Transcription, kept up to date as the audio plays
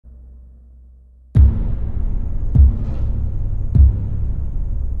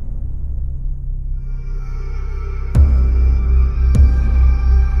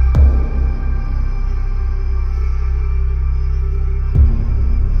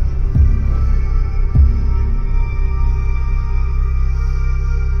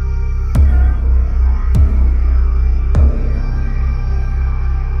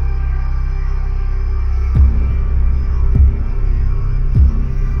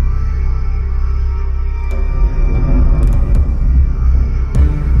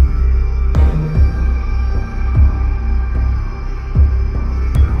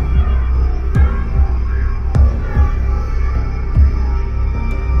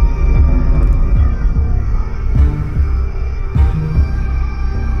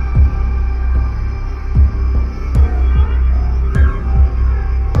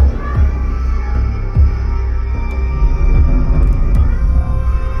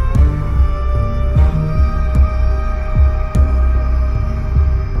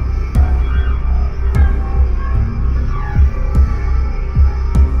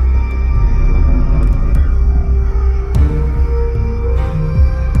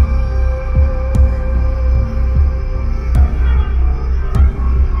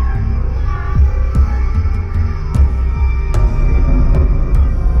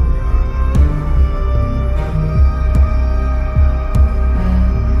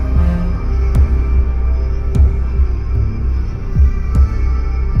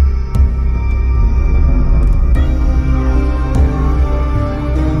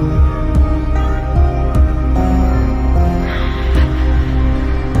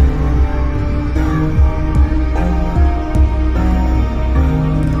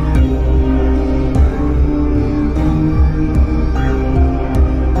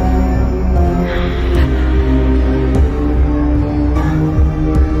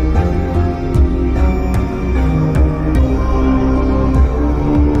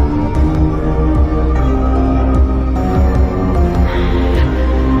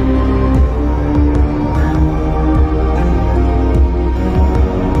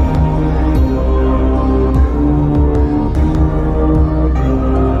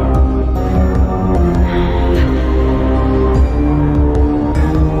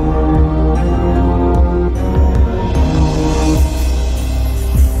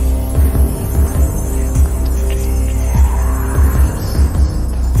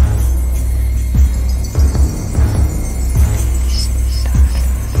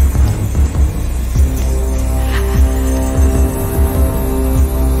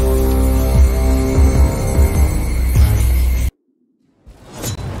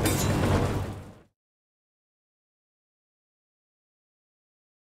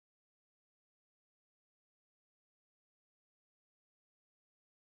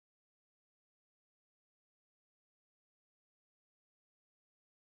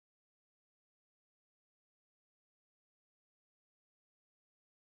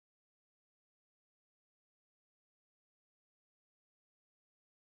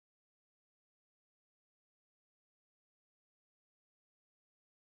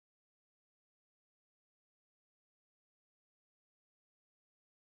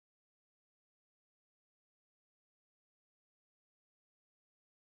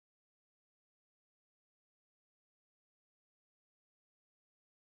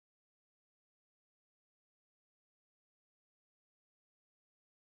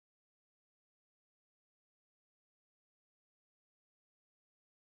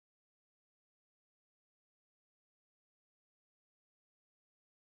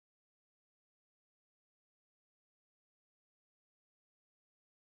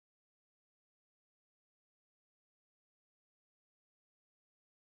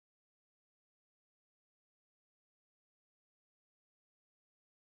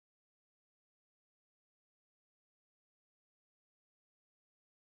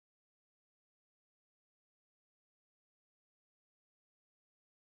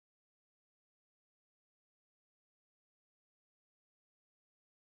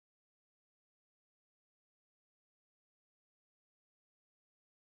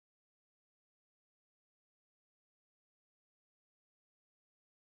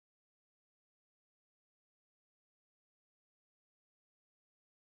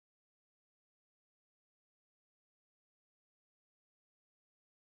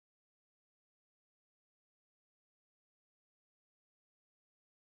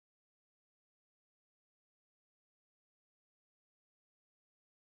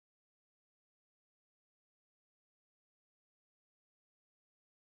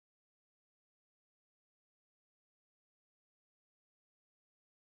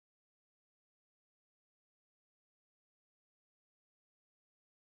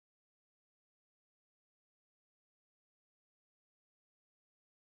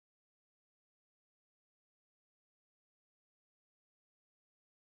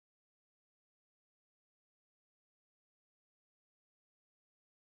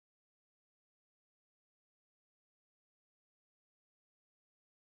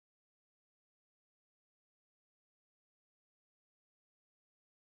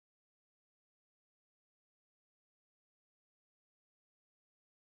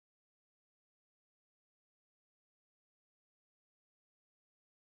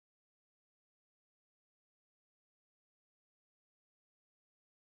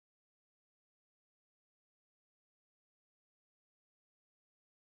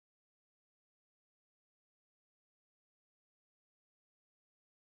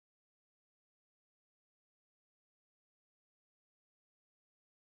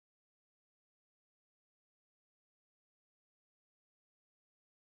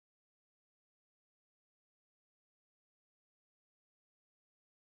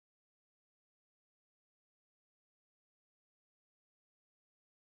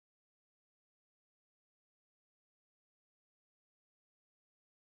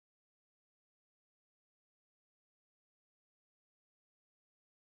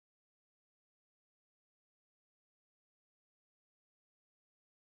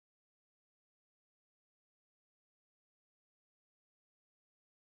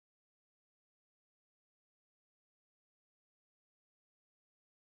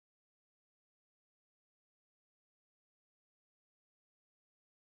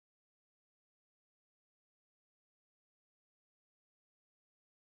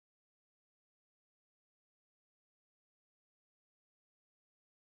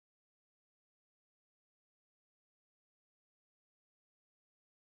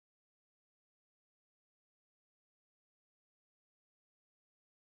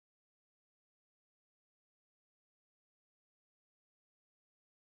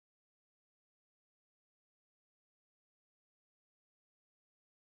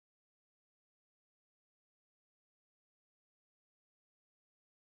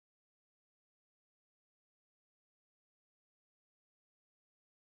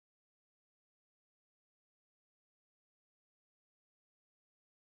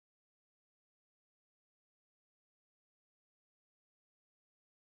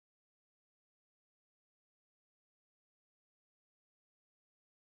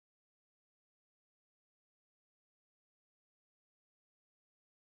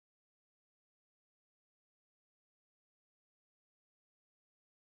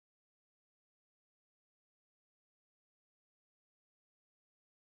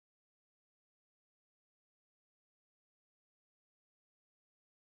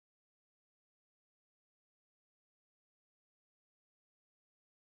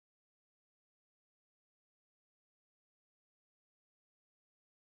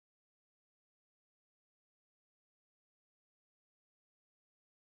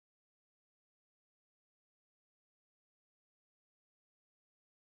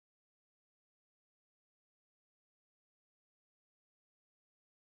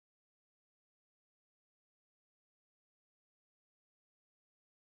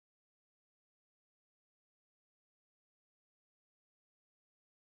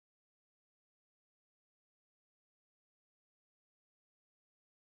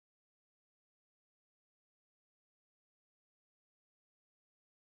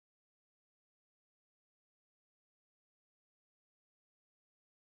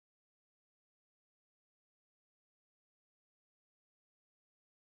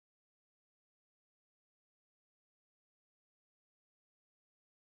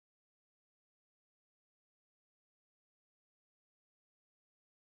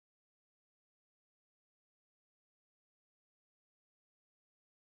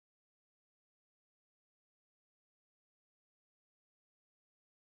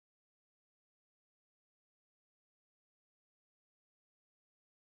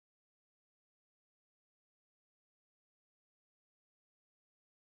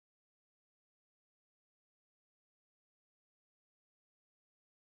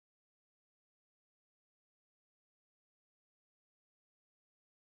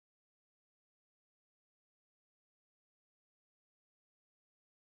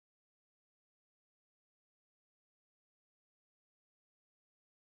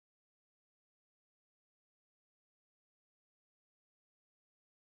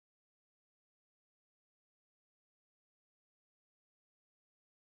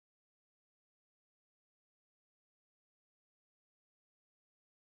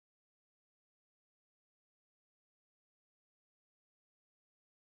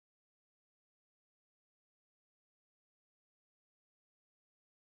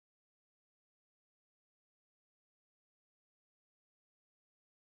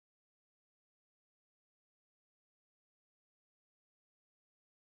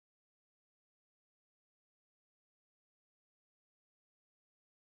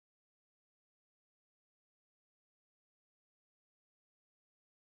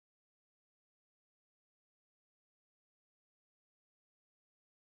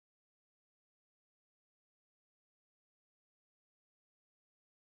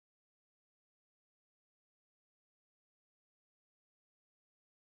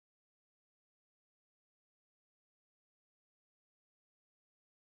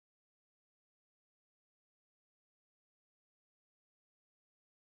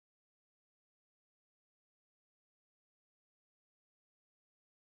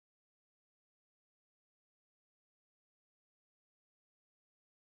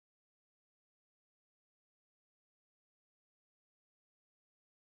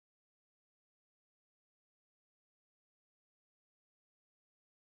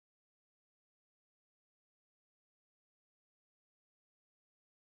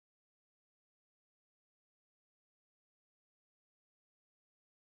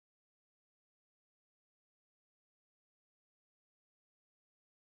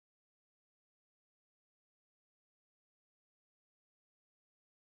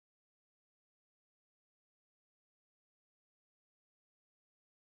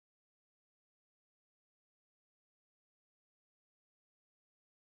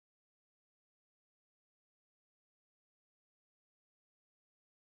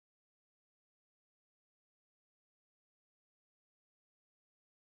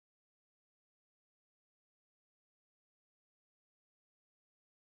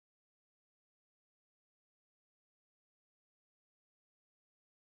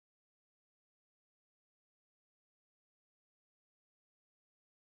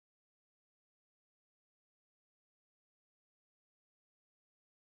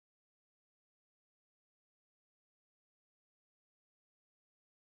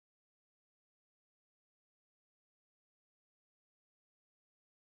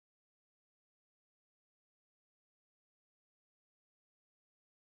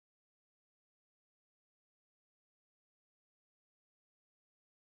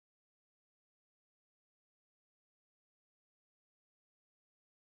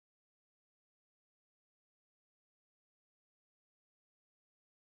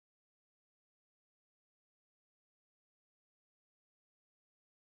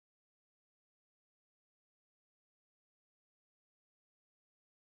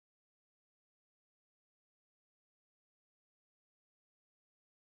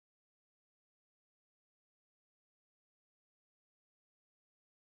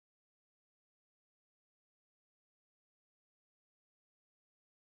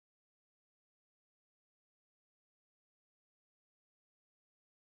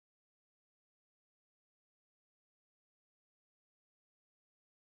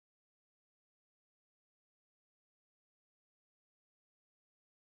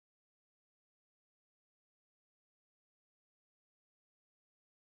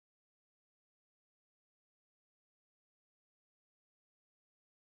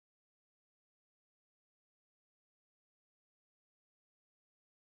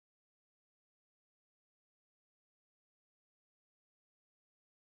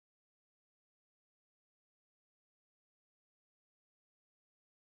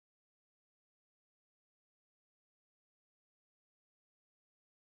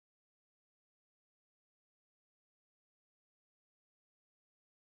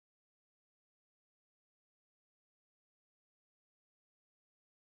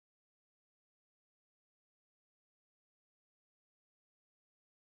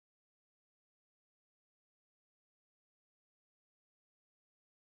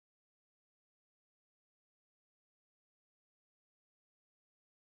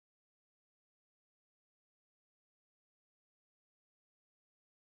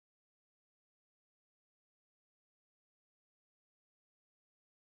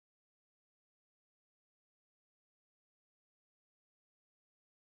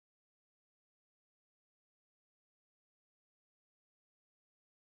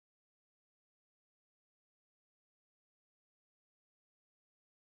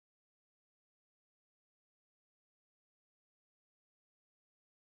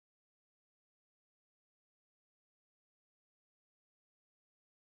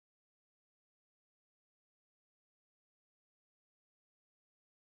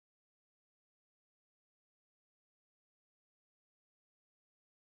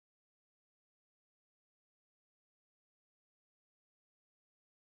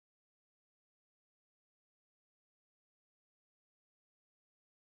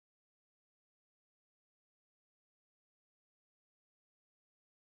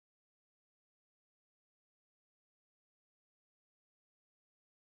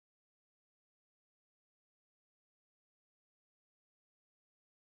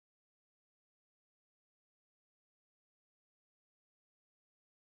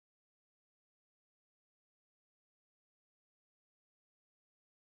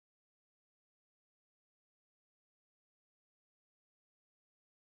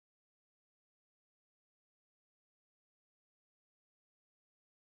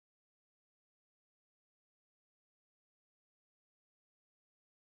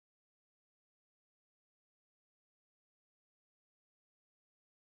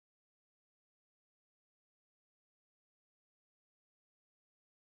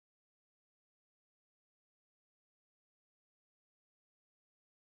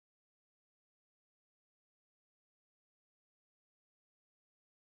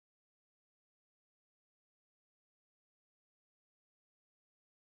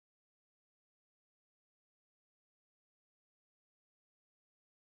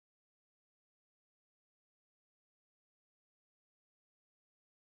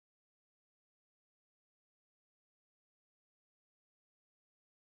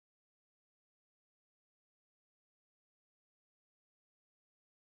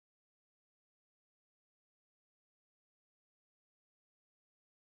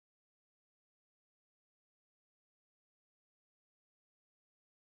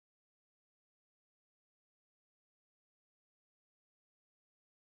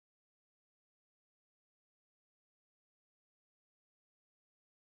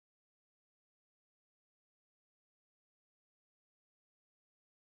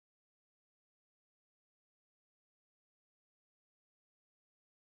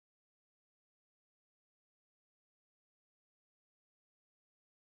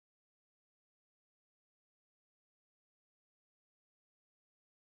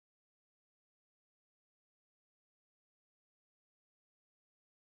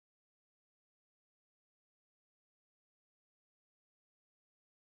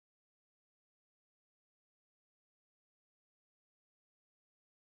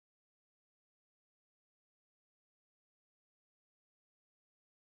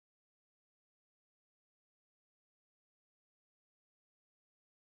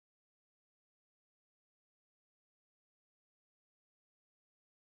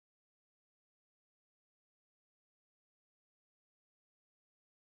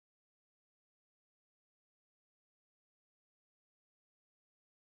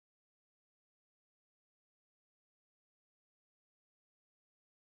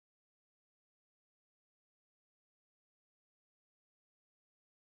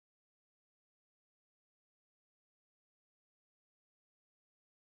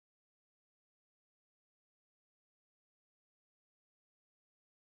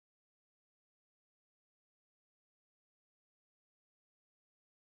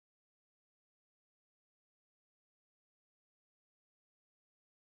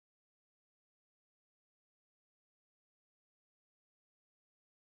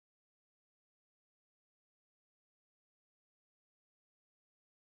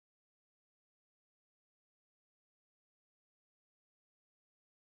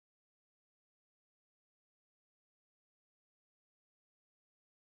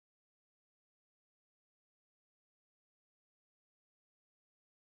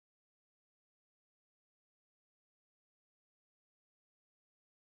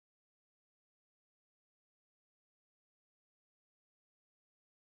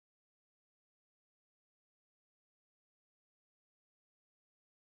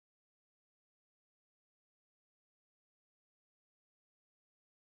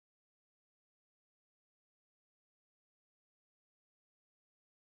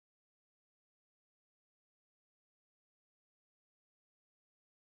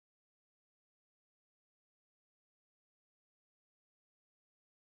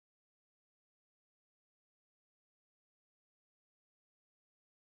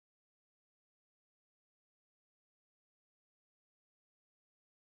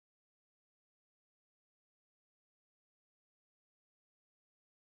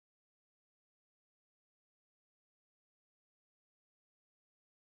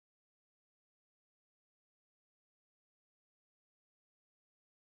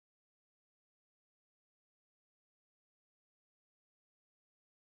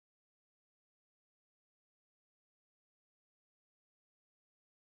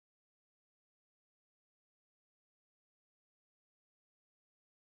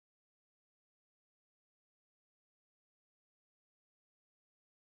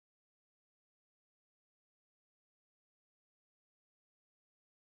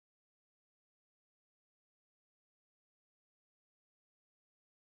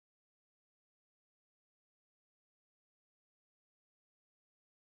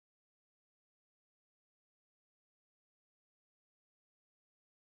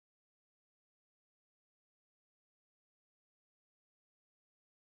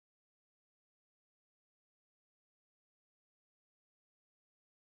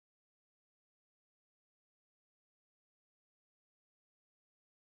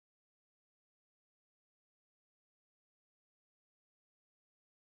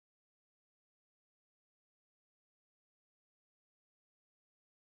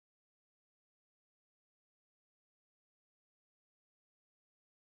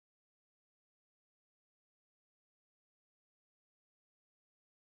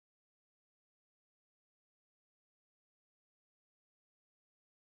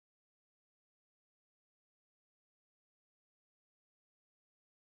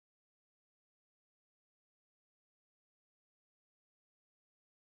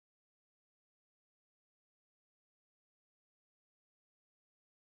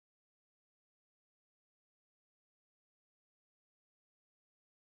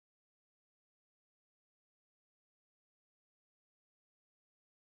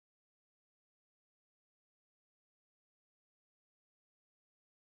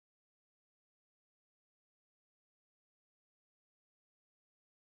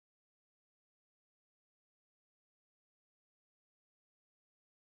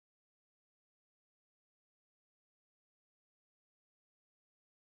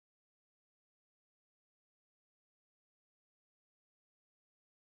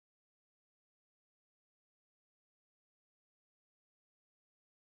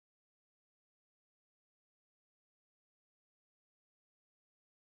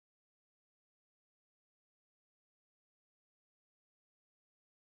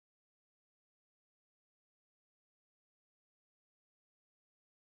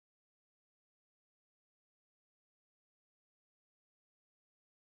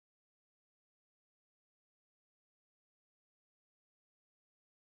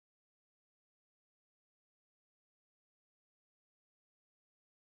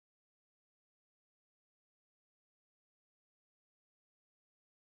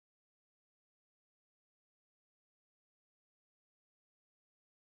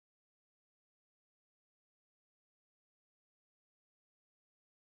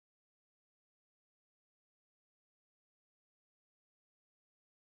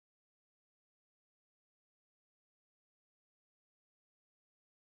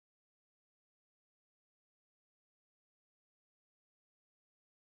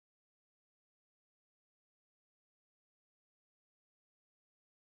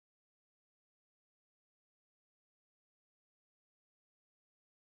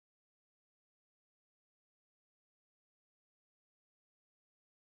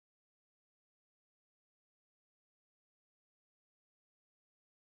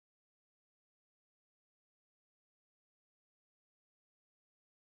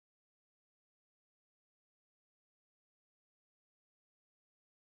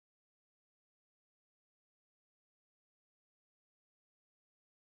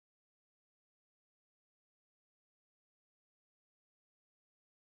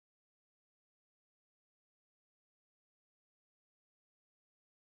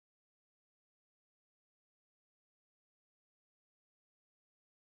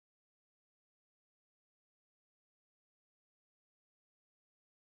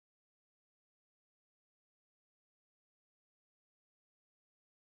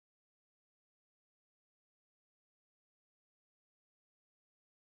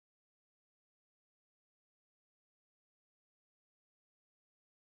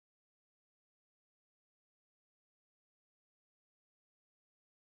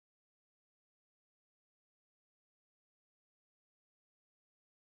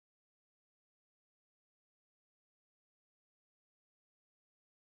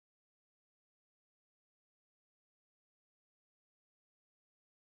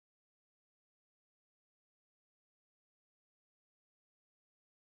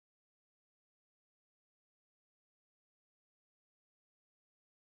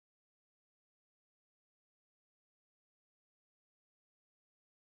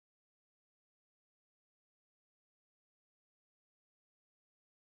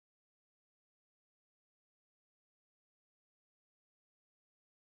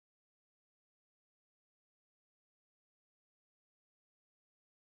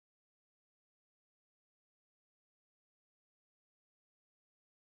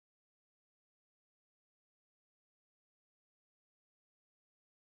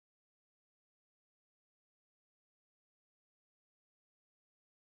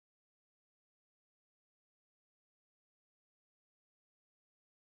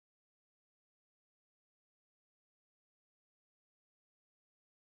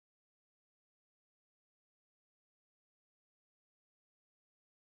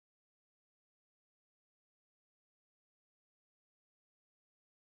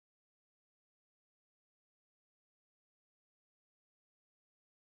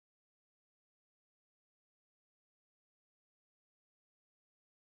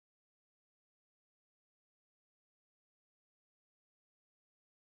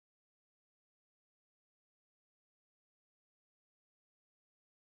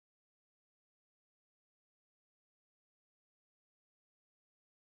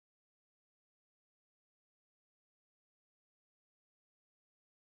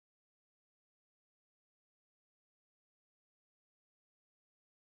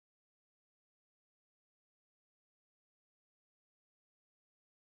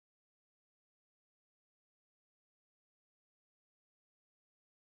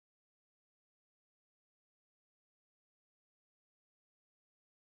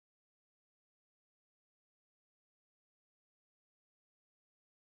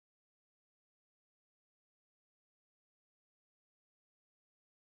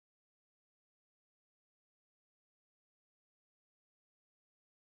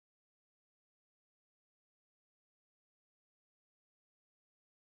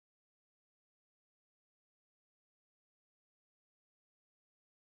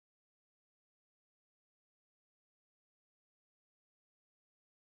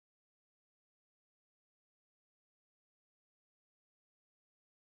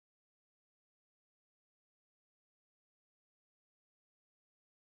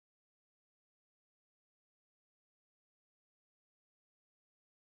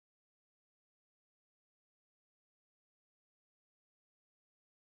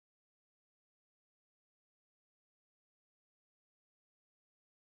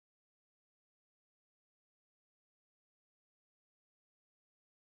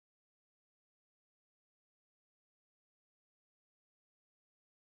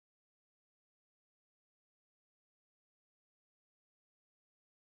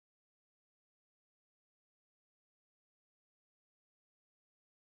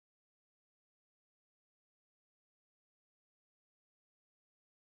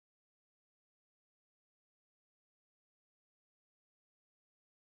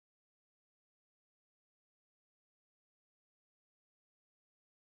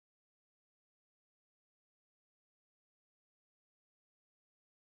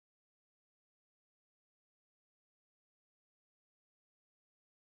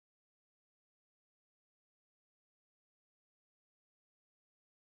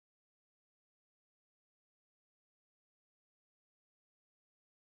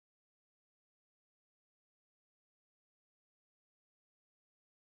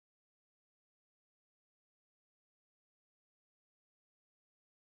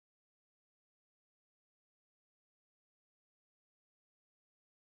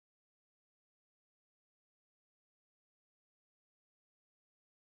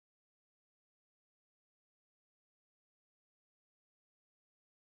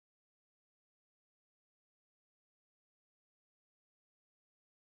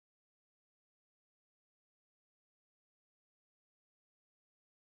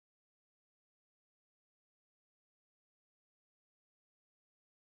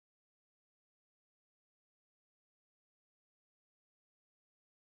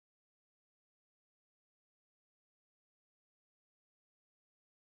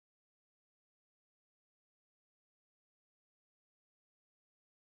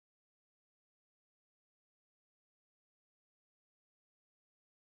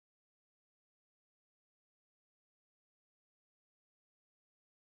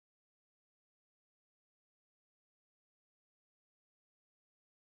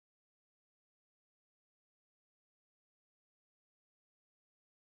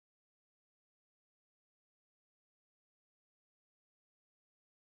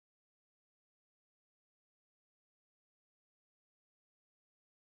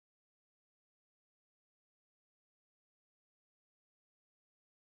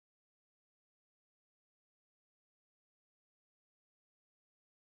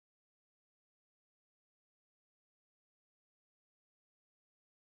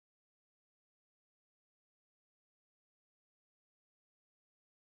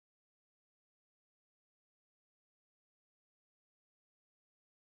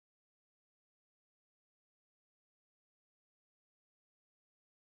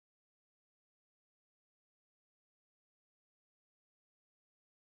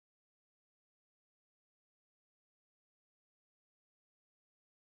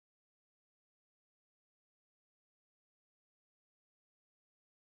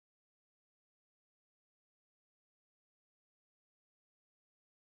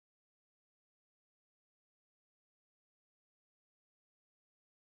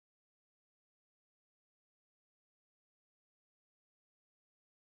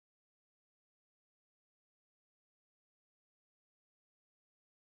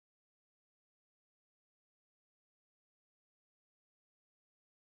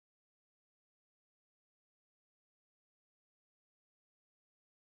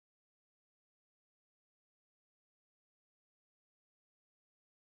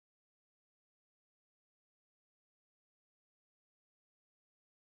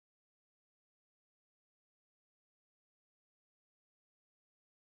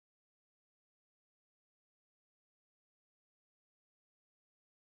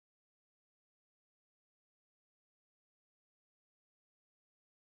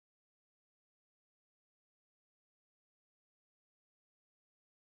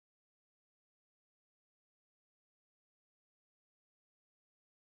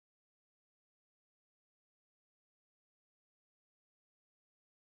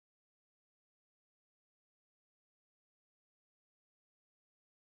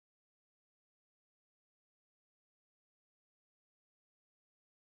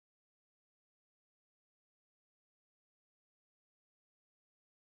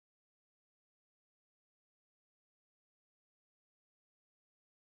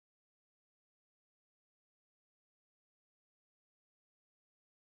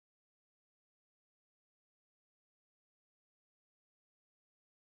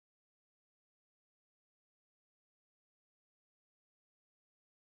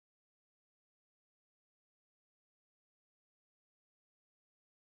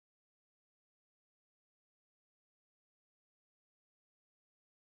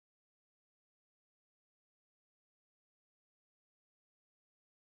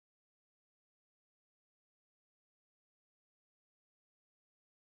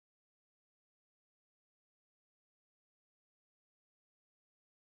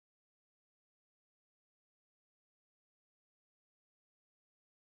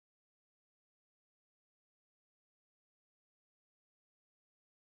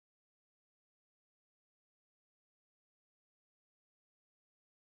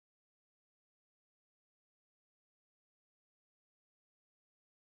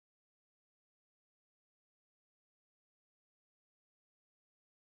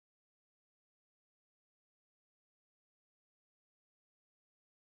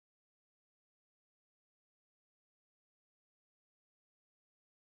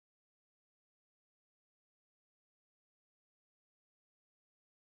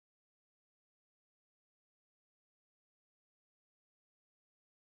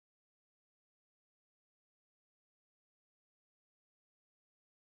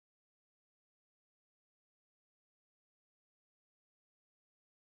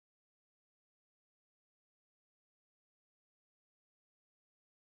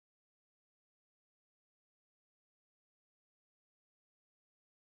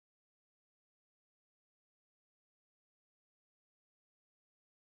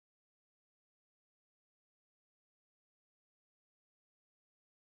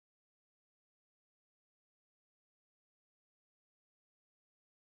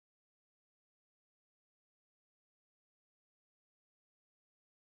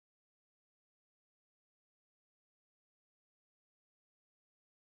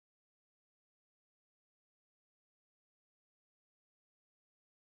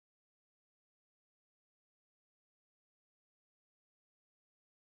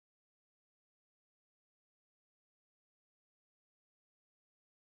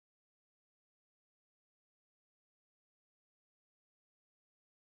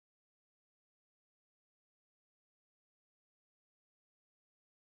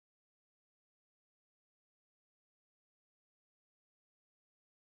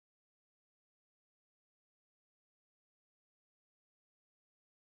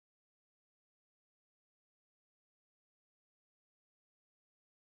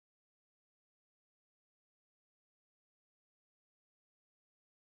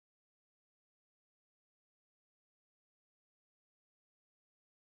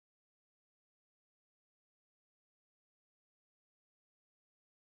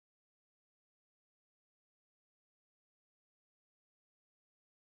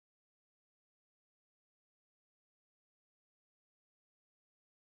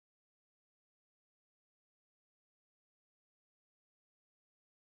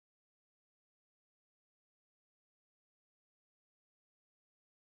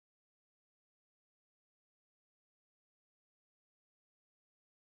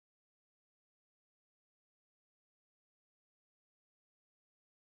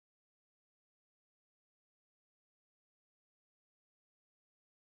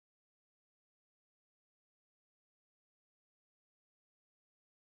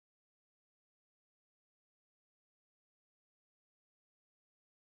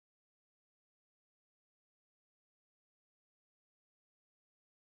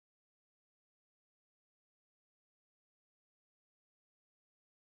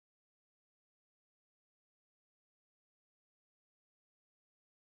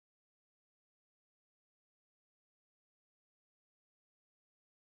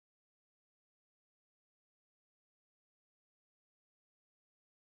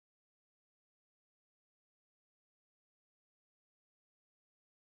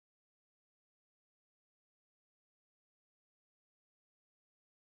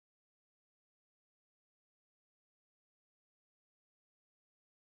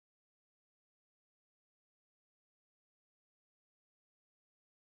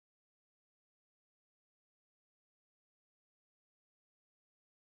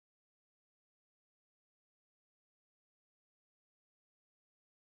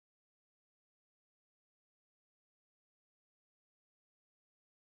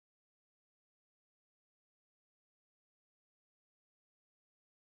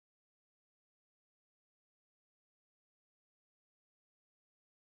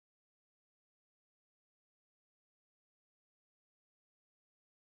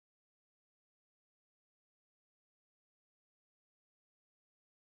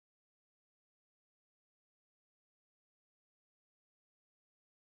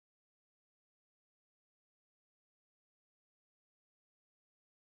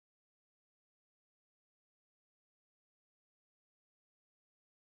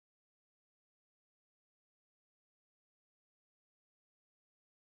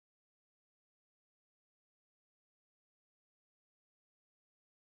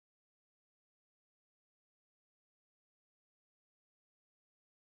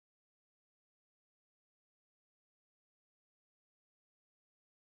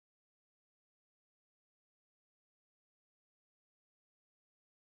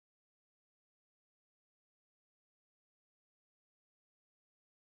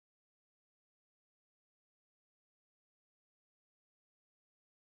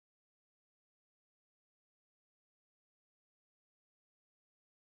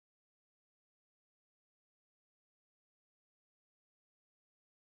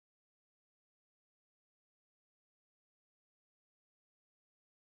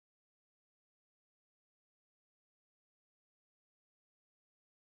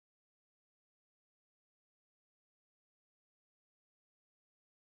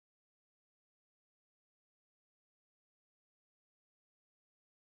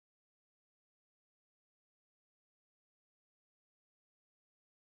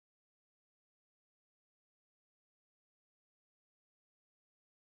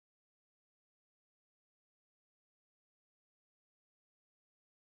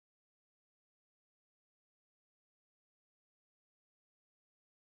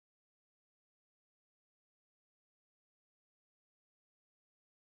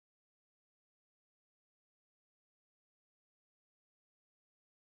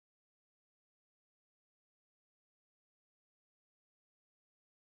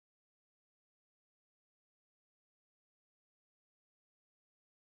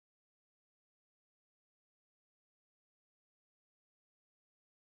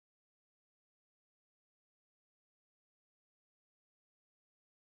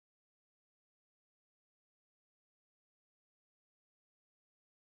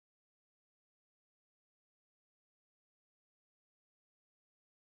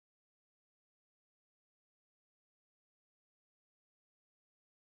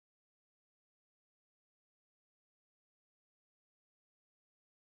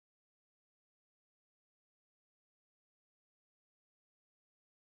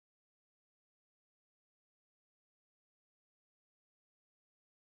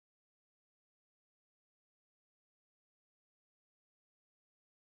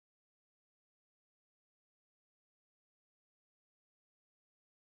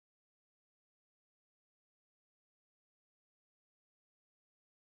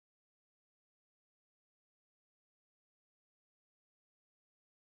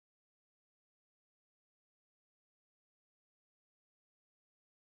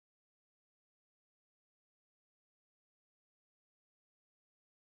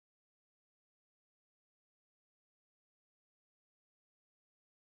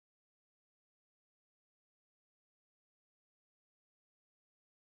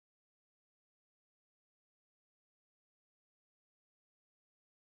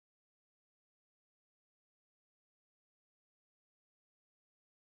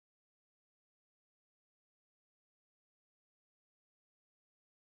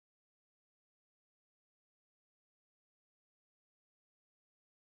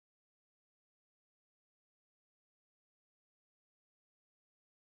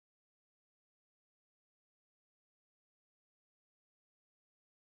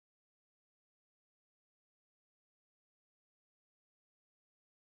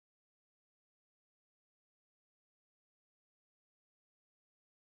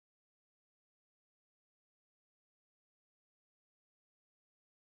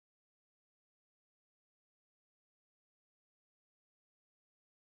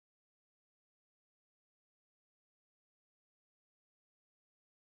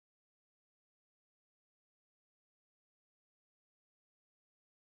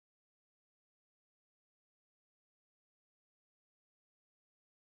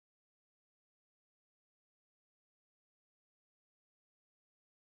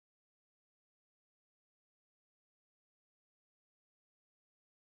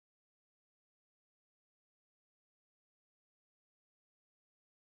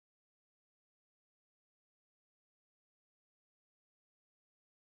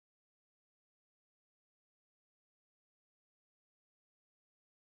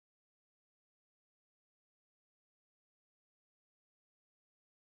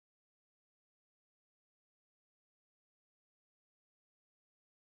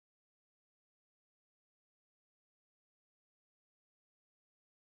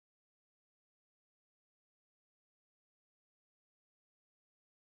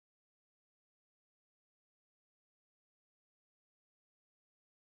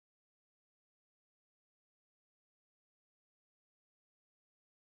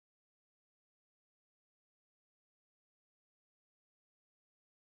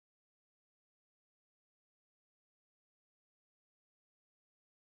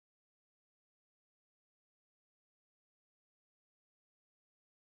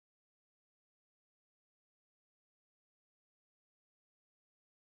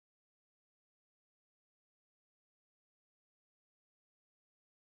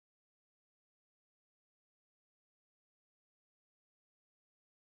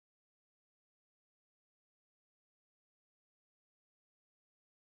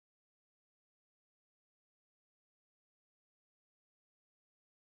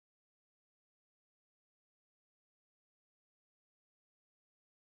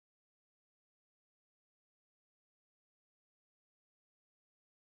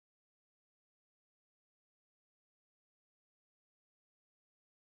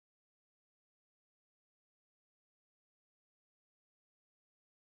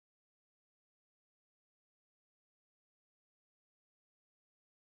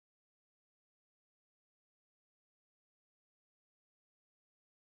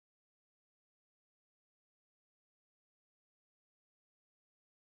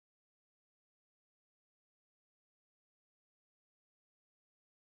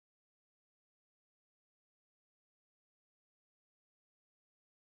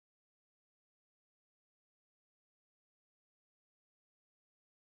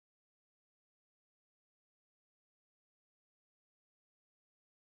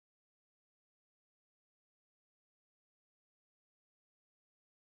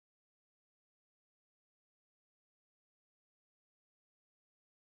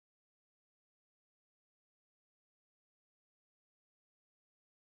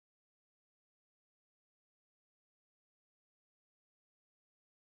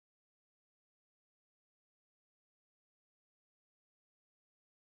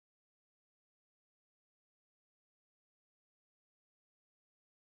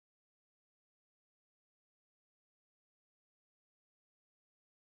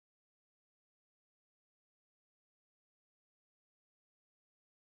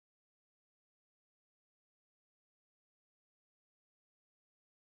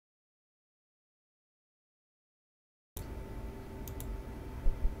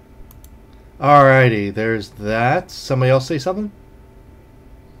Alrighty, there's that. Somebody else say something?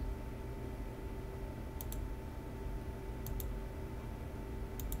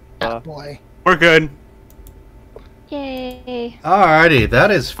 Boy. We're good. Yay. Alrighty, that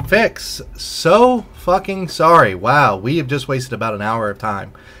is fixed. So fucking sorry. Wow, we have just wasted about an hour of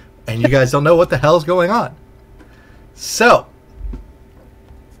time. And you guys don't know what the hell's going on. So,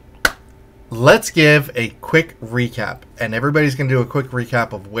 let's give a quick recap. And everybody's going to do a quick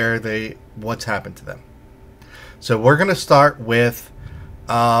recap of what's happened to them. So we're going to start with,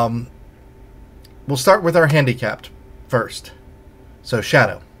 we'll start with our handicapped first. So,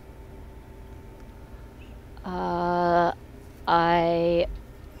 Shadow. I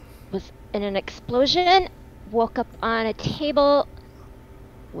was in an explosion, woke up on a table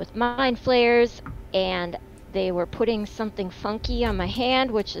with mind flayers, and they were putting something funky on my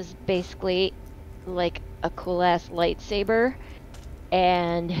hand, which is basically like a cool-ass lightsaber,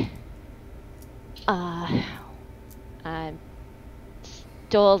 and I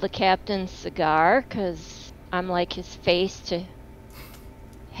stole the captain's cigar, because I'm like his face to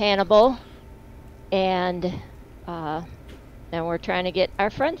Hannibal, and now we're trying to get our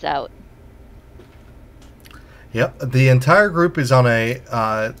friends out. Yep, the entire group is on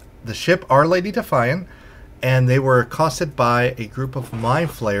the ship Our Lady Defiant, and they were accosted by a group of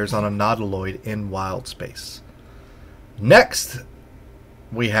mind flayers on a nautiloid in wild space. Next,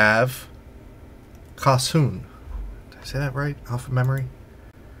 we have Kasun. Did I say that right? Off of memory?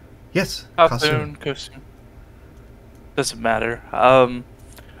 Yes, Kasun. Doesn't matter.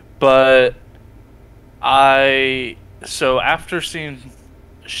 But so after seeing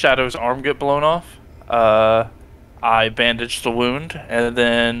Shadow's arm get blown off, I bandaged the wound and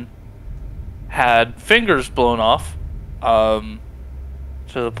then had fingers blown off, to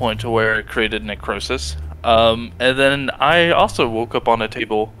the point to where it created necrosis. And then I also woke up on a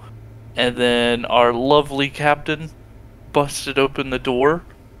table, and then our lovely captain busted open the door.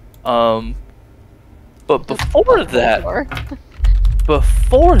 But before that,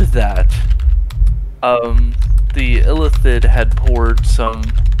 the Illithid had poured some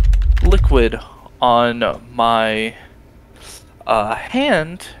liquid on my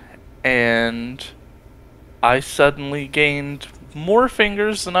hand, and I suddenly gained more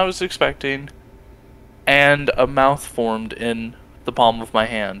fingers than I was expecting, and a mouth formed in the palm of my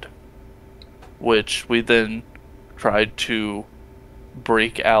hand, which we then tried to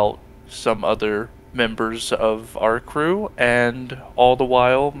break out some other members of our crew, and all the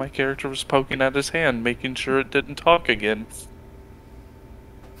while my character was poking at his hand, making sure it didn't talk again.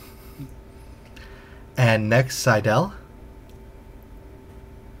 And next, Seidel.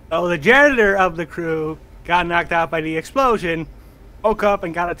 So the janitor of the crew got knocked out by the explosion, woke up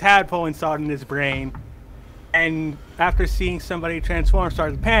and got a tadpole installed in his brain, and after seeing somebody transform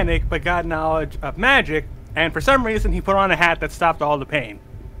started to panic, but got knowledge of magic, and for some reason he put on a hat that stopped all the pain.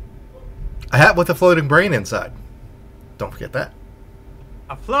 A hat with a floating brain inside. Don't forget that.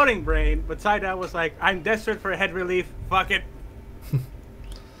 A floating brain, but Seidel was like, I'm desperate for a head relief, fuck it.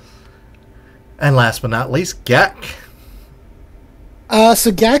 And last but not least, Gak.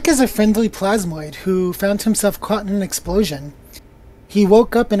 So Gak is a friendly plasmoid who found himself caught in an explosion. He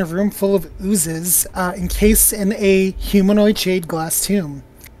woke up in a room full of oozes, encased in a humanoid shade glass tomb.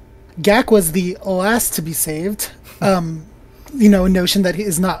 Gak was the last to be saved, a notion that he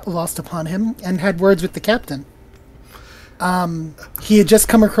is not lost upon him, and had words with the captain. He had just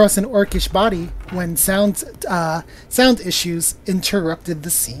come across an orcish body when sound issues interrupted the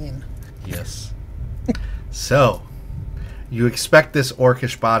scene. Yes. So, you expect this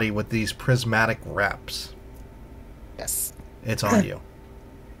orcish body with these prismatic wraps. Yes. It's on you.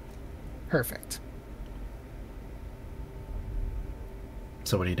 Perfect.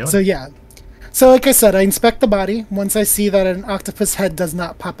 So what are you doing? So yeah. So like I said, I inspect the body. Once I see that an octopus head does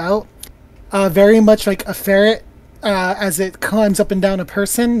not pop out, very much like a ferret, as it climbs up and down a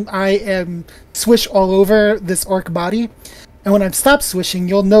person, I am swish all over this orc body. And when I've stopped swishing,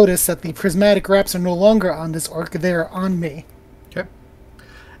 you'll notice that the prismatic wraps are no longer on this orc, they are on me. Okay.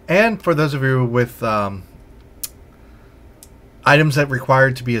 And for those of you with items that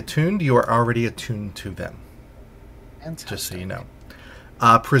require to be attuned, you are already attuned to them. Fantastic. Just so you know.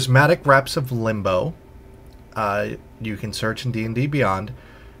 Prismatic Wraps of Limbo. You can search in D&D Beyond.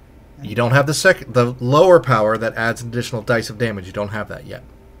 You don't have the lower power that adds an additional dice of damage. You don't have that yet.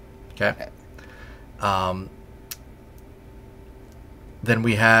 Okay? Then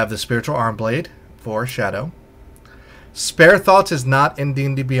we have the Spiritual Arm Blade for Shadow. Spare Thoughts is not in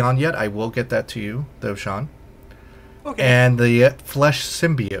D&D Beyond yet. I will get that to you, though, Sean. Okay. And the Flesh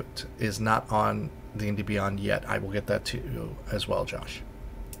Symbiote is not on D&D Beyond yet. I will get that to you as well, Josh.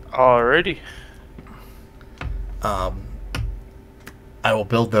 Alrighty. I will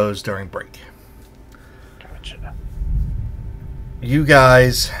build those during break. Gotcha. You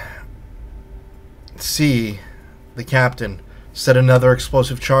guys see the captain set another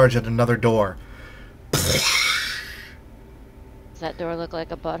explosive charge at another door. Does that door look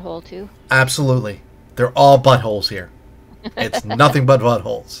like a butthole too? Absolutely. They're all buttholes here. It's nothing but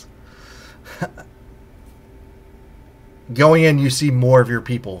buttholes. Going in, you see more of your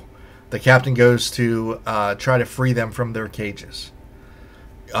people. The captain goes to try to free them from their cages.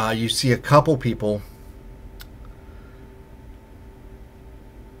 You see a couple people.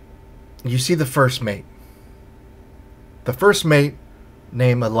 You see the first mate. The first mate,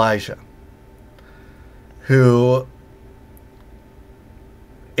 named Elijah, who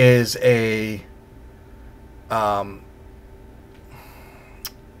is a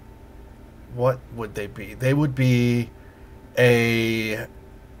what would they be? They would be a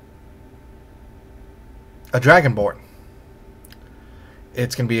dragonborn.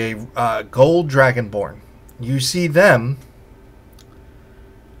 It's going to be a gold dragonborn. You see them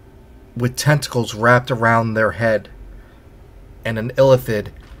with tentacles wrapped around their head and an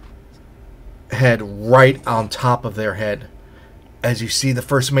illithid head right on top of their head. As you see the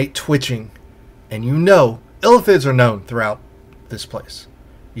first mate twitching, and you know illithids are known throughout this place.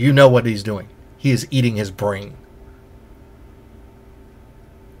 You know what he's doing. He is eating his brain.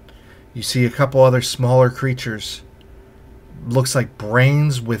 You see a couple other smaller creatures. Looks like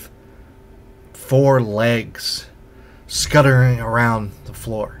brains with 4 legs scuttering around the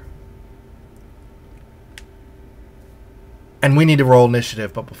floor. And we need to roll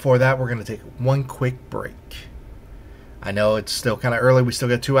initiative, but before that we're going to take one quick break. I know it's still kind of early, we still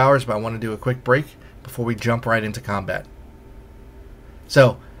got 2 hours, but I want to do a quick break before we jump right into combat.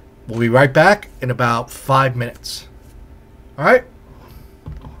 So, we'll be right back in about 5 minutes. Alright?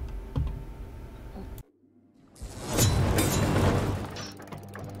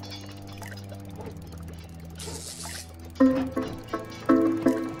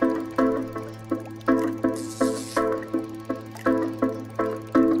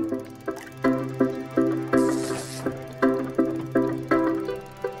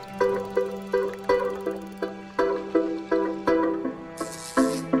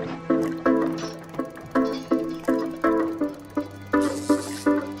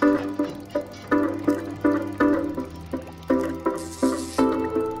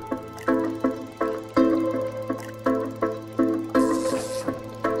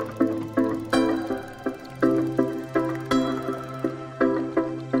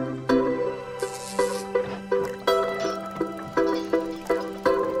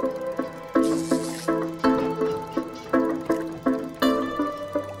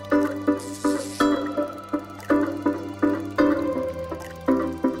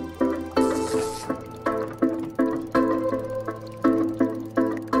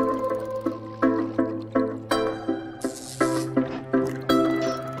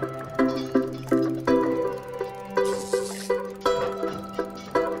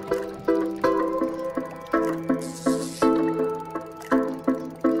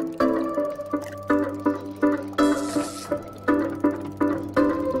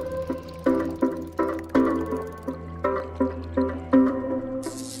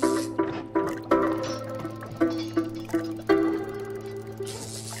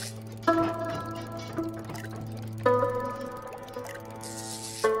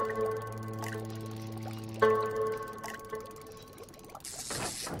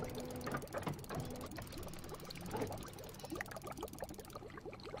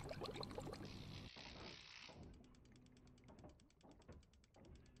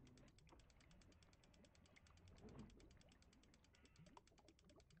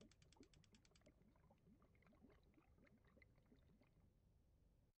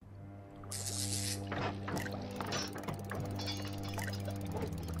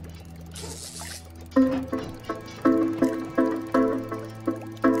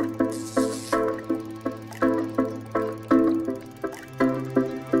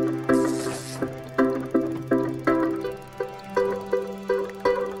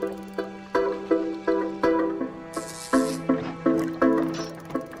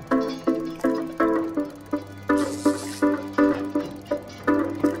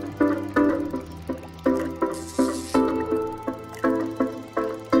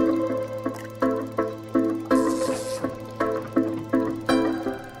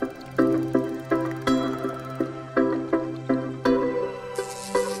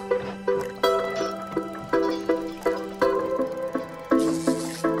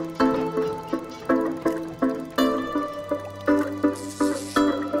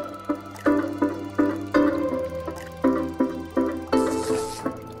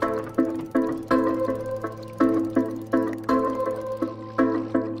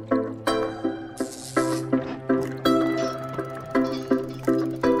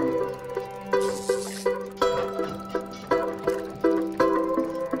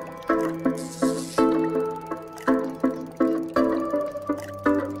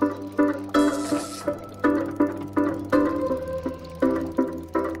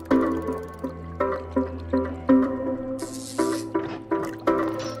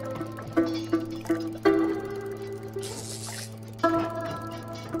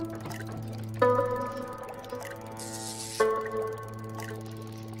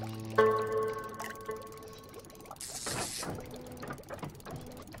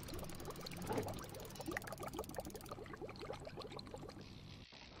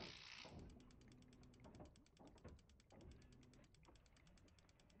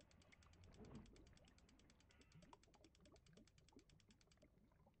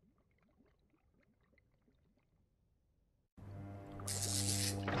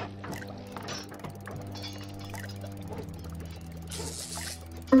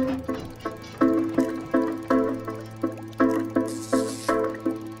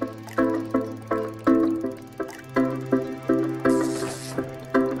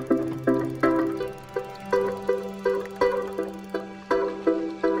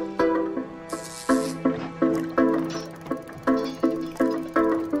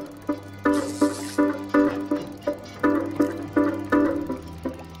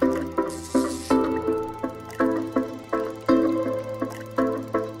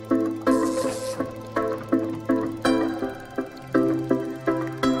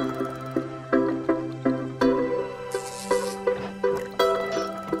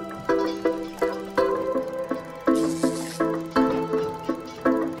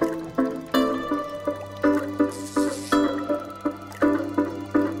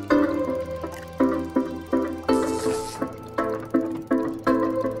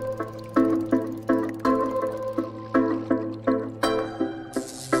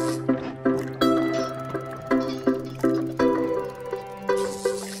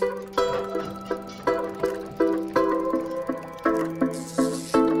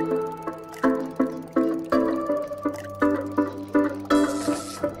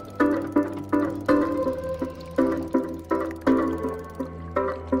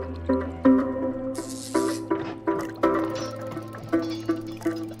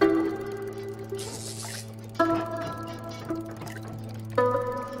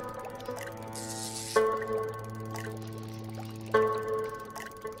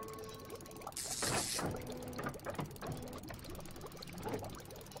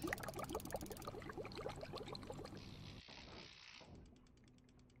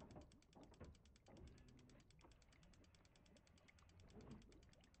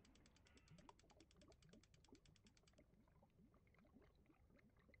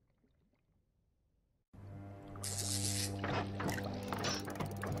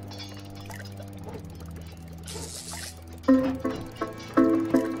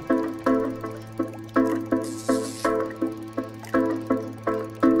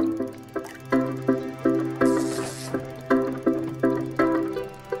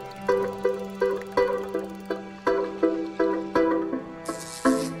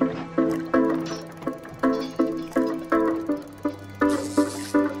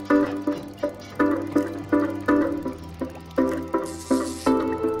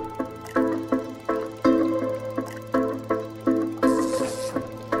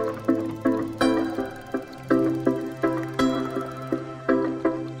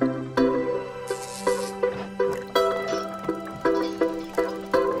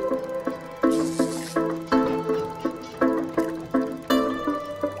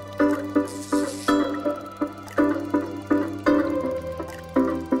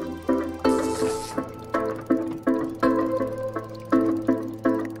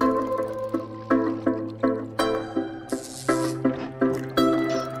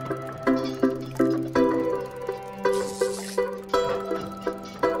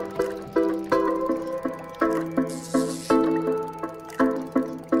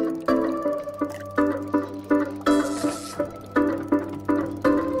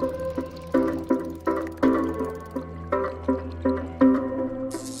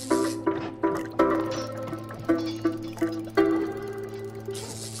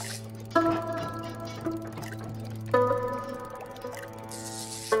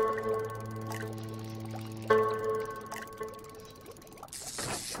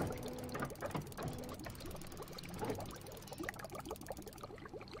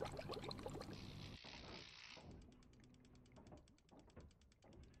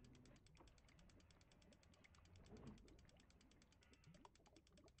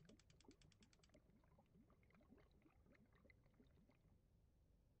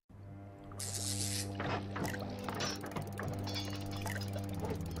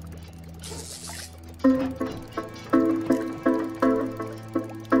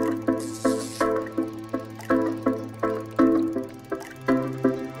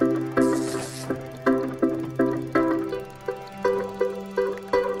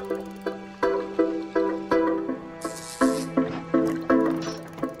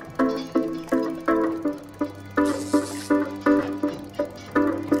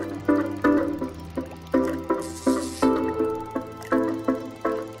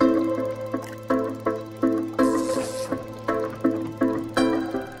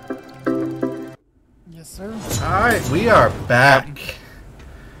 we are back.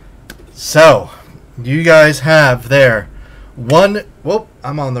 So, you guys have there one. Whoop,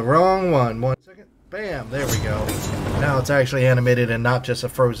 I'm on the wrong one. 1 second. Bam, there we go. Now it's actually animated and not just a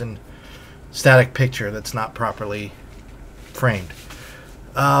frozen static picture that's not properly framed.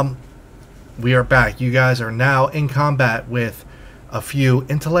 We are back. You guys are now in combat with a few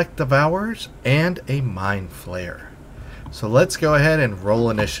intellect devourers and a mind flayer. So let's go ahead and roll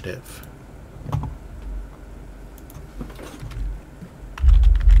initiative.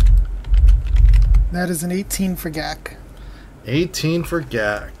 That is an 18 for Gak. 18 for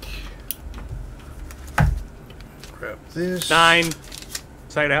Gak. Grab this. 9.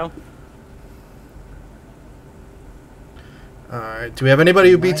 Seidel. Alright, do we have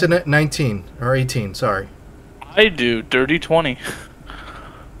anybody who beats a 19? Or 18, sorry. I do. Dirty 20.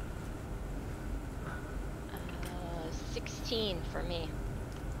 16 for me.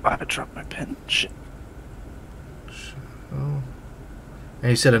 I dropped my pen. Shit. Oh.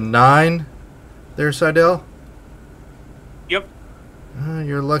 And you said a 9 there, Seidel? Yep.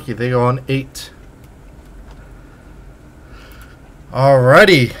 You're lucky. They go on 8.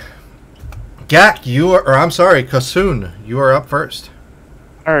 Alrighty. Gak, Kasun, you are up first.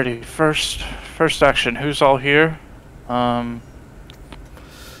 Alrighty, first action. Who's all here? You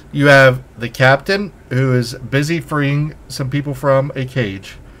have the captain, who is busy freeing some people from a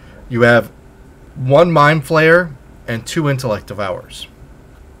cage. You have 1 mind flayer and 2 intellect devourers.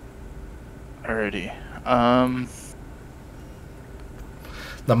 Alrighty.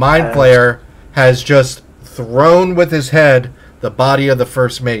 The mind flayer has just thrown with his head the body of the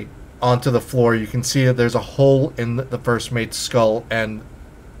first mate onto the floor. You can see that there's a hole in the first mate's skull, and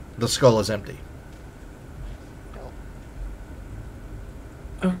the skull is empty.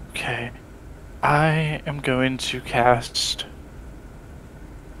 Okay. I am going to cast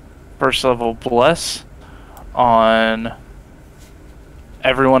first level Bless on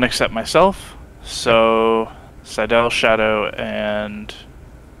everyone except myself. So Seidel, Shadow, and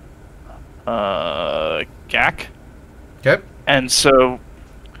Gak. Okay. And so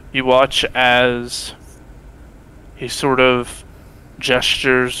you watch as he sort of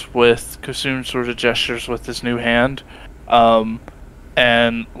gestures with Kasun sort of gestures with his new hand. And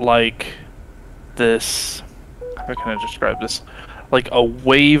like this, how can I describe this? Like a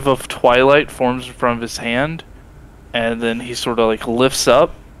wave of twilight forms in front of his hand, and then he sort of like lifts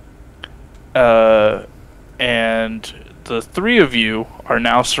up, and the 3 of you are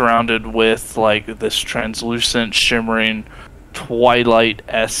now surrounded with like this translucent, shimmering,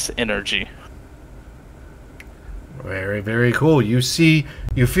 twilight-esque energy. Very, very cool. You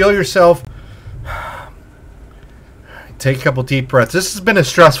feel yourself take a couple deep breaths. This has been a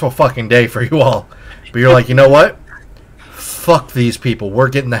stressful fucking day for you all. But you're like, you know what? Fuck these people. We're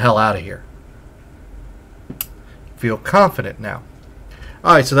getting the hell out of here. Feel confident now.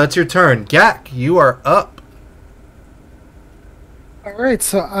 Alright, so that's your turn. Gak, you are up. Alright,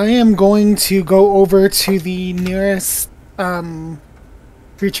 so I am going to go over to the nearest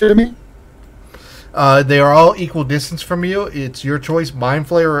creature to me. They are all equal distance from you. It's your choice, Mind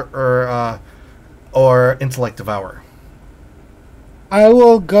Flayer or Intellect Devourer. I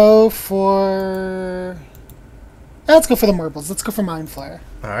will go for... Let's go for the marbles. Let's go for Mind Flayer.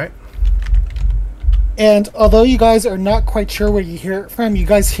 Alright. And although you guys are not quite sure where you hear it from, you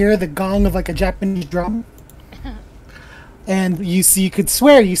guys hear the gong of like a Japanese drum. And you could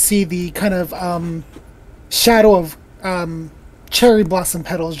swear you see the kind of shadow of cherry blossom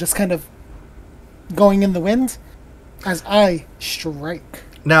petals just kind of going in the wind as I strike.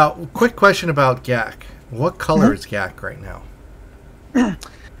 Now, quick question about Gak. What color is Gak right now?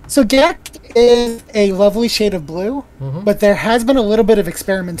 So Gak is a lovely shade of blue, but there has been a little bit of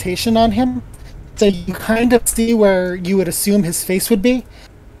experimentation on him. So you kind of see where you would assume his face would be.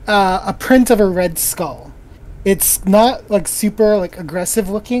 A print of a red skull. It's not like super like aggressive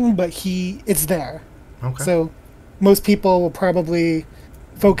looking, but it's there. Okay. So most people will probably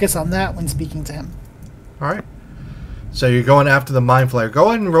focus on that when speaking to him. Alright. So you're going after the Mind Flayer. Go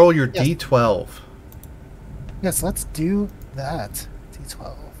ahead and roll your D12. Yes, let's do that.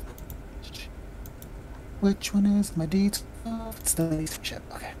 D12. Which one is my D12? It's the leadership.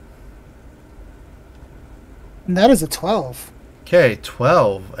 Okay. And that is a 12. Okay,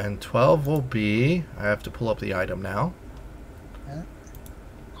 12. And 12 will be... I have to pull up the item now. Yeah.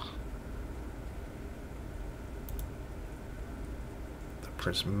 The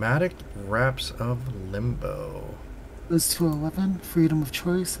Prismatic Wraps of Limbo. Goes to 11. Freedom of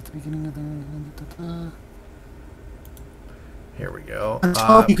choice at the beginning of the... Here we go. And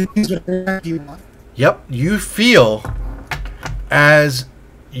 12, you can use whatever you want. Yep, you feel as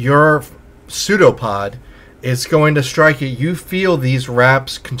your pseudopod It's going to strike you. You feel these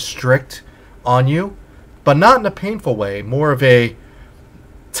wraps constrict on you, but not in a painful way, more of a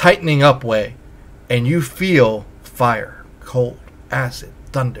tightening up way. And you feel fire, cold, acid,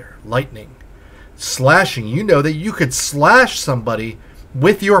 thunder, lightning, slashing. You know that you could slash somebody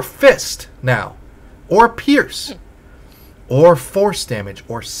with your fist now, or pierce, or force damage,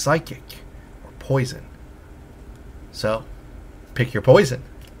 or psychic, or poison. So, pick your poison.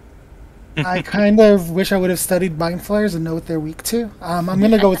 I kind of wish I would have studied mind flayers and know what they're weak to. I'm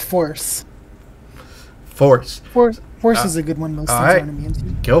going to go with force. Force. Force is a good one most things right. aren't immune to.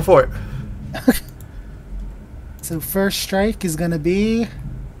 Go for it. So first strike is going to be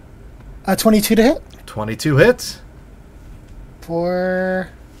a 22 to hit 22 hits. for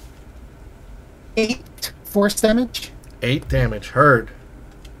 8 force damage. 8 damage. Heard.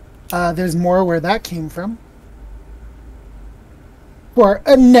 There's more where that came from. For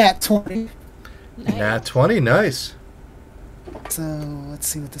a nat 20. Nat 20. Nice. So let's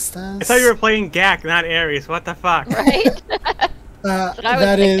see what this does. I thought you were playing Gak, not Ares. What the fuck? Right? what I was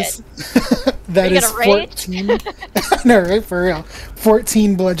That is that Are you is gonna rage? 14. No, right, for real.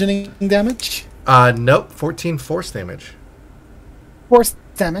 14 bludgeoning damage. Nope. 14 force damage. Force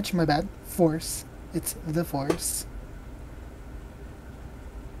damage, my bad. Force. It's the force.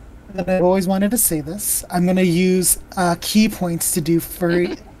 And I've always wanted to say this. I'm going to use key points to do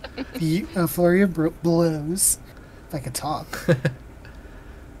flurry of blows. If I could talk.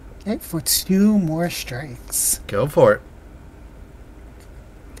 Okay, for 2 more strikes. Go for it.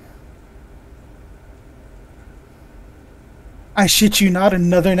 I shit you not,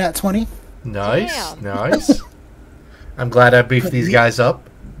 another nat 20. Nice. Damn. Nice. I'm glad I beefed these guys up.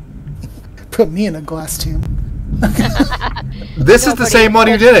 Put me in a glass tomb. This is the same one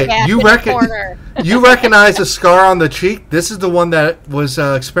who did it. You recognize a scar on the cheek? This is the one that was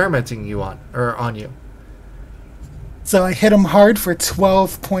experimenting you on, or on you. So I hit him hard for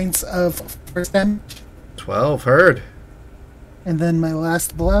 12 points of force damage. 12. Heard. And then my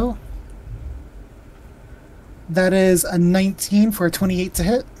last blow. That is a 19 for a 28 to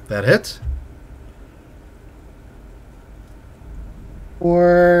hit. That hits.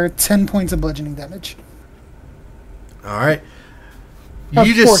 Or 10 points of bludgeoning damage. All right.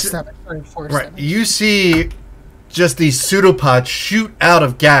 Force damage. Sorry, force Right. damage. You see just these pseudopods shoot out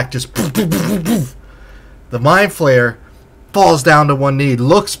of Gak. Just poof, poof, poof, poof, poof. The Mind Flayer falls down to one knee,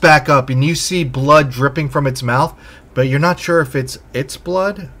 looks back up, and you see blood dripping from its mouth, but you're not sure if it's its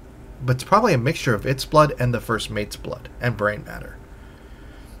blood, but it's probably a mixture of its blood and the first mate's blood and brain matter.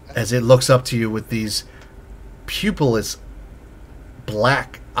 As it looks up to you with these pupilless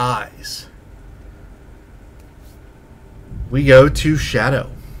black eyes. We go to Shadow.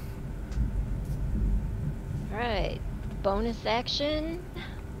 Alright. Bonus action.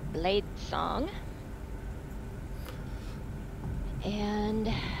 Blade Song.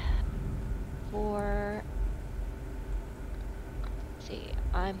 And for... Let's see.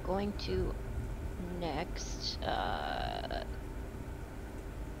 I'm going to next...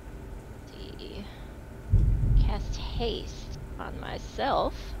 see, cast Haste on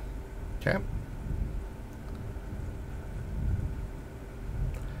myself. Okay.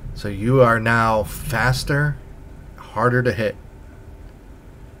 So you are now faster, harder to hit.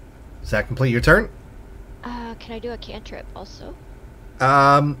 Does that complete your turn? Can I do a cantrip also?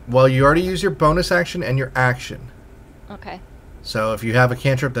 Well, you already used your bonus action and your action. Okay. So if you have a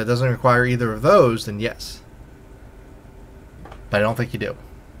cantrip that doesn't require either of those, then yes. But I don't think you do.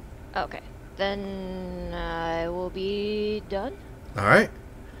 Okay. Then I will be done. All right.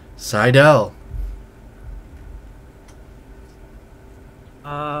 Seidel.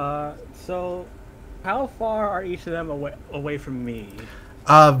 So how far are each of them away from me?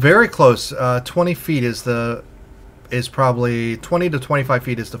 Very close. 20 feet is probably 20 to 25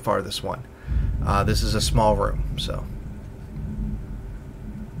 feet is the farthest one. This is a small room, so.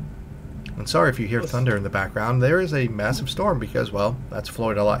 I'm sorry if you hear thunder in the background. There is a massive storm because, well, that's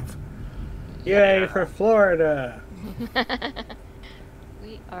Florida life. Yay for Florida!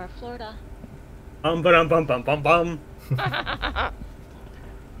 We are Florida. Bum bum bum bum bum bum.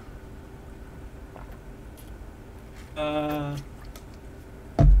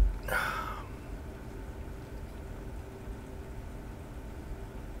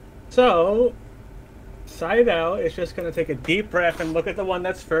 So, Seidel is just going to take a deep breath and look at the one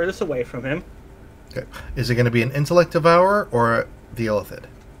that's furthest away from him. Okay. Is it going to be an intellect devourer or the illithid?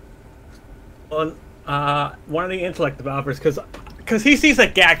 Well, one of the intellect developers, because he sees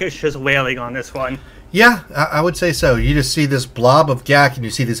that Gak is just wailing on this one. Yeah, I would say so. You just see this blob of Gak and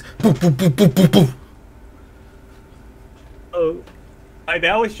you see this boop, boop, boop, boop, boop, boop. So,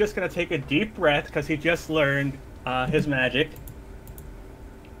 Idell is just going to take a deep breath because he just learned his magic.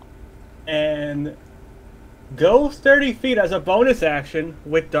 And go 30 feet as a bonus action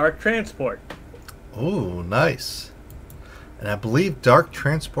with Dark Transport. Ooh, nice. And I believe Dark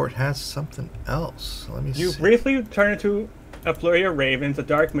Transport has something else. Let me see. You briefly turn into a flurry of ravens, a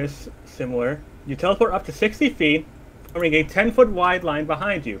dark mist similar. You teleport up to 60 feet, forming a 10-foot wide line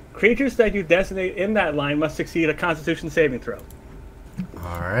behind you. Creatures that you designate in that line must succeed a Constitution saving throw.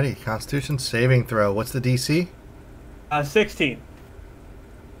 Alrighty, Constitution saving throw. What's the DC? 16.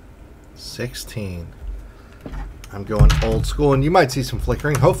 16. I'm going old school, and you might see some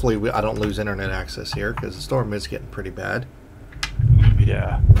flickering. Hopefully, I don't lose internet access here because the storm is getting pretty bad.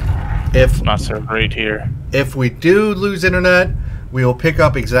 Yeah. If Not so great here. If we do lose internet, we will pick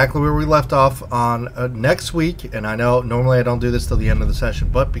up exactly where we left off on next week. And I know normally I don't do this till the end of the session,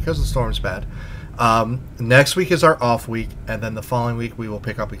 but because the storm's bad, next week is our off week, and then the following week we will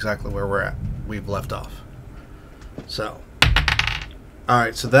pick up exactly where we've left off. So, all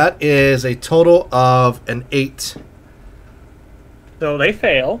right. So that is a total of an 8. So they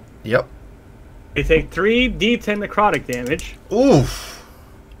fail. Yep. They take 3d10 necrotic damage. Oof.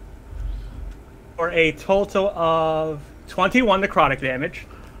 For a total of 21 necrotic damage.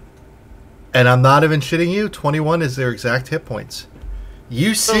 And I'm not even shitting you. 21 is their exact hit points.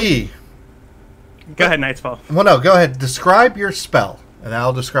 You see. Go ahead, Nightfall. Well, no, go ahead. Describe your spell, and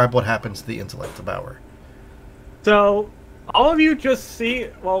I'll describe what happens to the intellect devourer. So, all of you just see,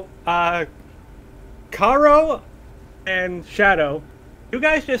 well, Karo and Shadow, you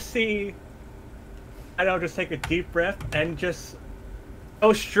guys just see, I don't just take a deep breath and just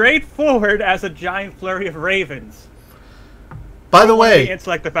go straight forward as a giant flurry of ravens. By the way, It's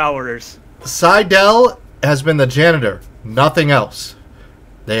like the Devourers. Seidel has been the janitor, nothing else.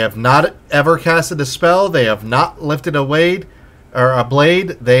 They have not ever casted a spell. They have not lifted a blade.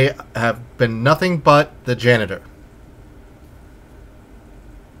 They have been nothing but the janitor.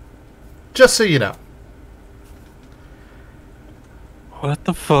 Just so you know. What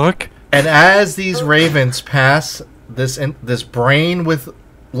the fuck? And as these ravens pass this brain with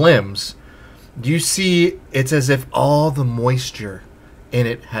limbs, you see it's as if all the moisture in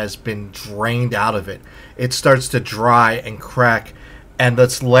it has been drained out of it. It starts to dry and crack, and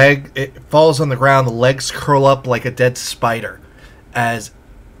its leg, it falls on the ground. The legs curl up like a dead spider as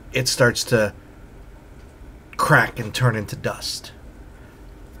it starts to crack and turn into dust.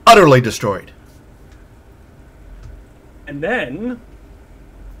 Utterly destroyed. And then,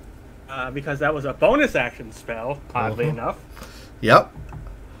 because that was a bonus action spell, oddly enough, Yep.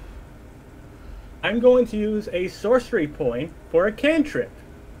 I'm going to use a sorcery point for a cantrip.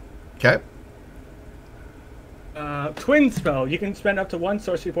 Okay. Twin spell. You can spend up to 1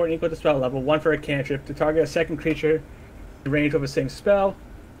 sorcery point equal to spell level, 1 for a cantrip, to target a second creature in range of the same spell.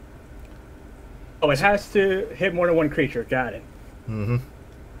 Oh, it has to hit more than 1 creature. Got it. Mm-hmm.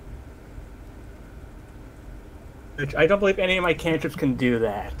 Which I don't believe any of my cantrips can do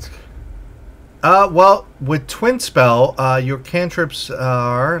that. Well, with Twin Spell, your cantrips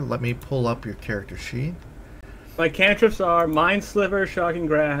are... Let me pull up your character sheet. My cantrips are Mind Sliver, Shocking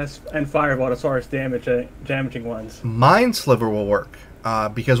Grasp, and Firebolt as far as damaging ones. Mind Sliver will work,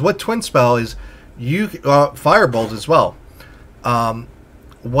 because what Twin Spell is, Firebolt as well.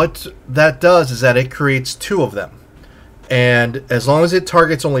 What that does is that it creates 2 of them. And as long as it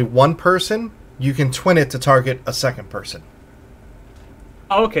targets only one person, you can twin it to target a second person.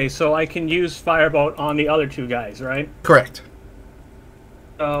 Okay, so I can use Firebolt on the other 2 guys, right? Correct.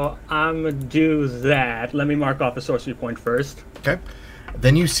 So I'm gonna do that. Let me mark off a sorcery point first. Okay.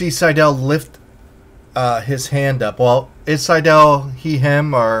 Then you see Seidel lift his hand up. Well, is Seidel he,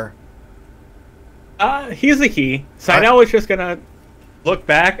 him, or... He's a he. Seidel is just gonna look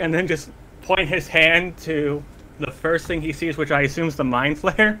back and then just point his hand to the first thing he sees, which I assume is the Mind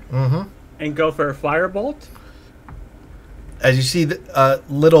Flare, and go for a Firebolt. As you see,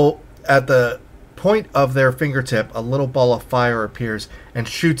 little at the point of their fingertip, a little ball of fire appears and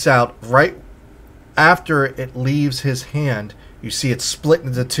shoots out right after it leaves his hand. You see it split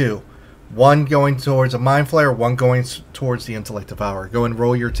into 2. One going towards a Mind Flayer, one going towards the Intellect Devourer. Go and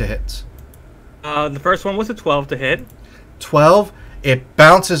roll your to hits. The first one was a 12 to hit. 12. It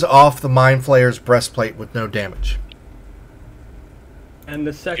bounces off the Mind Flayer's breastplate with no damage. And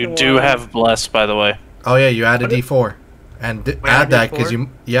the second one... You do have Bless, by the way. Oh yeah, you add a D4. And add that because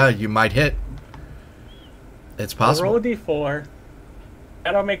you might hit. It's possible. I'll roll a D4.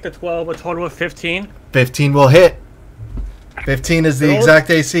 That'll make the 12 a total of 15. 15 will hit. 15 is the exact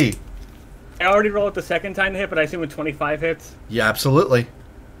AC. I already rolled it the second time to hit, but I assume with 25 hits. Yeah, absolutely.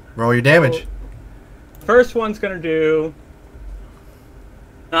 Roll your damage. So, first one's going to do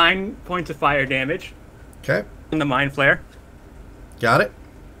 9 points of fire damage Okay. on the Mind Flare. Got it.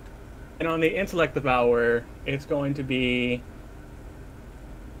 And on the Intellect Devourer, it's going to be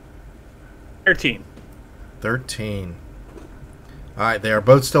 13. 13. All right, they are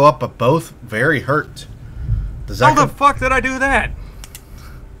both still up, but both very hurt. Does that How the fuck did I do that?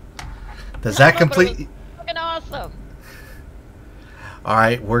 does that I don't know, but it complete? was fucking awesome. All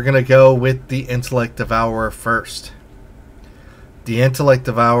right, we're gonna go with the Intellect Devourer first. The Intellect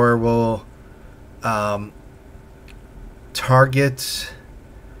Devourer will target.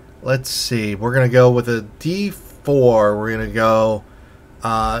 Let's see. We're gonna go with a D4. We're gonna go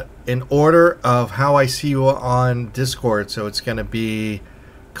in order of how I see you on Discord. So it's gonna be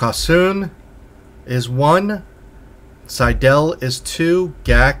Kasun is 1, Seidel is 2,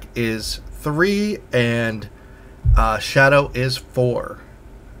 Gak is 3, and Shadow is 4.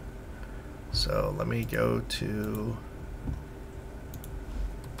 So let me go to.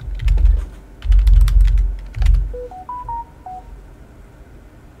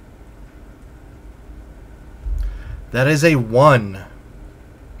 That is a 1.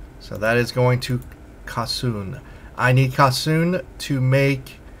 So that is going to Kasun. I need Kasun to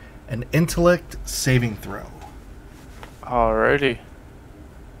make an intellect saving throw. Alrighty.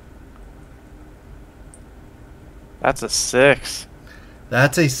 That's a 6.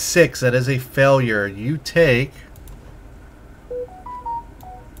 That's a 6. That is a failure. You take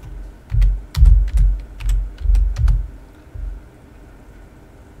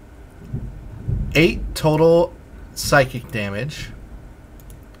 8 total psychic damage.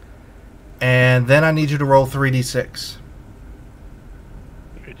 And then I need you to roll 3d6.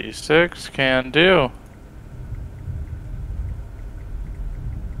 3d6 can do.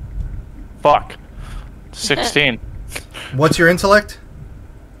 Fuck. 16. What's your intellect?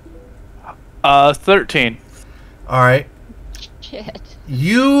 13. Alright. Shit.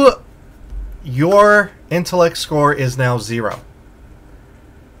 Your intellect score is now 0.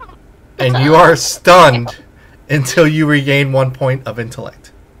 And you are stunned until you regain 1 point of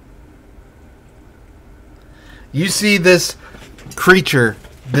intellect. You see this creature,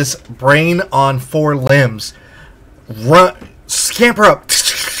 this brain on 4 limbs, scamper up,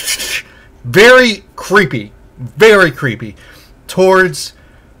 very creepy, towards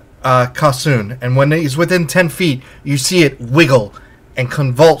Kasun. And when he's within 10 feet, you see it wiggle and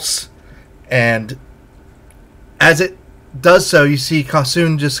convulse. And as it does so, you see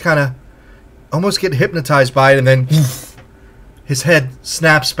Kasun just kind of almost get hypnotized by it, and then his head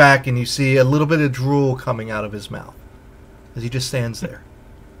snaps back, and you see a little bit of drool coming out of his mouth as he just stands there.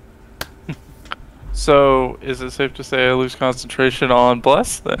 So, is it safe to say I lose concentration on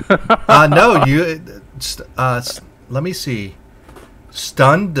Bless? No, let me see.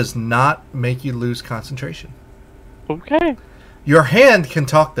 Stun does not make you lose concentration. Okay. Your hand can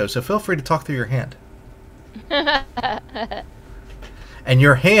talk, though, so feel free to talk through your hand. And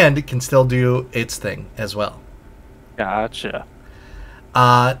your hand can still do its thing as well. Gotcha.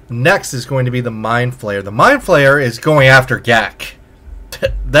 Next is going to be the Mind Flayer. The Mind Flayer is going after Gak.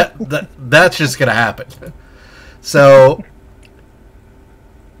 That's just going to happen. So,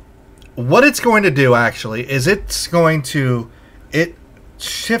 what it's going to do, actually, is it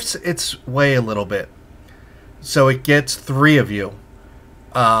shifts its way a little bit. So it gets 3 of you.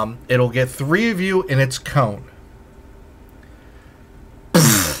 It'll get 3 of you in its cone.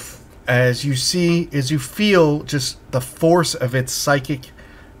 As you feel just the force of its psychic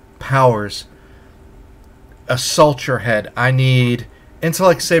powers assault your head. I need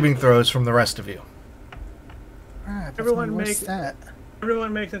intellect saving throws from the rest of you. Ah, Everyone what's make- that?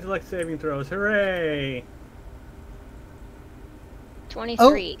 Everyone makes intellect saving throws. Hooray!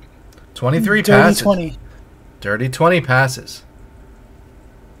 23. 23 Dirty passes. 20. Dirty 20 passes.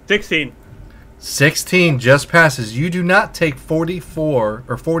 16. 16 just passes. You do not take 44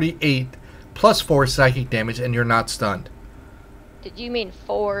 or 48 plus 4 psychic damage, and you're not stunned. Did you mean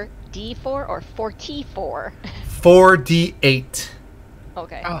 4d4 or 4t4? 4d8.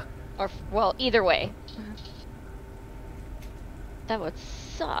 Okay. Ah. Or, well, either way. That would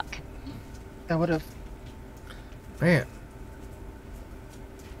suck. That would have. Man.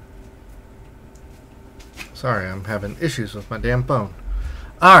 Sorry, I'm having issues with my damn phone.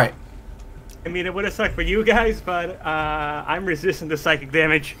 Alright. I mean, it would have sucked for you guys, but I'm resistant to psychic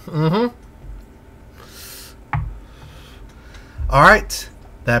damage. Mm-hmm. Alright.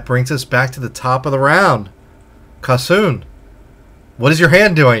 That brings us back to the top of the round. Kasun, what is your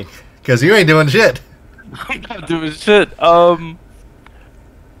hand doing? Because you ain't doing shit. I'm not doing shit.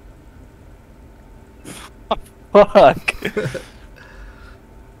 Fuck.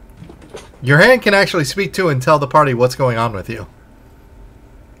 Your hand can actually speak to and tell the party what's going on with you.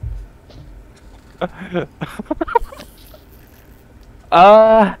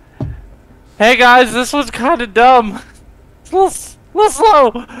 Hey guys, this one's kind of dumb. It's a little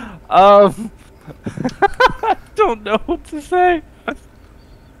slow. I don't know what to say.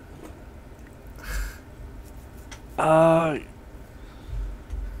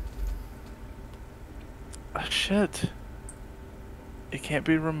 Shit. It can't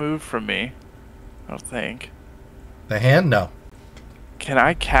be removed from me. I don't think. The hand? No. Can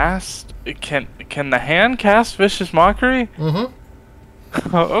I cast? Can the hand cast Vicious Mockery?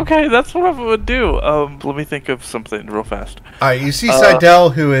 Mm-hmm. Okay, that's what I would do. Let me think of something real fast. All right, you see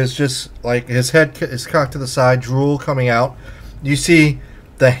Seidel, who is just like his head is cocked to the side, drool coming out. You see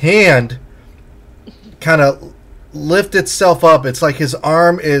the hand kind of lift itself up. It's like his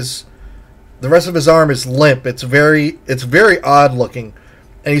arm is, the rest of his arm is limp. It's very odd looking,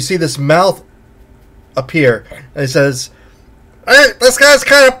 and you see this mouth appear, and he says, "Hey, this guy's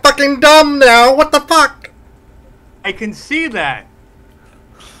kind of fucking dumb now. What the fuck?" I can see that.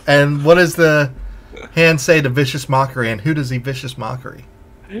 And what does the hand say to Vicious Mockery, and who does he Vicious Mockery?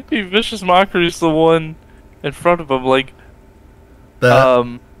 Vicious Mockery is the one in front of him, like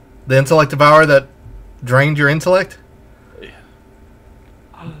The intellect devourer that drained your intellect?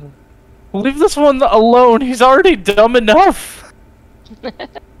 Leave this one alone. He's already dumb enough.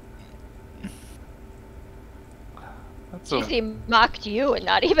 He mocked you and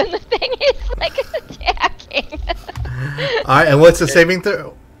not even the thing he's like attacking. Alright, and what's the saving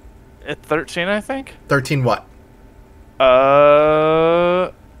throw? At 13, I think. 13 what?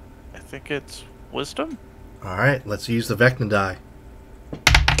 I think it's wisdom. Alright, let's use the Vecna die.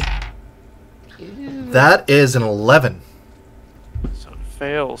 That is an 11. So it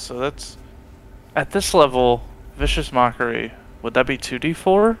fails. So that's at this level, Vicious Mockery. Would that be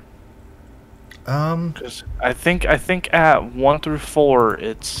 2d4? Because I think at 1 through 4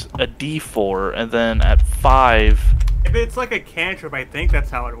 it's a d4, and then at 5. If it's like a cantrip, I think that's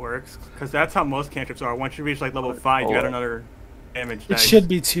how it works. Because that's how most cantrips are. Once you reach like level 5, you got another damage It dice. should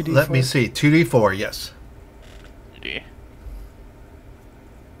be 2d4. Let me see. 2d4, yes.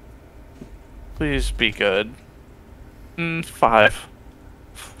 Please be good. 5.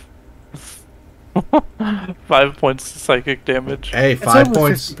 5 points of psychic damage. Hey, It's 5 over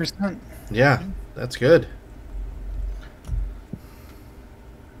points. 50%. Yeah, that's good.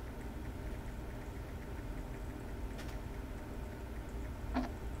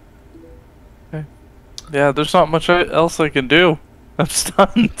 Okay. Yeah, there's not much else I can do. I'm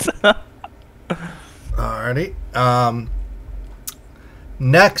stunned. Alrighty.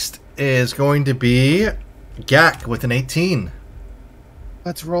 Next is going to be Gak with an 18.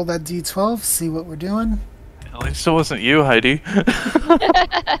 Let's roll that d12, see what we're doing. At least it wasn't you, Heidi.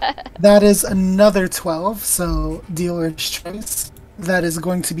 That is another 12, so dealer's choice. That is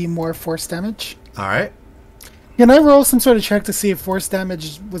going to be more force damage. Alright. Can I roll some sort of check to see if force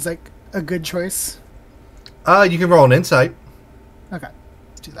damage was like a good choice? You can roll an insight. Okay,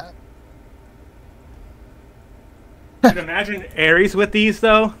 let's do that. Imagine Ares with these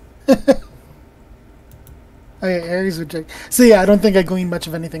though. Oh yeah, Ares would check. So yeah, I don't think I gleaned much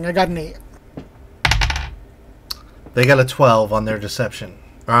of anything. I got an 8. They got a 12 on their deception.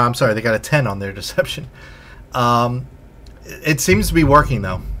 Or, I'm sorry, they got a 10 on their deception. It seems to be working,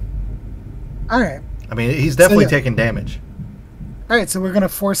 though. Alright. I mean, he's definitely yeah. taking damage. Alright, so we're going to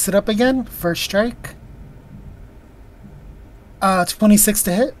force it up again. First strike. 26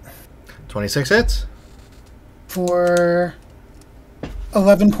 to hit. 26 hits. For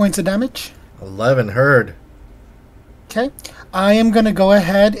 11 points of damage. 11 heard. Okay. I am going to go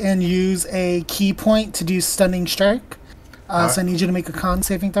ahead and use a key point to do stunning strike. So I need you to make a con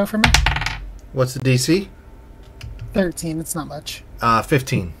saving throw for me. What's the DC? 13. It's not much.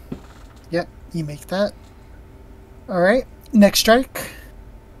 15. Yep, you make that. Alright. Next strike.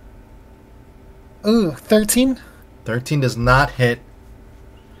 Ooh, 13. 13 does not hit.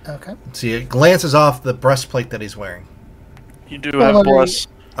 Okay. See, it glances off the breastplate that he's wearing. You do have bless.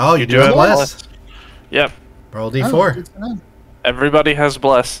 Oh, you do have bless? Yep. Roll Oh, D4. good to know. Everybody has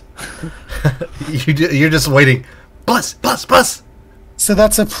bless. You're just waiting. Bless, bless, bless. So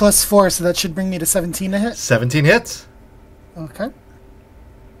that's a +4, so that should bring me to 17 to hit. 17 hits. Okay.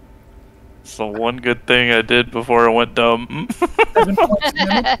 It's the one good thing I did before I went dumb. 7 points of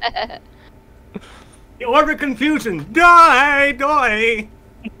damage. You order confusion. Die, die.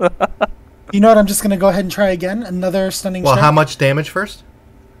 You know what? I'm just going to go ahead and try again. Another stunning Well, strike. how much damage first?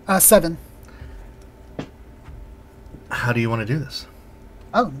 7. How do you want to do this?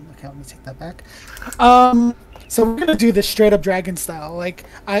 Oh, okay. Let me take that back. So we're gonna do this straight up dragon style.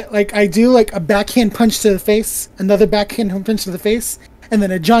 I do like a backhand punch to the face, another backhand punch to the face, and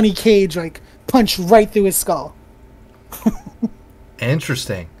then a Johnny Cage like punch right through his skull.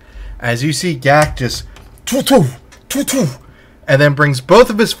 Interesting. As you see Gak just and then brings both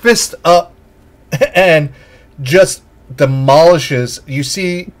of his fists up and just demolishes. You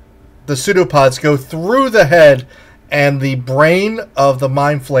see the pseudopods go through the head and the brain of the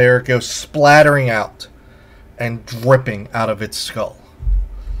mind flayer goes splattering out and dripping out of its skull.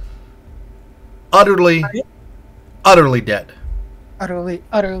 Utterly dead.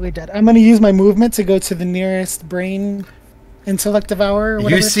 Utterly dead. I'm going to use my movement to go to the nearest brain intellect devourer. Or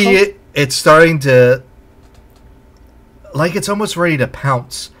whatever You see it's starting to, like it's almost ready to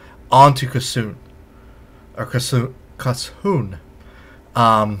pounce onto Kasun. Or Kasun.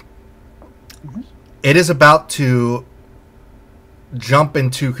 It is about to jump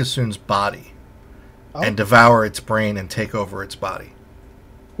into Kasun's body and devour its brain and take over its body.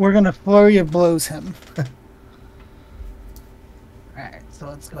 We're going to flurry of blows him. Alright, so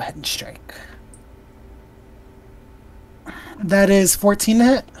let's go ahead and strike. That is 14 to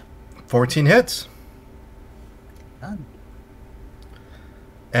hit. 14 hits. Done.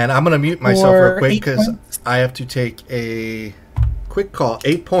 And I'm going to mute myself For real quick 8 because points. I have to take a quick call.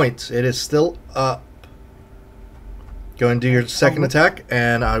 8 points. It is still up. Go and do your second attack,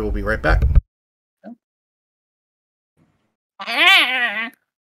 and I will be right back.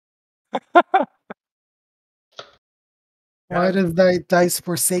 Why does thy dice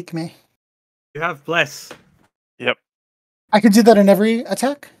forsake me? You have bless. Yep. I could do that in every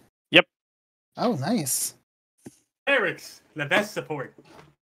attack? Yep. Oh, nice. Eric's the best support.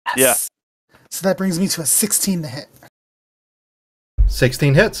 Yes. So that brings me to a 16 to hit.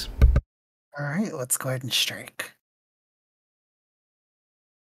 16 hits. Alright, let's go ahead and strike.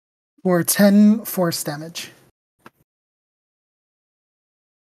 For 10 force damage.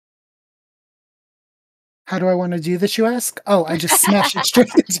 How do I want to do this, you ask? Oh, I just smash it straight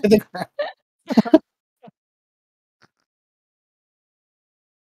into the ground.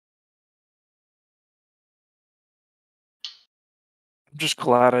 I'm just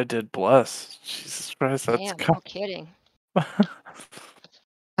glad I did bless. Jesus Christ, that's Damn, no kidding.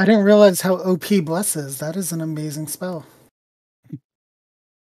 I didn't realize how OP Bless is. That is an amazing spell.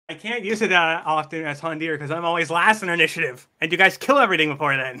 I can't use it often as Hondir because I'm always last in initiative, and you guys kill everything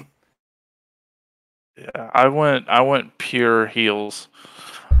before then. Yeah, I went pure heals.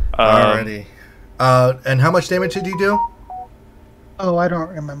 Alrighty. And how much damage did you do? Oh, I don't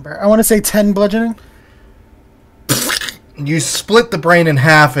remember. I want to say 10 bludgeoning. You split the brain in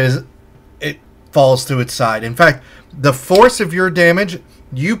half as it falls to its side. In fact, the force of your damage,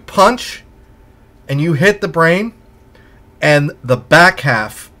 you punch and you hit the brain, and the back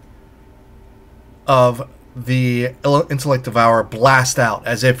half of the intellect devourer blast out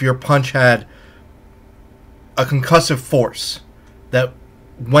as if your punch had a concussive force that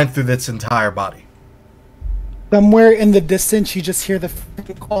went through its entire body. Somewhere in the distance, you just hear the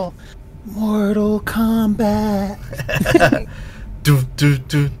call, Mortal Kombat. Hit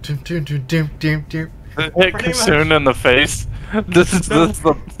Kasun in the face. This is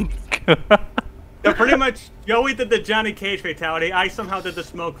the. So pretty much, Joey did the Johnny Cage fatality. I somehow did the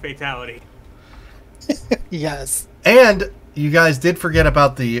smoke fatality. Yes. And you guys did forget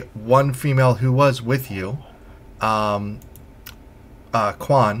about the one female who was with you, Quan.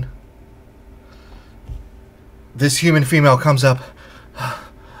 This human female comes up,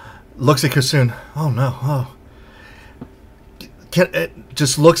 looks at Kasun. Oh no! Oh,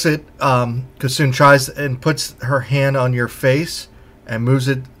 just looks at Kasun, tries and puts her hand on your face and moves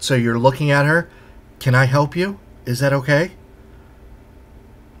it so you're looking at her. Can I help you? Is that okay?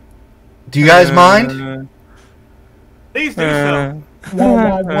 Do you guys mind? Please do so.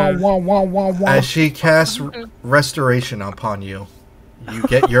 Wah, wah, wah, wah, wah, wah. As she casts restoration upon you, you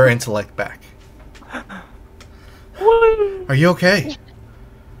get your intellect back. Are you okay?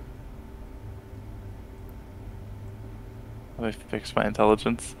 Let me fix my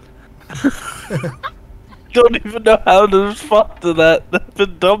intelligence. Don't even know how to respond to that. I've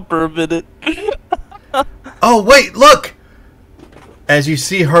been dumb for a minute. Oh, wait, look! As you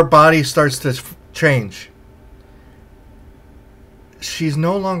see her body starts to change. She's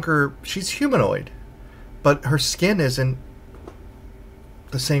no longer... She's humanoid. But her skin isn't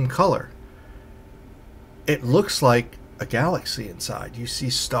the same color. It looks like a galaxy inside. You see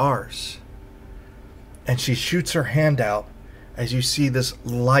stars. And she shoots her hand out as you see this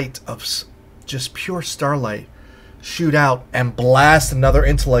light of just pure starlight shoot out and blast another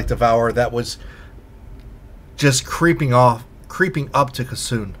intellect devourer that was just creeping up to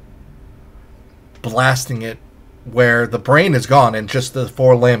Kasun, blasting it where the brain is gone and just the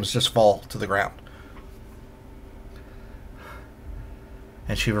four limbs just fall to the ground.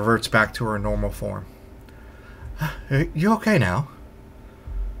 and she reverts back to her normal form. You okay now?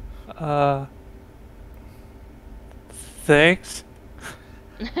 Thanks.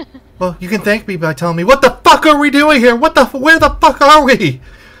 Well, you can thank me by telling me, what the fuck are we doing here? Where the fuck are we?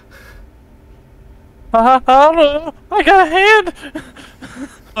 I don't know. I got a hand.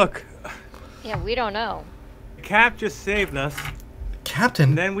 Look, Yeah, we don't know. the Cap just saved us, Captain,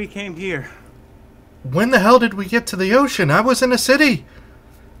 and then we came here. when the hell did we get to the ocean? I was in a city.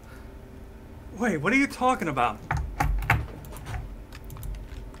 Wait, what are you talking about?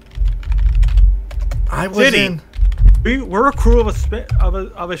 I was City. in We're a crew of a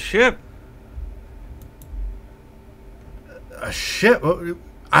ship. a ship.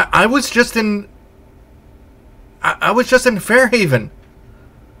 I was just in. I was just in Fairhaven.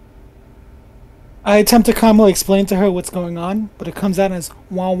 I attempt to calmly explain to her what's going on, but it comes out as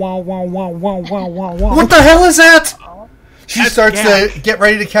wow, wow, wow, wow, wow, wow, wow, wow. What the hell is that? She That's starts Gak. to get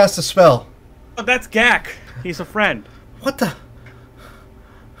ready to cast a spell. Oh, that's Gak. He's a friend. What the?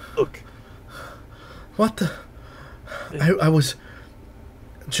 Look, What the? I was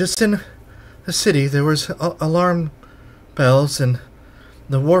just in the city. There was alarm bells, and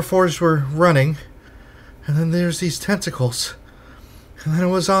the Warforged were running. And then there's these tentacles. And then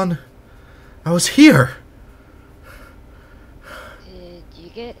I was here. Did you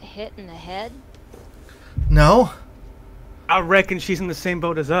get hit in the head? No? I reckon she's in the same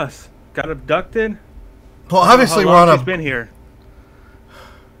boat as us. Got abducted. Well, obviously we're on She's a... been here.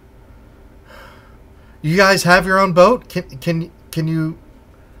 You guys have your own boat? Can you...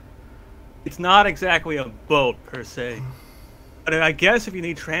 It's not exactly a boat per se, but I guess if you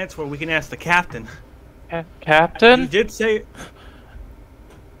need transport, we can ask the captain. You Captain? did say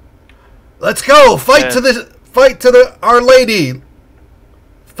Let's go! Fight Yeah. to the Our Lady!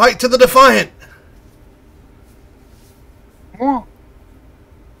 Fight to the Defiant!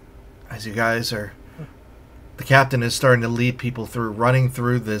 As you guys are... The captain is starting to lead people running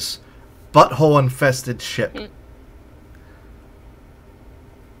through this butthole-infested ship.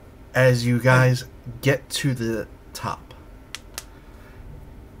 As you guys get to the top,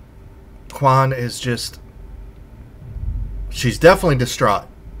 Quan is just... She's definitely distraught.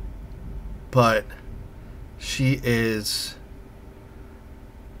 But she is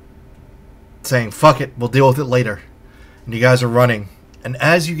saying, fuck it, we'll deal with it later. And you guys are running. And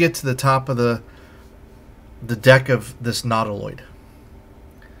as you get to the top of the deck of this nautiloid,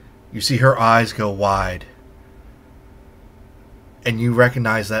 you see her eyes go wide. And you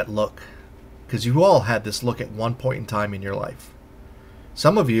recognize that look. Because you all had this look at one point in time in your life.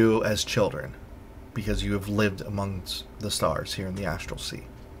 Some of you as children. Because you have lived amongst the stars here in the astral sea.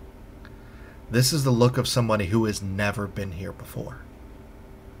 This is the look of somebody who has never been here before.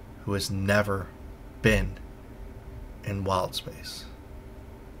 Who has never been in wild space.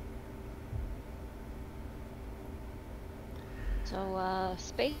 So,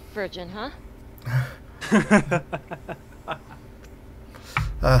 space virgin, huh?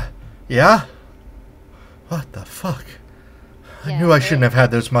 Yeah? What the fuck? I Yeah, knew I shouldn't have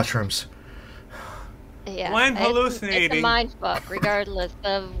had those mushrooms. Yeah. When It's a hallucinating. mind fuck, regardless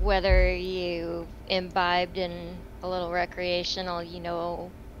of whether you imbibed in a little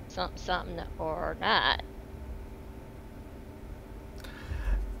recreational, something or not.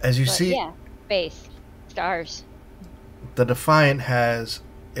 As you But see, yeah, space, stars. the Defiant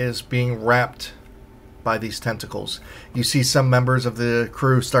is being wrapped by these tentacles. You see some members of the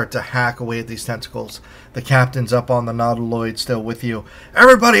crew start to hack away at these tentacles. The captain's up on the nautiloid still with you.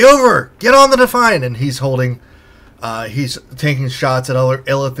 Everybody over! Get on the Defiant! And he's holding... he's taking shots at other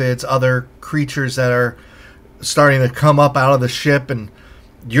illithids, other creatures that are starting to come up out of the ship, and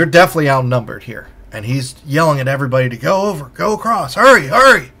you're definitely outnumbered here. And he's yelling at everybody to go over, go across, hurry,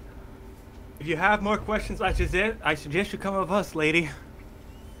 hurry! If you have more questions, I suggest you come with us, lady.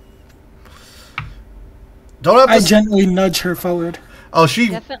 Don't have to... I gently nudge her forward. Oh, she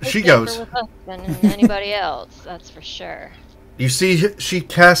Definitely goes. safer with us than anybody else, that's for sure. You see, she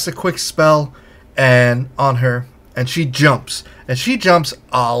casts a quick spell and on her, and she jumps. And she jumps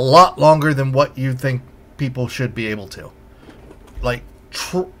a lot longer than what you think people should be able to. Like,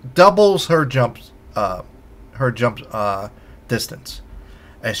 doubles her jump distance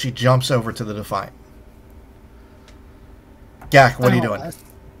as she jumps over to the Defiant. Gak, what are you doing?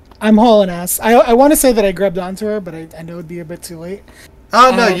 I'm hauling ass. I want to say that I grabbed onto her, but I know it'd be a bit too late.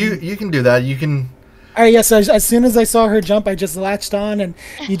 Oh, no, you can do that. You can... All right, yes. As soon as I saw her jump, I just latched on, and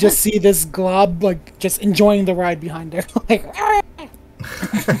you just see this glob, like, just enjoying the ride behind her. Like,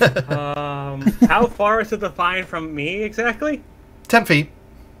 How far is the Defiant from me exactly? 10 feet.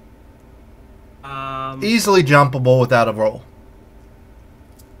 Easily jumpable without a roll.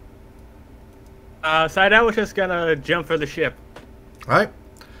 Sidel was just gonna jump for the ship. All right.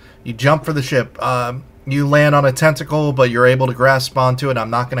 You jump for the ship. You land on a tentacle, but you're able to grasp onto it. I'm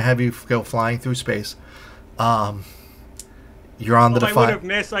not going to have you go flying through space. You're on the If I would Defiant. have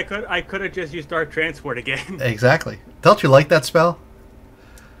missed, I could have just used Dark Transport again. Exactly. Don't you like that spell?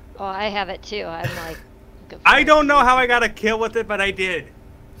 Oh, I have it too. I'm like. I don't know how I got a kill with it, but I did.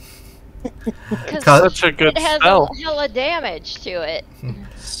 Such a good it has spell. hella damage to it.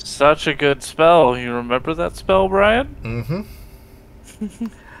 Such a good spell. You remember that spell, Brian? Mm-hmm.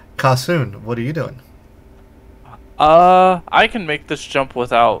 Kasun, what are you doing? I can make this jump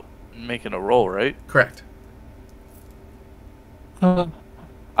without making a roll, right? Correct. I'm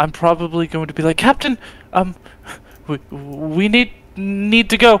probably going to be like, Captain, we need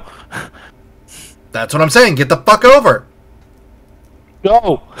to go. That's what I'm saying. Get the fuck over.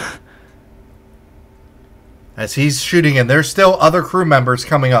 Go. As he's shooting, and there's still other crew members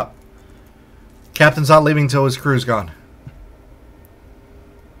coming up. Captain's not leaving till his crew's gone.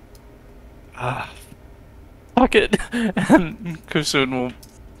 Fuck it. And Kasun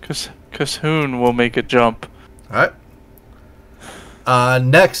will make a jump. All right.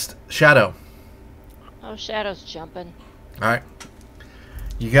 Next, Shadow. Oh, Shadow's jumping. All right.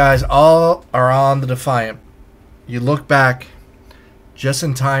 You guys all are on the Defiant. You look back just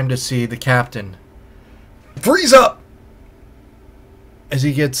in time to see the captain freeze up as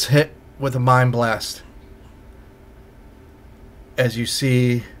he gets hit with a mind blast. As you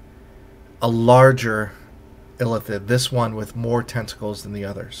see a larger illithid, this one with more tentacles than the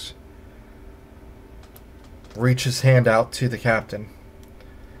others, reach his hand out to the captain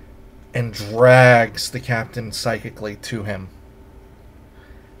and drags the captain psychically to him.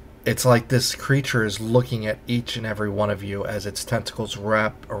 It's like this creature is looking at each and every one of you as its tentacles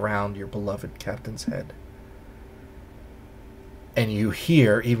wrap around your beloved captain's head. And you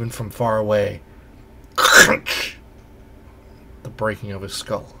hear, even from far away, the breaking of his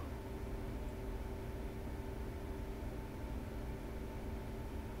skull.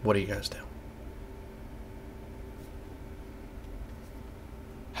 What do you guys do?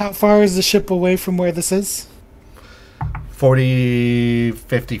 How far is the ship away from where this is? 40,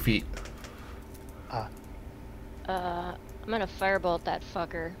 50 feet. I'm gonna firebolt that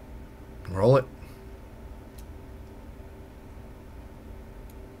fucker. Roll it.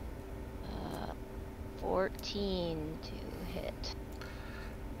 14 to hit.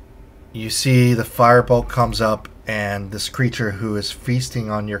 You see the firebolt comes up, and this creature who is feasting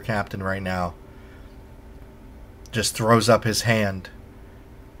on your captain right now just throws up his hand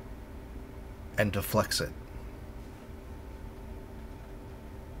and deflects it.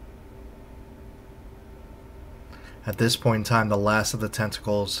 At this point in time, the last of the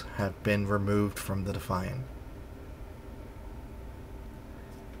tentacles have been removed from the Defiant.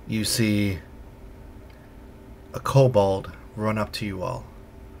 You see a kobold run up to you all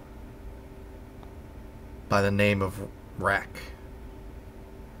by the name of Rack.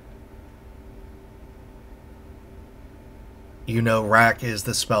 You know Rack is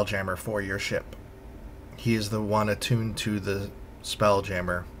the Spelljammer for your ship. He is the one attuned to the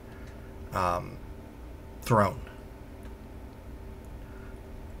Spelljammer throne.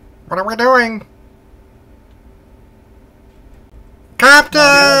 What are we doing?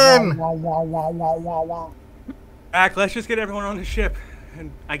 Captain! Back, let's just get everyone on the ship,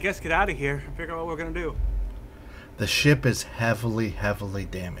 and I guess get out of here and figure out what we're gonna do. The ship is heavily, heavily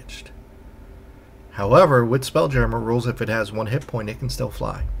damaged. However, with Spelljammer rules, if it has 1 hit point, it can still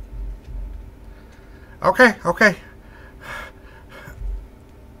fly. Okay.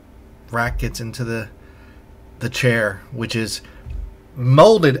 Rack gets into the chair, which is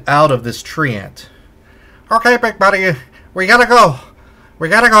molded out of this tree ant. Okay, big buddy, we gotta go.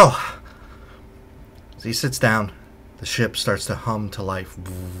 As he sits down, the ship starts to hum to life.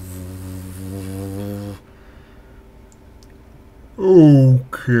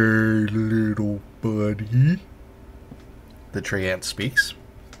 Okay, little buddy, the tree ant speaks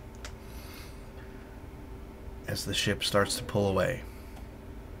as the ship starts to pull away.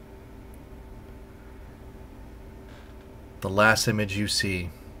 The last image you see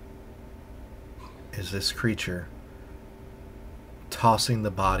is this creature tossing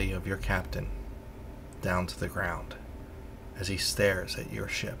the body of your captain down to the ground as he stares at your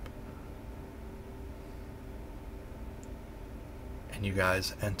ship. And you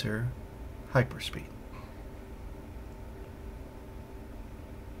guys enter hyperspeed.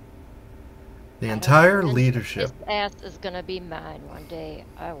 The entire leadership. His ass is gonna be mine one day.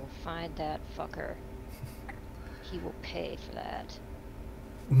 I will find that fucker. He will pay for that.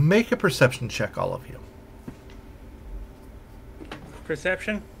 Make a perception check, all of you.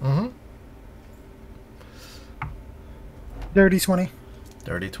 Perception? Mm-hmm. Dirty 20.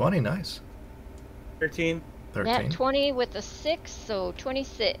 Dirty 20, nice. 13. 13. Nat 20 with a 6, so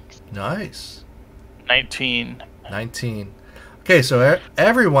 26. Nice. 19. 19. Okay, so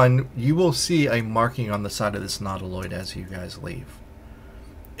everyone, you will see a marking on the side of this nautiloid as you guys leave.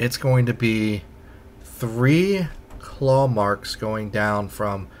 It's going to be 3 claw marks going down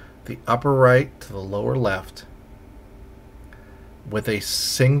from the upper right to the lower left with a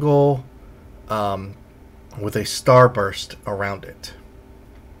single with a starburst around it.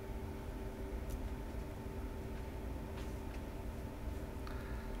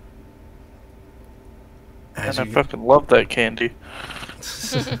 And I fucking love that candy.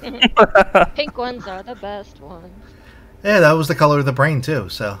 Pink ones are the best ones. Yeah, that was the color of the brain too,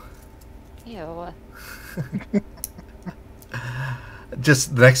 so. Ew.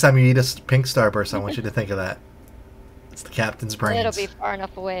 Just the next time you eat a pink starburst, I want you to think of that. It's the captain's brains. It'll be far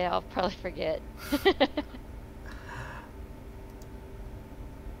enough away, I'll probably forget.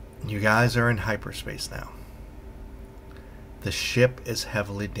 You guys are in hyperspace now. The ship is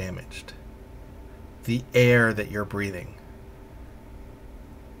heavily damaged. The air that you're breathing.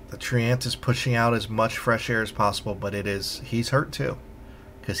 The Treant is pushing out as much fresh air as possible, but he's hurt too,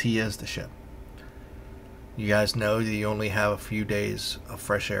 because he is the ship. You guys know that you only have a few days of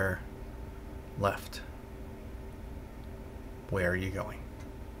fresh air left. Where are you going?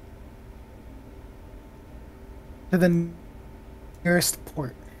 To the nearest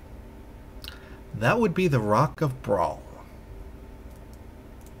port. That would be the Rock of Brawl.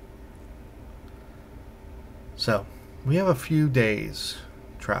 So, we have a few days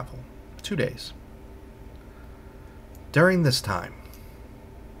travel. 2 days. During this time,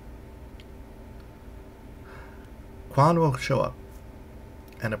 Quan will show up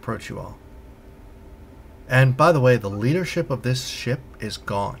and approach you all. And by the way, the leadership of this ship is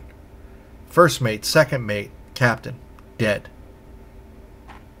gone. First mate, second mate, captain, dead.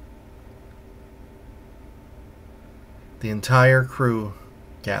 The entire crew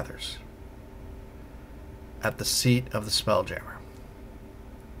gathers at the seat of the Spelljammer.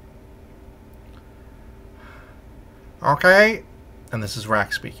 Okay, and this is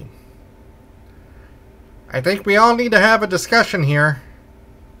Rack speaking. I think we all need to have a discussion here.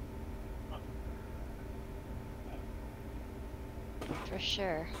 For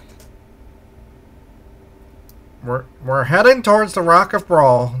sure. We're heading towards the Rock of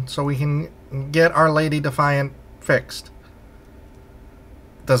Brawl so we can get Our Lady Defiant fixed.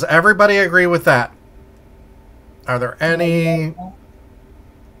 Does everybody agree with that? Are there any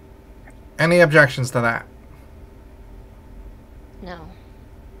objections to that? No.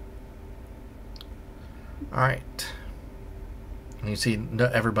 Alright. You see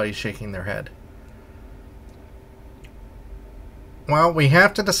everybody's shaking their head. Well, we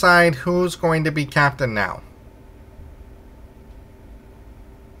have to decide who's going to be captain now.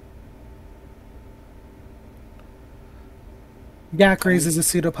 Yak raises a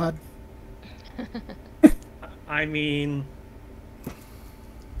pseudopod. I mean,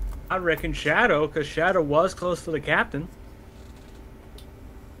 I reckon Shadow, because Shadow was close to the captain.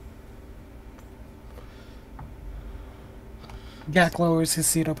 Yak lowers his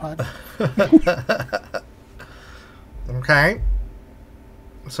pseudopod. Okay.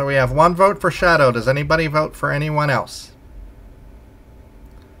 So we have 1 vote for Shadow. Does anybody vote for anyone else?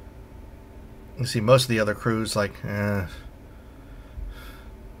 You see most of the other crews like,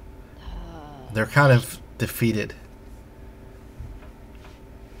 they're kind of defeated.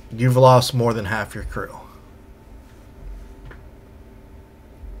 You've lost more than half your crew.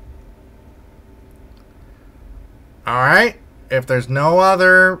 Alright. If there's no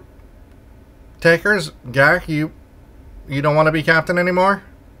other takers, Gak, you don't want to be captain anymore?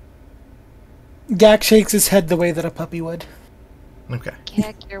 Yak shakes his head the way that a puppy would. Okay.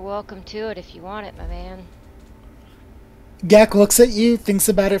 Heck, you're welcome to it if you want it, my man. Yak looks at you, thinks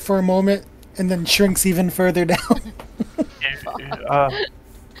about it for a moment, and then shrinks even further down.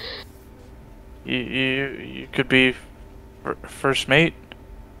 You could be first mate,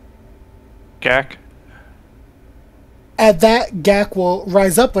 Gak. At that, Gak will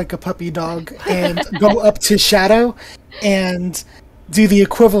rise up like a puppy dog and go up to Shadow and do the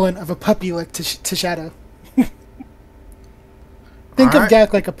equivalent of a puppy lick to Shadow. Think of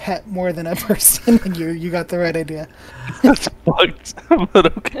Gak like a pet more than a person, and you got the right idea. That's fucked,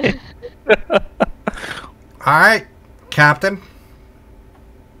 but okay. Alright, Captain.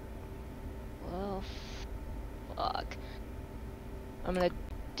 Well, fuck. I'm gonna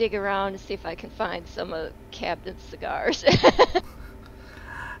dig around to see if I can find some of Captain's cigars.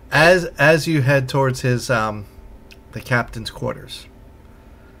 As you head towards his the captain's quarters,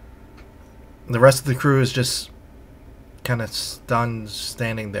 the rest of the crew is just kind of stunned,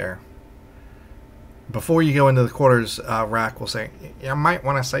 standing there. Before you go into the quarters, Rack will say, "You might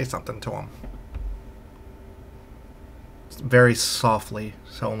want to say something to him." Very softly,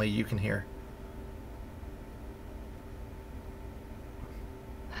 so only you can hear.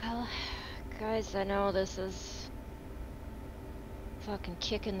 Well, guys, I know this is fucking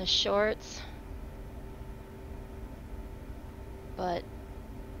kicking the shorts, but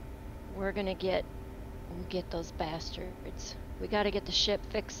we'll get those bastards. We gotta get the ship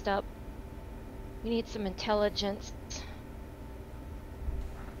fixed up. We need some intelligence.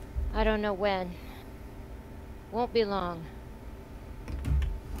 I don't know when. Won't be long.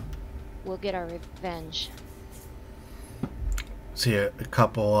 We'll get our revenge. See a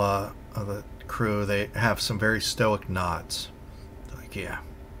couple of the crew, they have some very stoic nods. Like, yeah,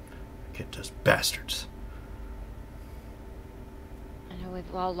 get those bastards. I know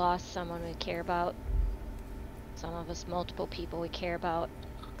we've all lost someone we care about. Some of us, multiple people we care about.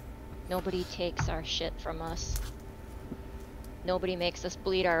 Nobody takes our shit from us. Nobody makes us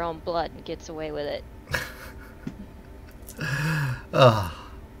bleed our own blood and gets away with it.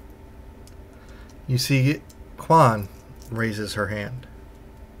 You see Quan raises her hand.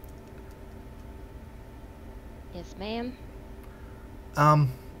 Yes, ma'am?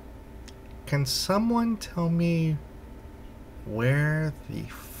 Can someone tell me where the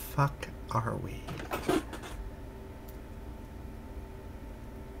fuck are we?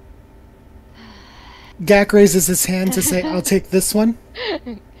 Gak raises his hand to say, "I'll take this one."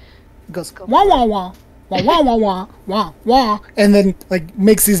 He goes, "Wah wah wah, wah wah wah wah wah wah," and then like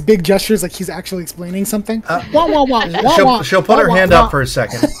makes these big gestures like he's actually explaining something. Wah wah wah wah wah. She'll put wah, her wah, hand wah. up for a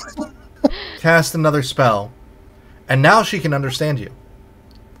second, cast another spell, and now she can understand you.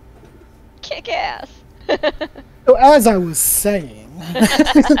 Kick ass! So as I was saying,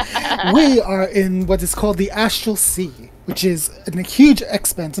 we are in what is called the Astral Sea, which is a huge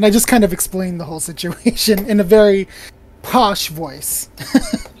expanse, and I just kind of explained the whole situation in a very posh voice.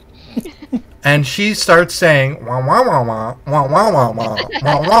 And she starts saying wah wah wah wah wah wah wah wah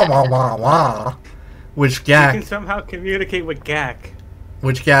wah wah wah wah wah, which You can Gak, somehow communicate with Gak.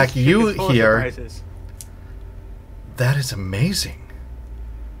 you It's full of hear. surprises. That is amazing.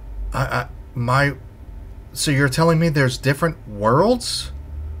 So you're telling me there's different worlds?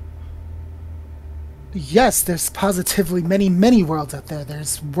 Yes, there's positively many, many worlds out there.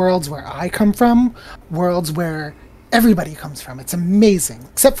 There's worlds where I come from, worlds where everybody comes from. It's amazing,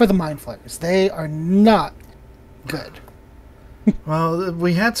 except for the Mind Flayers. They are not good. Well,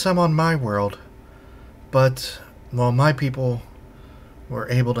 we had some on my world, but, well, my people were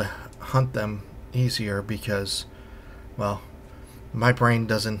able to hunt them easier because, well, my brain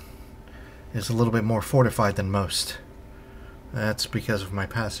is a little bit more fortified than most. That's because of my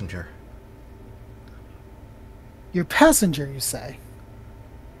passenger. Your passenger, you say?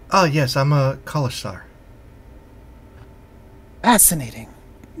 Oh, yes, I'm a Kalashtar. Fascinating.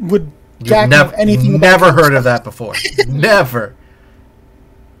 Would You've Jack know anything about never heard Kalashtar? of that before. Never.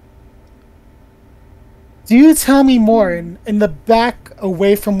 Do you tell me more? In the back,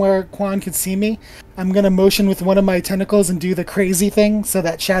 away from where Quan can see me, I'm going to motion with one of my tentacles and do the crazy thing so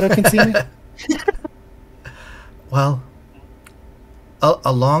that Shadow can see me. Well,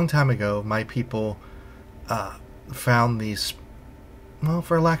 a long time ago, my people found these, well,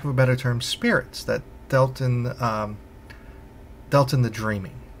 for lack of a better term, spirits that dealt in the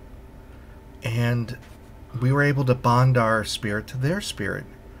dreaming. And we were able to bond our spirit to their spirit.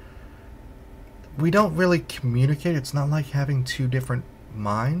 We don't really communicate. It's not like having two different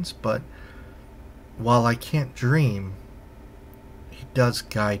minds, but while I can't dream, he does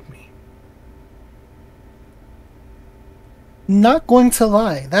guide me. Not going to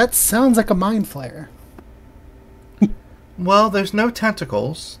lie, that sounds like a mind flayer. Well, there's no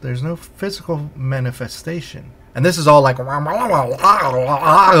tentacles. There's no physical manifestation. And this is all like...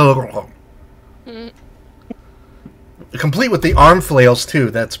 complete with the arm flails, too.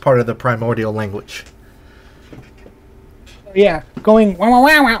 That's part of the primordial language. Yeah, going wah wah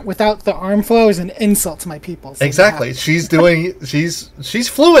wah wah without the arm flow is an insult to my people. So Exactly. She's doing... She's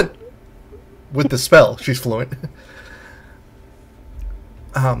fluent with the spell. She's fluent.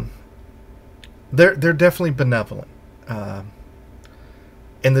 They're definitely benevolent.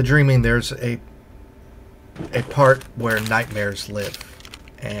 In the dreaming, there's a part where nightmares live,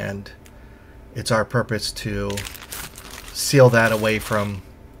 and it's our purpose to seal that away from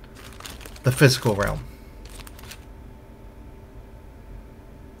the physical realm.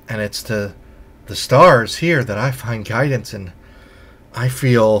 And it's to the stars here that I find guidance, and I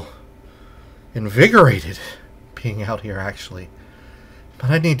feel invigorated being out here, actually. But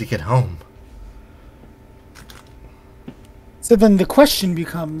I need to get home. So then the question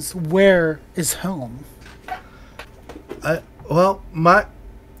becomes, where is home? Well,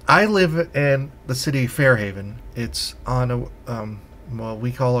 I live in the city of Fairhaven. It's on a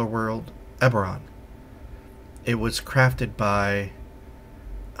we call our world Eberron. It was crafted by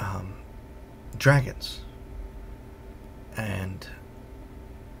dragons, and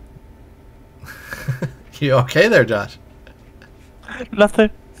you okay there, Josh? Nothing.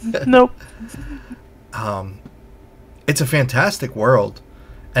 Nope. It's a fantastic world,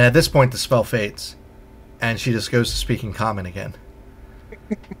 and at this point the spell fades, and she just goes to speaking common again.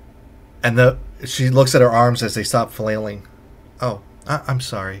 And she looks at her arms as they stop flailing. Oh, I'm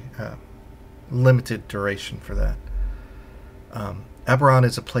sorry. Limited duration for that. Eberron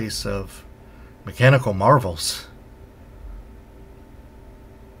is a place of mechanical marvels.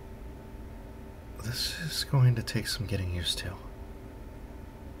 This is going to take some getting used to.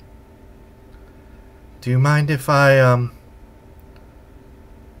 Do you mind if I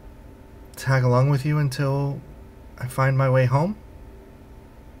tag along with you until I find my way home?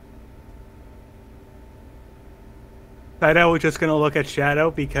 Saito was just gonna look at Shadow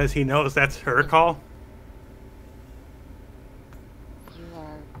because he knows that's her call. You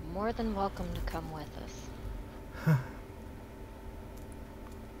are more than welcome to come with us.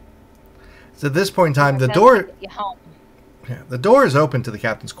 So at this point in time, We're the gonna door... take you home. Yeah, the door is open to the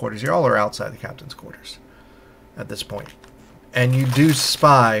captain's quarters. You all are outside the captain's quarters at this point. And you do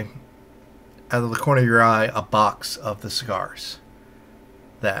spy, out of the corner of your eye, a box of the cigars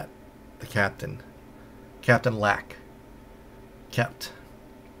that the Captain Lack, kept.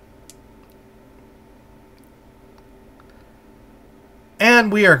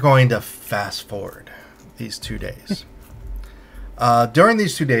 And we are going to fast forward these 2 days. During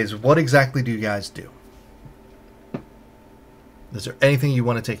these 2 days, what exactly do you guys do? Is there anything you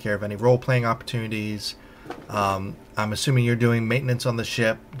want to take care of? Any role-playing opportunities? I'm assuming you're doing maintenance on the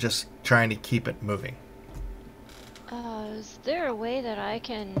ship, just trying to keep it moving. Is there a way that I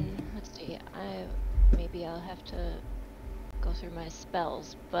can... Let's see, maybe I'll have to go through my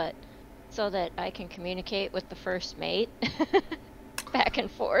spells, but so that I can communicate with the first mate back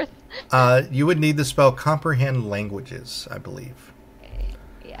and forth. You would need the spell Comprehend Languages, I believe. Okay.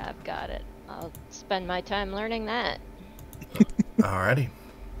 Yeah, I've got it. I'll spend my time learning that. Alrighty.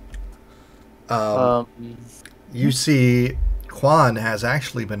 You see, Quan has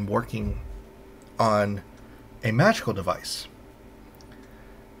actually been working on a magical device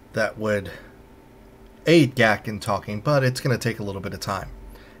that would aid Gak in talking, but it's going to take a little bit of time.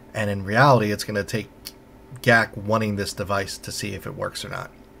 And in reality, it's going to take Gak wanting this device to see if it works or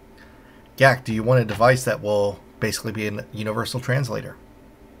not. Gak, do you want a device that will basically be a universal translator?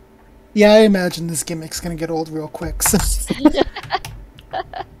 Yeah, I imagine this gimmick's gonna get old real quick. So.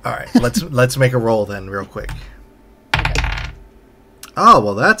 All right, let's make a roll then, real quick. Oh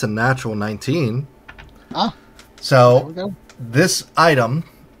well, that's a natural 19. Ah, so there we go. This item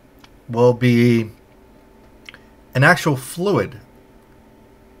will be an actual fluid.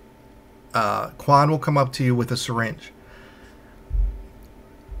 Quan will come up to you with a syringe.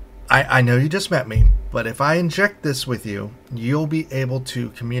 I know you just met me, but if I inject this with you, you'll be able to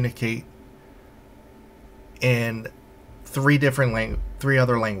communicate in three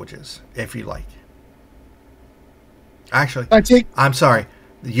other languages, if you like. Actually, I'm sorry.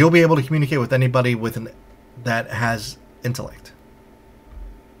 You'll be able to communicate with anybody that has intellect.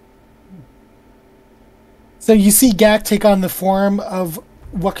 So you see Gak take on the form of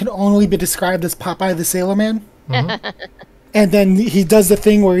what can only be described as Popeye the Sailor Man. Mm-hmm. And then he does the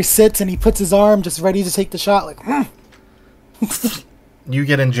thing where he sits and he puts his arm just ready to take the shot, like, You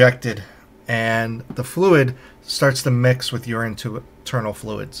get injected, and the fluid starts to mix with your internal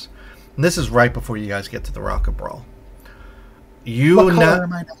fluids. And this is right before you guys get to the Rocket Brawl. what color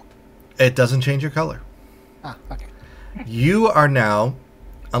am I now? It doesn't change your color. Ah, okay. You are now,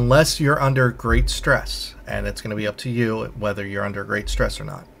 unless you're under great stress, and it's going to be up to you whether you're under great stress or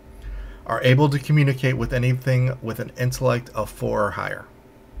not, are able to communicate with anything with an intellect of 4 or higher.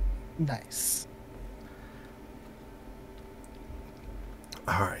 Nice.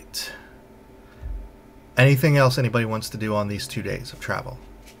 All right. Anything else anybody wants to do on these 2 days of travel?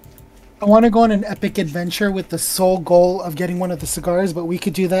 I want to go on an epic adventure with the sole goal of getting one of the cigars, but we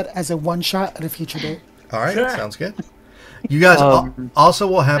could do that as a one-shot at a future date. All right, Sure. sounds good. You guys also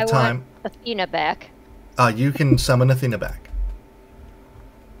will have time. Want Athena back. You can summon Athena back.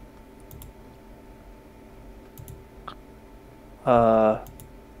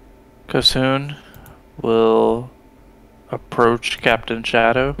 Kosoon will approach Captain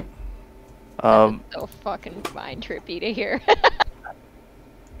Shadow. So fucking mind trippy to hear.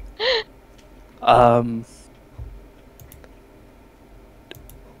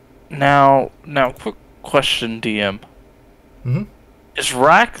 Now, quick question, DM. Mm-hmm. Is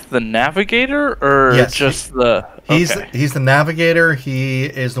Rack the navigator, or Yes, just the? Okay. He's the navigator. He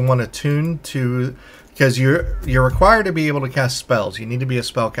is the one attuned to, because you're required to be able to cast spells. You need to be a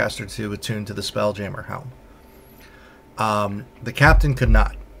spellcaster to attune to the Spelljammer helm. The captain could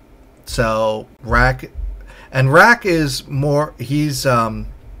not. So Rack is more. He's a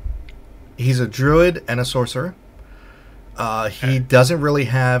druid and a sorcerer. He doesn't really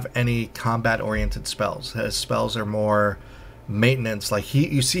have any combat-oriented spells. His spells are more maintenance. Like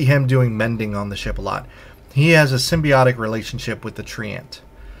you see him doing mending on the ship a lot. He has a symbiotic relationship with the Treant,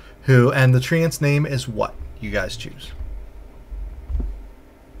 and the Treant's name is what? You guys choose.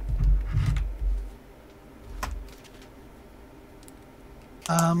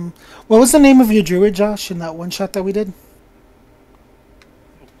 What was the name of your druid, Josh, in that one shot that we did?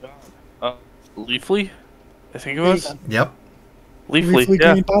 Leafly, I think it There you was. go. Yep. Leafly, Leafly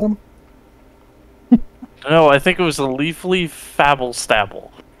yeah. Green Bottom? No, I think it was a Leafly Fabble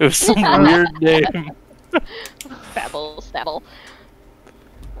Stabble. It was some weird name. Babble, stabble.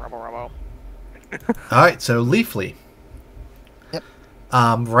 Rubble, rubble. All right. So Leafly. Yep.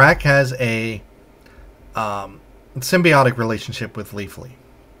 Rack has a symbiotic relationship with Leafly.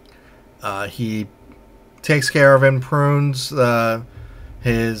 He takes care of him, prunes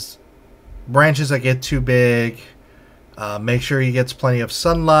his branches that get too big, make sure he gets plenty of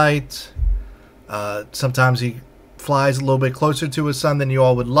sunlight. Sometimes he flies a little bit closer to his sun than you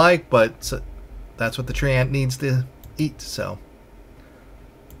all would like, but that's what the tree ant needs to eat. So,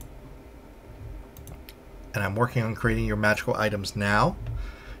 and I'm working on creating your magical items now.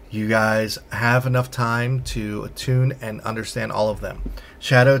 You guys have enough time to attune and understand all of them.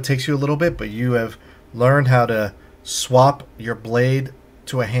 Shadow, it takes you a little bit, but you have learned how to swap your blade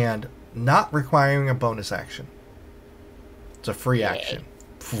to a hand, not requiring a bonus action. It's a free action.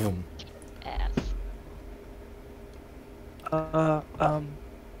 Vroom. Ass.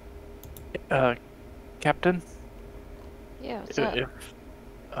 Captain? Yeah, what's up?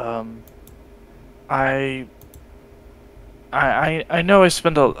 I know I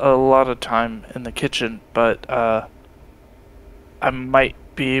spend a lot of time in the kitchen, but I might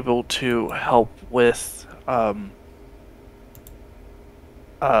be able to help with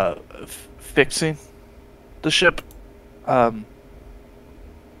fixing the ship.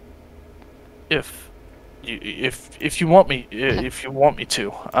 If you want me,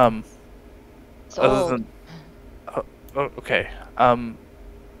 to. So, Other than, okay.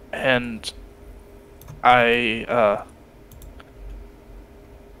 And I've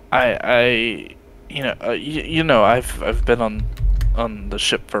been on the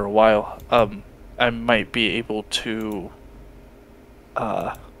ship for a while. I might be able to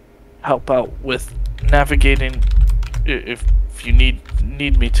help out with navigating if you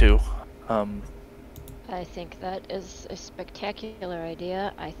need me to. I think that is a spectacular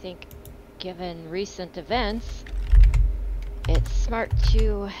idea. I think, given recent events, it's smart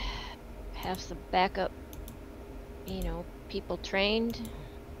to have some backup, people trained.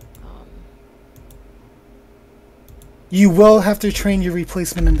 You will have to train your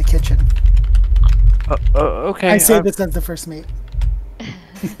replacement in the kitchen. Okay. I say this as the first mate.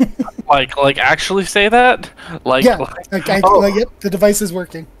 Like actually say that? Yeah, yep, the device is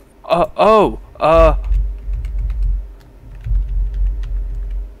working. Oh,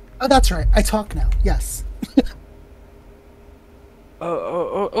 that's right. I talk now. Yes.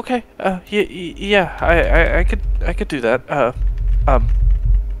 okay. Yeah. I could do that.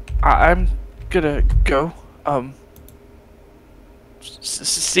 I'm gonna go.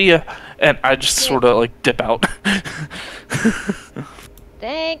 See ya. And I just sort of like dip out.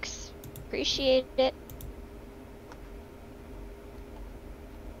 Thanks. Appreciate it.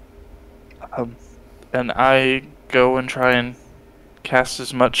 And I go and try and cast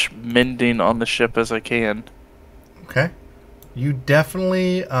as much mending on the ship as I can. Okay. You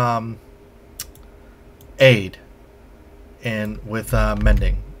definitely aid with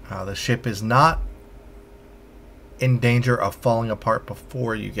mending. The ship is not in danger of falling apart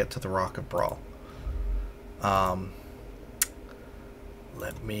before you get to the Rock of Brawl.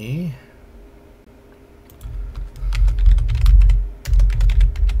 Let me...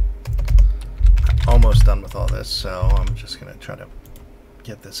 I'm almost done with all this, so I'm just going to try to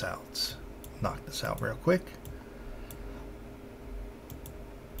get this out. Knock this out real quick.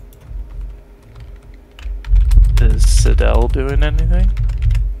 Is Sidel doing anything?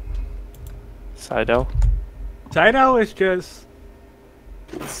 Sidel? Sidel is just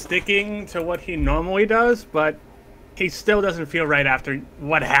sticking to what he normally does, but he still doesn't feel right after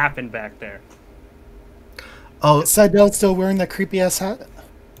what happened back there. Oh, Is Sidel still wearing that creepy ass hat?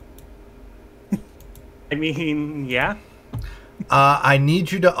 I mean, yeah. I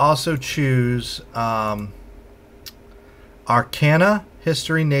need you to also choose Arcana,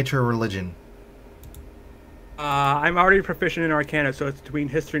 History, Nature, Religion. I'm already proficient in Arcana, so it's between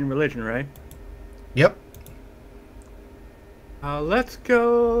history and religion, right? Yep. Let's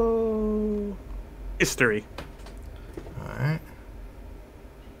go history. All right.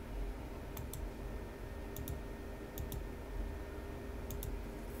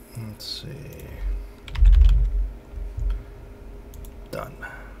 Let's see. Done.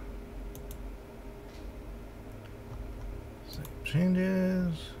 Save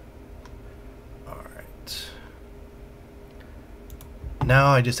changes. All right. Now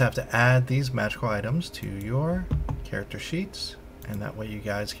I just have to add these magical items to your character sheets, and that way you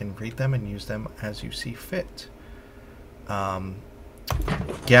guys can read them and use them as you see fit. Gak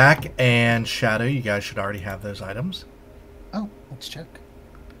and Shadow, you guys should already have those items. Oh, let's check.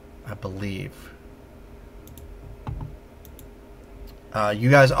 I believe. You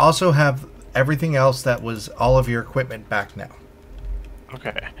guys also have everything else that was all of your equipment back now.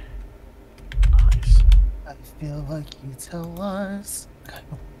 Okay. Nice. I feel like you tell us. Okay.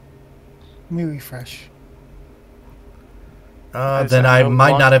 Let me refresh. Then I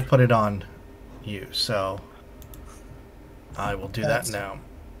might not have put it on you, so I will do that now.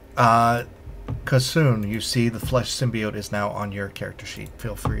 Kasun, you see the flesh symbiote is now on your character sheet.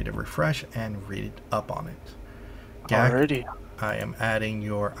 Feel free to refresh and read up on it. Gak, Alrighty. I am adding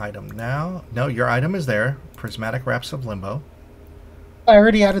your item now. No, your item is there. Prismatic Wraps of Limbo. I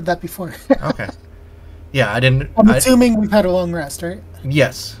already added that before. Okay. Yeah, I didn't... I'm assuming we've had a long rest, right?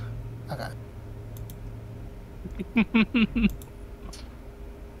 Yes. Okay. Man,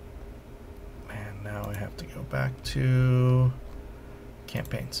 now I have to go back to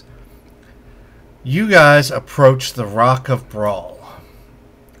campaigns. You guys approach the Rock of Brawl.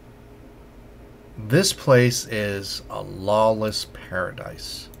 This place is a lawless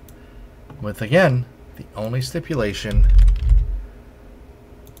paradise. With, again, the only stipulation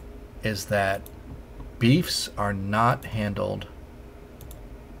is that beefs are not handled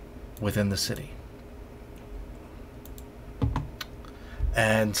within the city.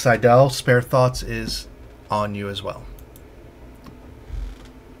 And Seidel, Spare Thoughts is on you as well.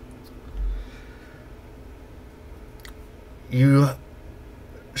 You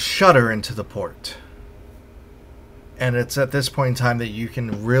shudder into the port. And it's at this point in time that you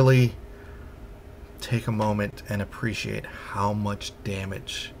can really take a moment and appreciate how much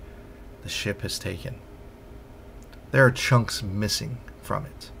damage the ship has taken. There are chunks missing from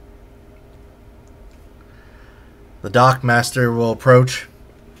it. The dockmaster will approach.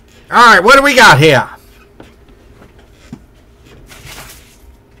 Alright, what do we got here?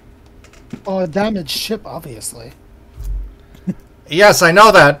 Oh, a damaged ship, obviously. Yes, I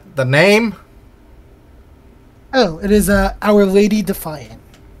know that. The name? Oh, it is Our Lady Defiant.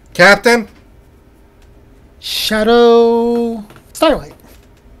 Captain? Shadow Starlight.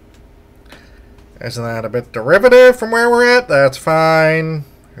 Isn't that a bit derivative from where we're at? That's fine.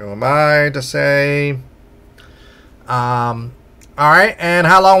 Who am I to say? Alright, and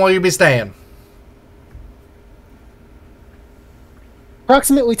how long will you be staying?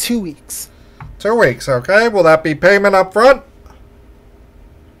 Approximately 2 weeks. 2 weeks, okay. Will that be payment up front?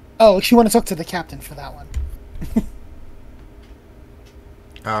 Oh, you want to talk to the captain for that one.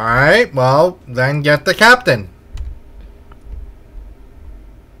 Alright, well, then get the captain.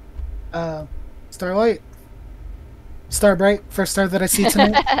 Starlight. Starbright. First star that I see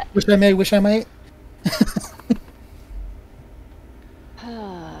tonight. Wish I may, wish I might.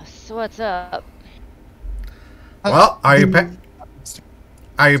 So what's up? Well, are you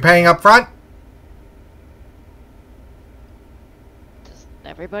paying up front? Does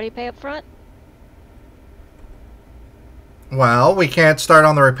everybody pay up front? Well, we can't start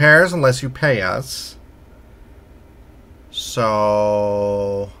on the repairs unless you pay us.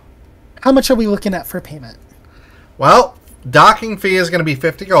 So... How much are we looking at for payment? Well, docking fee is going to be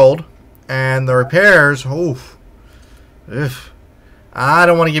 50 gold. And the repairs, oof. I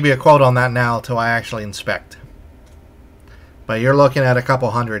don't want to give you a quote on that now until I actually inspect. But you're looking at a couple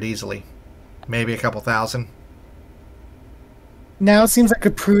hundred easily. Maybe a couple thousand. Now seems like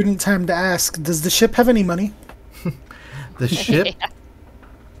a prudent time to ask, does the ship have any money? The ship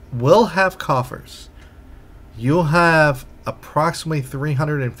will have coffers. You'll have approximately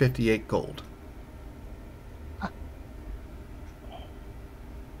 358 gold.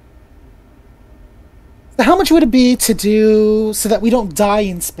 So how much would it be to do so that we don't die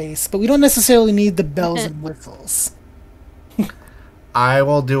in space, but we don't necessarily need the bells and whistles? I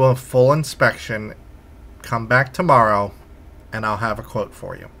will do a full inspection. Come back tomorrow, and I'll have a quote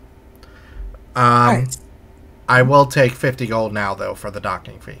for you. Alright. I will take 50 gold now, though, for the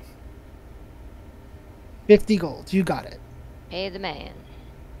docking fee. 50 gold. You got it. Pay the man.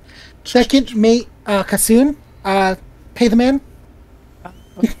 Second mate, Kasun, pay the man.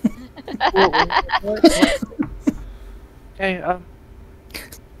 Okay.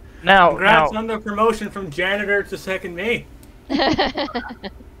 Now, Congrats on the promotion from janitor to second mate.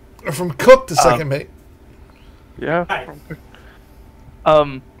 Or from cook to second mate. yeah.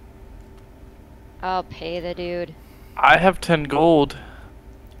 Hi. I'll pay the dude. I have 10 gold.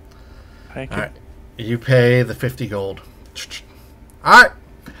 Thank you. All right. You pay the 50 gold. All right.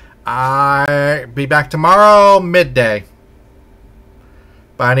 I be back tomorrow midday.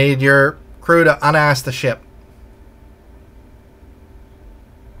 But I need your crew to unass the ship.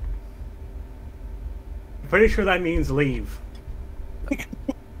 Pretty sure that means leave.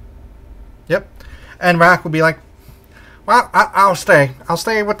 Yep. And Rack will be like, well, I'll stay. I'll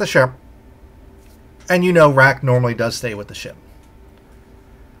stay with the ship. And you know Rack normally does stay with the ship.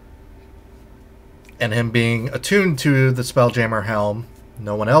 And him being attuned to the Spelljammer helm,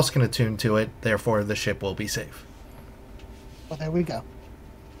 no one else can attune to it, therefore the ship will be safe. Well, there we go.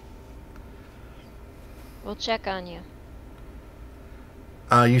 We'll check on you.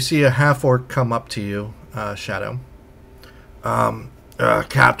 You see a half-orc come up to you, Shadow.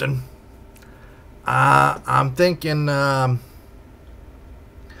 Captain. I'm thinking, well,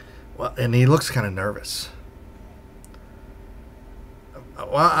 and he looks kind of nervous.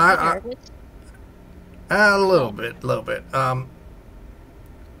 Well, a little bit.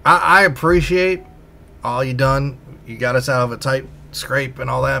 I appreciate all you done. You got us out of a tight scrape and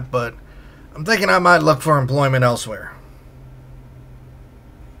all that, but I'm thinking I might look for employment elsewhere.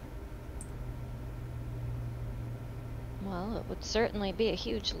 Well, it would certainly be a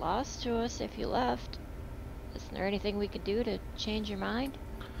huge loss to us if you left. Isn't there anything we could do to change your mind?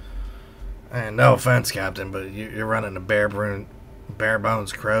 And no offense, Captain, but you're running a bare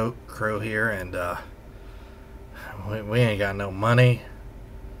bones crew here, and we ain't got no money.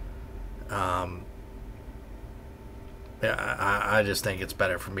 Yeah, I just think it's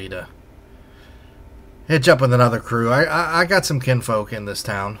better for me to hitch up with another crew. I got some kinfolk in this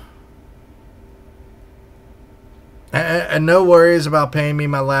town. And no worries about paying me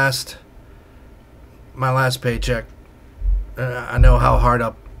my last paycheck. I know how hard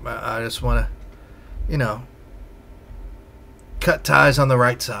up. I just want to, cut ties on the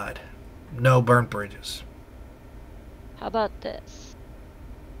right side. No burnt bridges. How about this?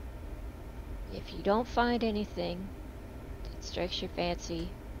 If you don't find anything that strikes your fancy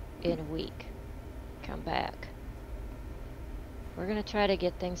in a week, come back. We're gonna try to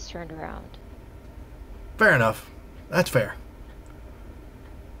get things turned around. Fair enough. That's fair.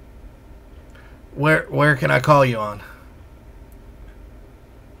 Where can I call you on?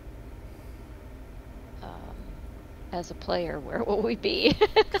 As a player, where will we be?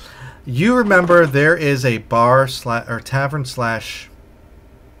 You remember there is a bar or tavern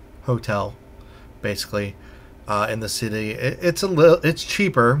 / hotel, basically, in the city. It's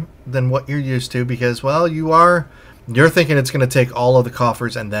cheaper than what you're used to because, well, you're thinking it's going to take all of the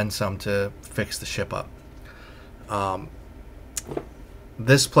coffers and then some to fix the ship up.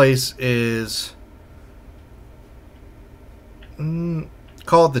 This place is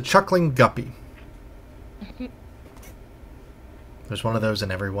called the Chuckling Guppy. There's one of those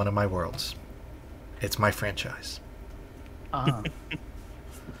in every one of my worlds. It's my franchise.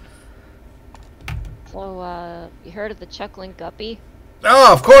 So, you heard of the Chuckling Guppy?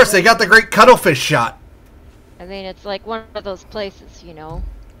 Oh, of course, they got the great cuttlefish shot. I mean, it's like one of those places,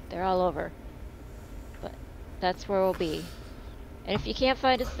 They're all over. But that's where we'll be. And if you can't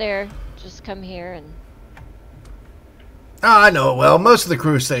find us there, just come here and... Oh, I know. Well, most of the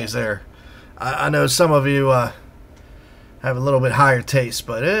crew stays there. I know some of you have a little bit higher taste,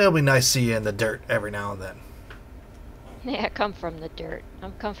 but it'll be nice to see you in the dirt every now and then. Yeah, I come from the dirt.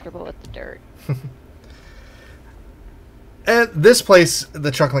 I'm comfortable with the dirt. And this place, the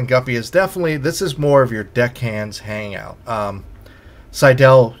Chuckling Guppy, this is more of your deckhands hangout.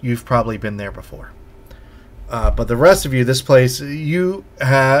 Seidel, you've probably been there before. But the rest of you, this place, you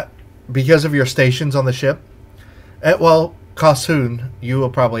have, because of your stations on the ship, Kosun, you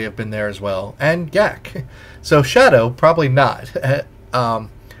will probably have been there as well, and Gak. So Shadow, probably not.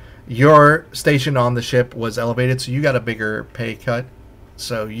 Your station on the ship was elevated, so you got a bigger pay cut.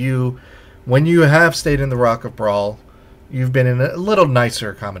 So when you have stayed in the Rock of Brawl, you've been in a little nicer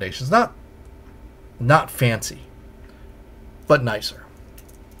accommodations. Not fancy, but nicer.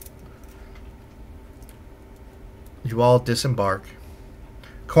 You all disembark.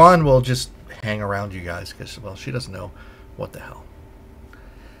 Quan will just hang around you guys because, well, she doesn't know what the hell.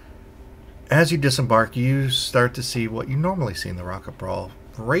 As you disembark, you start to see what you normally see in the Rocket Brawl.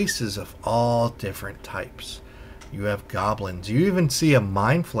 Races of all different types. You have goblins. You even see a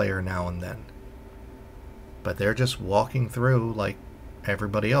mind flayer now and then. But they're just walking through like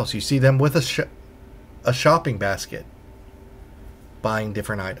everybody else. You see them with a shopping basket, buying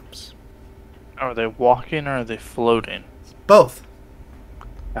different items. Are they walking or are they floating? Both.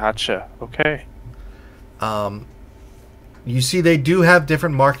 Gotcha. Okay. You see they do have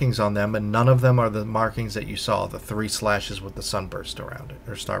different markings on them, and none of them are the markings that you saw, the 3 slashes with the sunburst around it,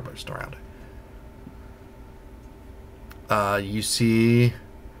 or starburst around it. You see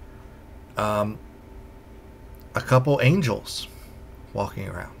a couple angels walking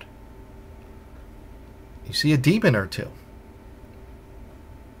around. You see a demon or two.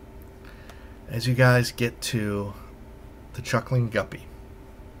 As you guys get to the Chuckling Guppy,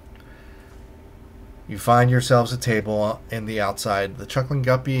 you find yourselves a table in the outside. The Chuckling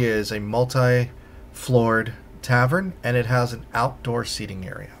Guppy is a multi-floored tavern, and it has an outdoor seating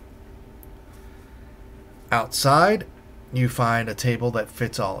area. Outside, you find a table that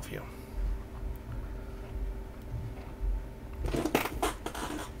fits all of you.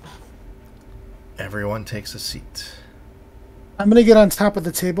 Everyone takes a seat. I'm gonna get on top of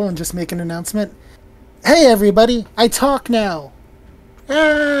the table and just make an announcement. Hey everybody, I talk now!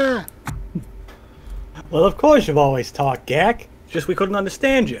 Ah! Well, of course you've always talked, Gak. Just we couldn't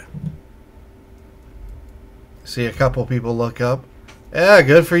understand you. See a couple people look up. Yeah,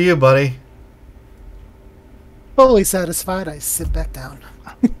 good for you, buddy. Fully satisfied, I sit back down.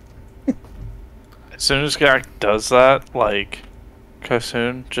 As soon as Gak does that, like,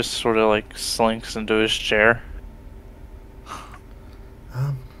 Kosun just sort of like slinks into his chair.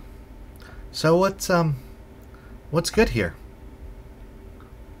 So what's good here?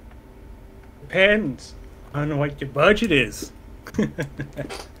 Depends on what your budget is.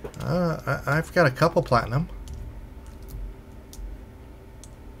 I've got a couple platinum.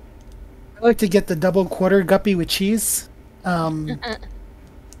 I like to get the double quarter guppy with cheese. Large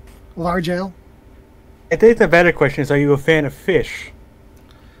ale. I think the better question is, are you a fan of fish?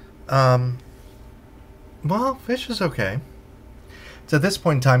 Well, fish is okay. So at this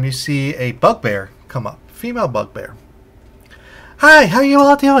point in time, you see a bugbear come up. Female bugbear. Hi, how are you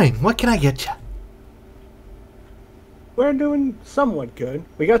all doing? What can I get you? We're doing somewhat good.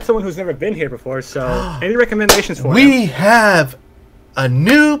 We got someone who's never been here before, so any recommendations for him? We have a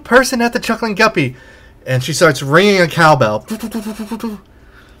new person at the Chuckling Guppy. And she starts ringing a cowbell.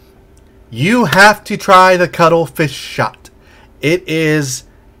 You have to try the cuttlefish shot. It is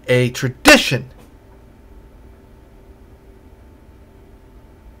a tradition.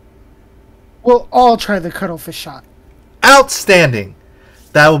 We'll all try the cuttlefish shot. Outstanding.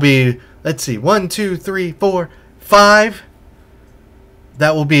 That will be, let's see, 1, 2, 3, 4, 5.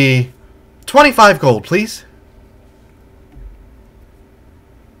 That will be 25 gold, please.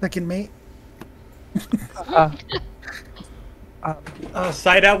 Second mate.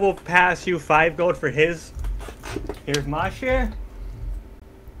 Side will pass you 5 gold for his. Here's my share.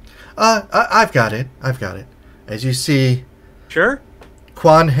 I've got it. I've got it. As you see, Sure.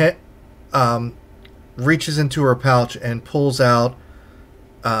 Quan reaches into her pouch and pulls out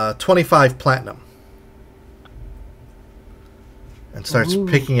 25 platinum. And starts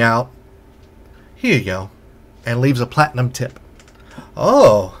picking out, here you go, and leaves a platinum tip.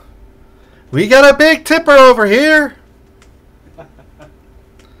 Oh, we got a big tipper over here.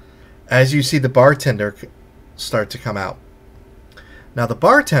 As you see the bartender start to come out. Now the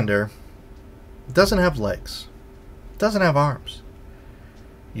bartender doesn't have legs, doesn't have arms.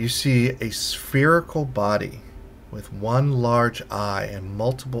 You see a spherical body with one large eye and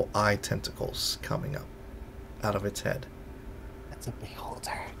multiple eye tentacles coming up out of its head. That's a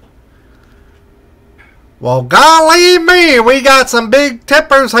beholder. Well, golly me, we got some big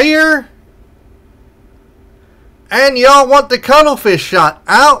tippers here. And y'all want the cuttlefish shot.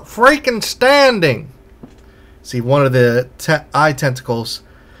 Out freaking standing. See, one of the eye tentacles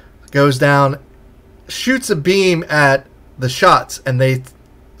goes down, shoots a beam at the shots, and they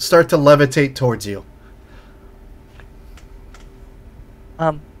start to levitate towards you.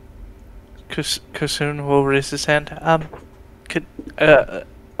 Kosun will raise his hand. Could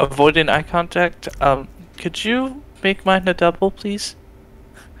avoiding eye contact. Could you make mine a double, please?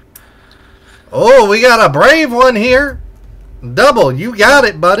 Oh, we got a brave one here. Double, you got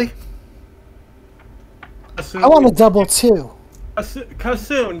it, buddy. I want a double too.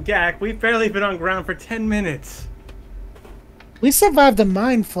 Kosun, Gak, we've barely been on ground for 10 minutes. We survived a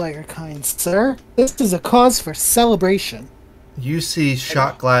mind flayer, kind sir. This is a cause for celebration. You see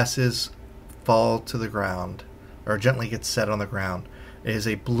shot glasses fall to the ground, or gently get set on the ground, It is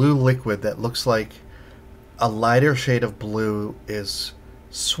a blue liquid that looks like a lighter shade of blue is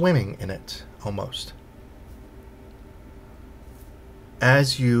swimming in it, almost.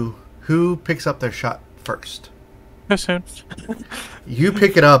 Who picks up their shot first? Soon. You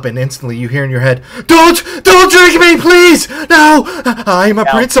pick it up and instantly you hear in your head, Don't drink me, please! No! I am a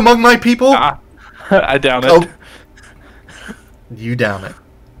prince among my people. I down it. Oh. You down it.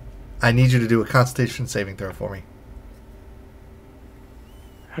 I need you to do a Constitution saving throw for me.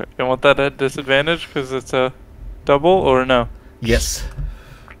 You want that at disadvantage because it's a double or no? Yes.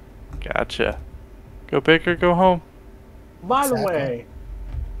 Gotcha. Go big or go home. By the Exactly. way,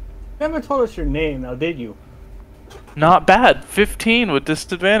 you haven't told us your name now, did you? Not bad. 15 with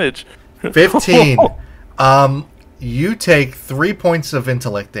disadvantage. 15. You take 3 points of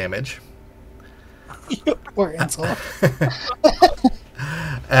intellect damage. Or insult.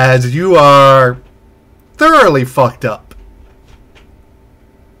 As you are thoroughly fucked up.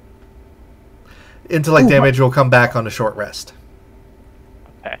 Intellect damage will come back on a short rest.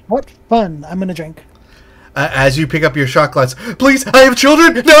 What fun. I'm gonna drink. As you pick up your shot glass, please, I have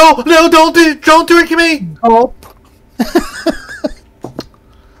children! No, don't drink me! Gulp.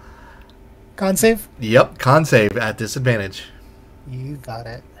 Con save? Yep, con save at disadvantage. You got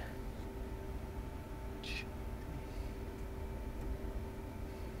it.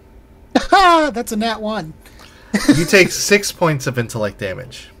 Ha! That's a nat 1. You take 6 points of intellect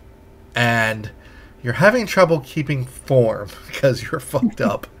damage. And you're having trouble keeping form because you're fucked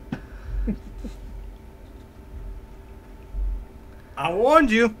up. I warned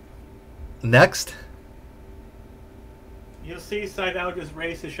you. Next. You'll see Seidel just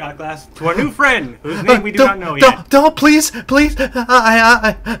raise his shot glass to our new friend, whose name we do not know yet. Don't, please.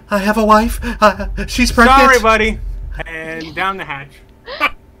 I have a wife. She's pregnant. Sorry, buddy. And down the hatch.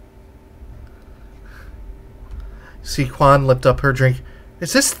 See Quan lift up her drink.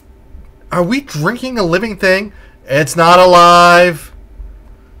 Are we drinking a living thing? It's not alive.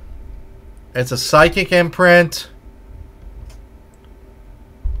 It's a psychic imprint.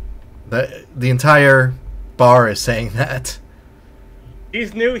 The entire bar is saying that.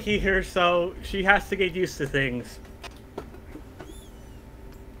 She's new here, so she has to get used to things.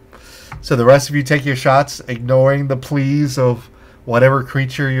 So the rest of you take your shots, ignoring the pleas of whatever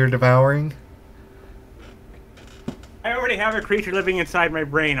creature you're devouring. I already have a creature living inside my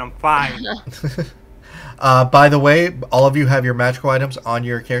brain. I'm fine. By the way, all of you have your magical items on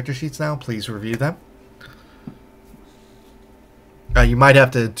your character sheets now. Please review them. You might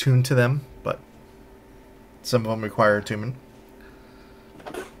have to attune to them, but some of them require attunement.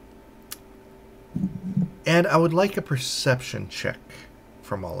 And I would like a perception check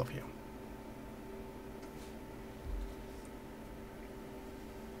from all of you.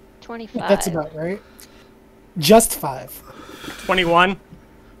 25. That's about right. Just 5. 21.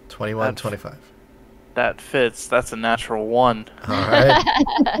 21, 25. That fits. That's a natural 1. All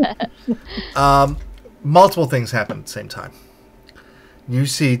right. Multiple things happen at the same time. You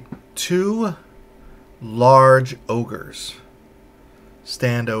see 2 large ogres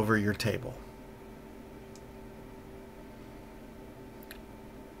stand over your table.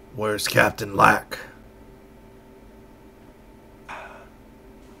 Where's Captain Lack?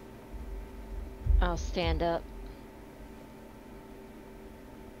 I'll stand up.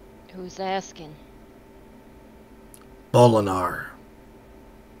 Who's asking? Bolinar.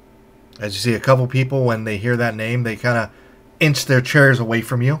 As you see a couple people, when they hear that name, they kind of inch their chairs away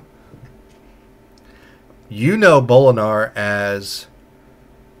from you. You know Bolinar as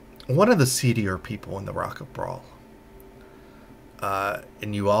one of the seedier people in the Rock of Brawl.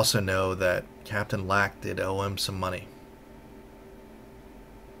 And you also know that Captain Lack did owe him some money.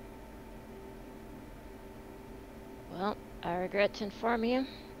 Well, I regret to inform you.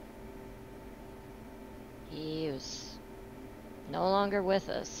 He was no longer with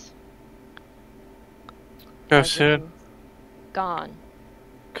us. As Kosoon. in, gone.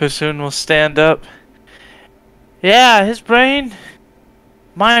 Kosoon will stand up. Yeah, his brain.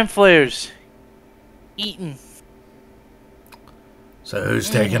 Mind flayers. Eaten. So who's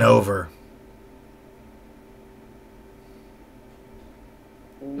taking over?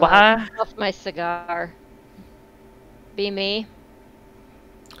 Why? Off my cigar. Be me.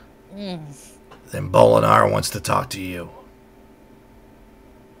 Then Bolinar wants to talk to you.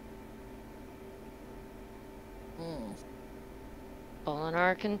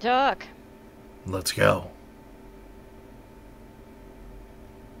 Bolinar can talk. Let's go.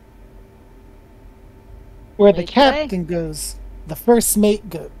 Where the What'd you say? captain goes, the first mate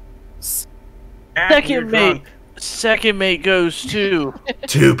goes. You're Second mate. drunk. Second mate goes too.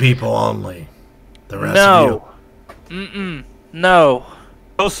 2 people only. The rest No. of you. Mm-mm. No.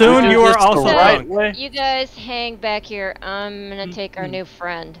 So soon do you are this the also right drunk. way. You guys hang back here. I'm gonna take our new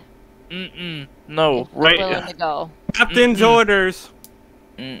friend. No. If you're Right. willing to go. Captain's orders.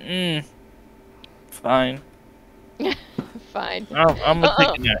 Fine. Fine. I'm gonna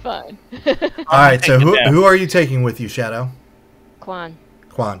take a nap. Fine. All right, so Take it down. who are you taking with you, Shadow? Quan.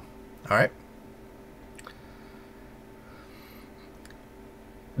 Quan. All right.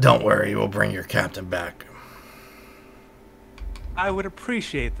 Don't worry, we'll bring your captain back. I would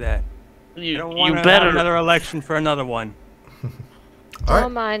appreciate that. I You don't want to better. have another election for another one. All right.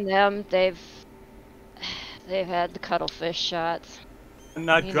 Don't mind them. They've had the cuttlefish shots. I'm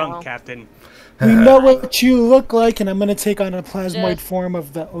not You drunk, know. Captain. We know what you look like, and I'm gonna take on a plasmoid Just- form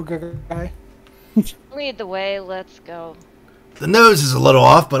of the ogre guy. Lead the way. Let's go. The nose is a little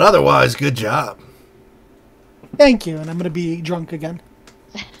off, but otherwise, good job. Thank you, and I'm gonna be drunk again.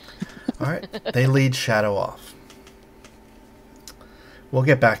 All right. They lead Shadow off. We'll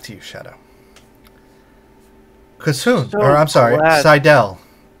get back to you, Shadow. Kasoon, So or I'm sorry, glad- Seidel.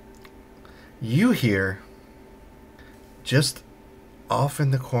 You hear just off in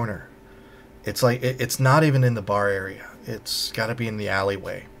the corner. It's like it's not even in the bar area. It's got to be in the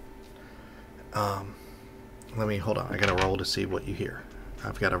alleyway. Let me hold on. I gotta roll to see what you hear.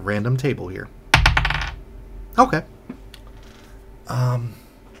 I've got a random table here. Okay.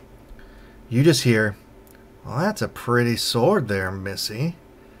 You just hear, well, that's a pretty sword there, Missy.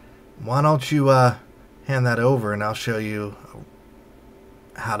 Why don't you hand that over and I'll show you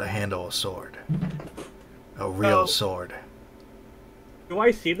how to handle a sword. A real sword. Do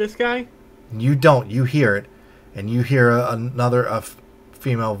I see this guy? You don't. You hear it, and you hear another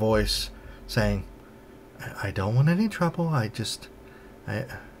female voice saying, "I don't want any trouble. I'm just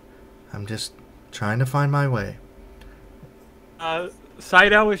trying to find my way."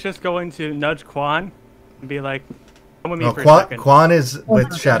 Seidel was just going to nudge Quan and be like, "Come with me No, for a second." Quan is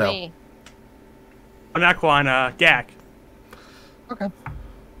with Shadow. Me. Oh, not Quan. Gak. Okay.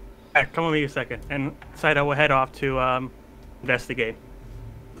 Gak, come with me a second, and Seidel will head off to investigate.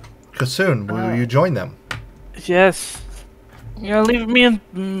 Kasoon, will you join them? Yes. You're gonna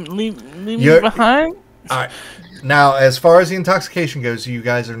leave me You're- behind? All right. Now, as far as the intoxication goes, you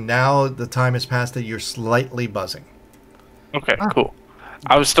guys are now. The time has passed that you're slightly buzzing. Okay, cool.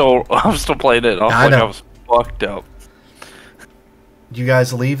 I was still playing it off I like know. I was fucked up. You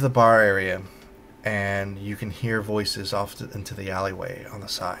guys leave the bar area, and you can hear voices off into the alleyway on the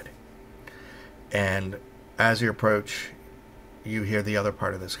side. And as you approach, you hear the other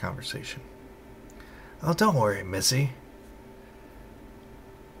part of this conversation. Oh, don't worry, Missy.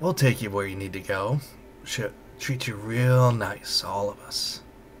 We'll take you where you need to go. Should treat you real nice, all of us.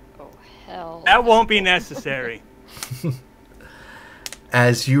 Oh hell. That won't be necessary.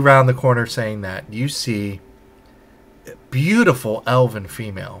 As you round the corner saying that, you see a beautiful elven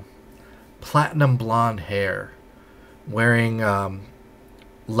female, platinum blonde hair, wearing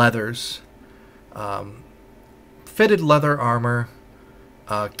leathers, fitted leather armor,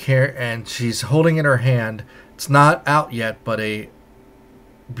 and she's holding in her hand, it's not out yet, but a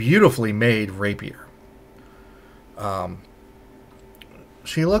beautifully made rapier.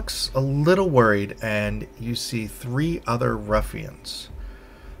 She looks a little worried, and you see 3 other ruffians.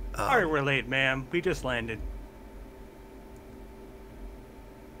 Sorry we're late, ma'am. We just landed.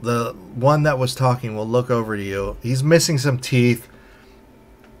 The one that was talking will look over to you. He's missing some teeth.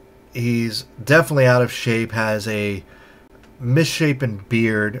 He's definitely out of shape, has a misshapen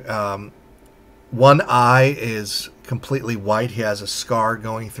beard. One eye is completely white. He has a scar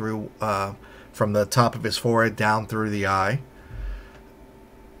going through from the top of his forehead down through the eye.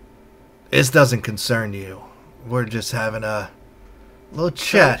 This doesn't concern you. We're just having a little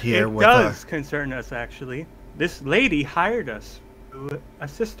chat here It with does concern us, actually. This lady hired us to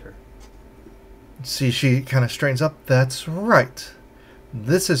assist her. See, she kind of straightens up. That's right.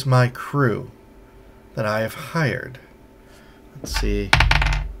 This is my crew that I have hired. Let's see.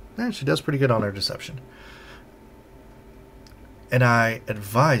 She does pretty good on her deception. And I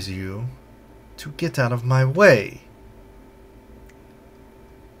advise you to get out of my way.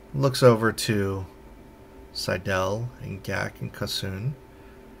 Looks over to Seidel and Gak and Kasoon.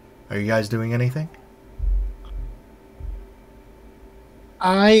 Are you guys doing anything?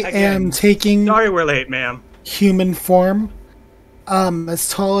 I Again, am taking Sorry we're late, ma'am. human form, as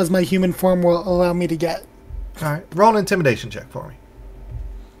tall as my human form will allow me to get. All right. Roll an intimidation check for me.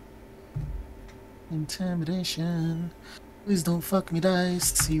 Intimidation. Please don't fuck me,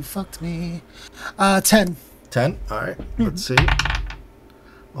 dice. You fucked me. 10. 10. All right. Let's see.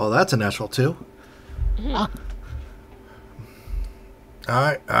 Oh, that's a natural 2. Ah.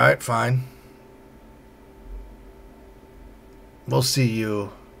 All right, fine. We'll see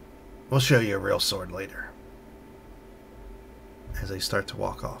you. We'll show you a real sword later. As they start to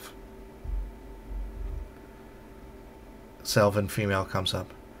walk off. Selvin female comes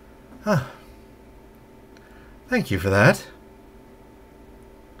up. Huh. Thank you for that.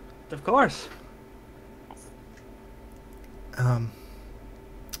 Of course.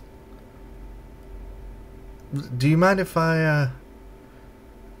 Do you mind if I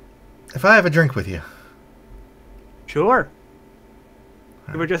have a drink with you? Sure.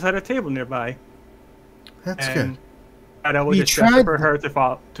 We were just at a table nearby. That's And good. I would You just gesture tried for the- her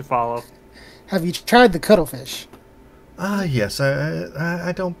to follow. Have you tried the cuttlefish? Yes.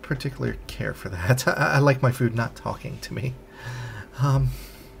 I don't particularly care for that. I like my food not talking to me.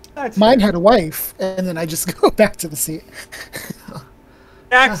 That's Mine had a wife, and then I just go back to the seat.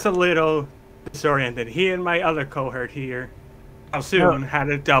 Jack's a little disoriented. He and my other cohort here, how soon, had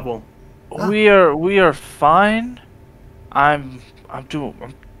a double. We are fine. I'm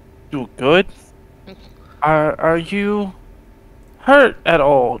doing good. Are you hurt at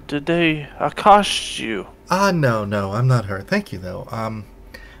all? Did they accost you? No, I'm not hurt. Thank you, though. I'm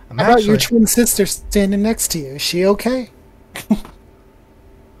How about your actually... twin sister standing next to you? Is she okay?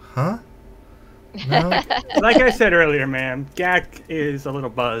 Huh? No? Like I said earlier, ma'am, Gak is a little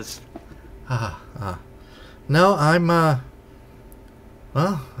buzzed. No, I'm,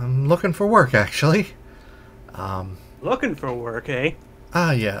 well, I'm looking for work, actually. Looking for work, eh?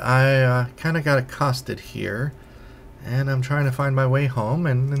 Yeah, I kind of got accosted here, and I'm trying to find my way home,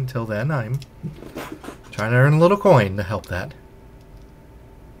 and until then, I'm trying to earn a little coin to help that.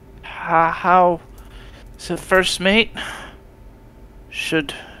 How is it, first mate?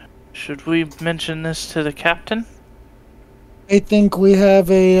 Should we mention this to the captain? I think we have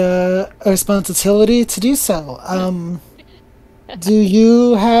a responsibility to do so. Do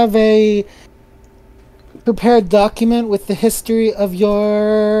you have a prepared document with the history of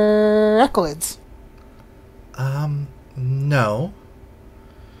your accolades? No.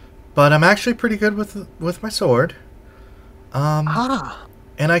 But I'm actually pretty good with my sword.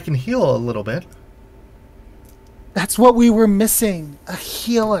 And I can heal a little bit. That's what we were missing. A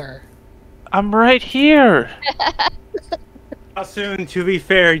healer. I'm right here. How soon, to be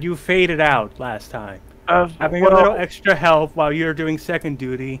fair, you faded out last time. Having Well, a little extra help while you're doing second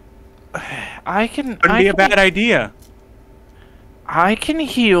duty I can. wouldn't be a bad idea. I can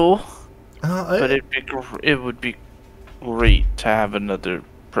heal, but it would be great to have another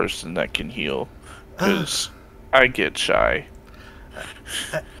person that can heal, because I get shy.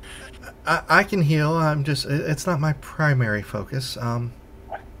 I can heal. I'm just... It's not my primary focus.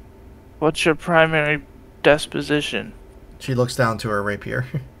 What's your primary disposition? She looks down to her rapier.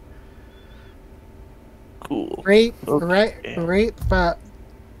 Cool. Right, Okay. right, but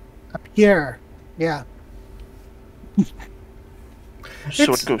up here. Yeah.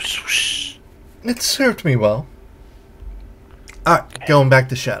 Sword goes swoosh. It served me well. Alright, going back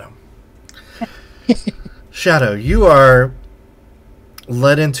to Shadow. Shadow, you are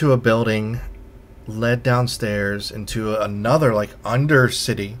led into a building, led downstairs into another, like,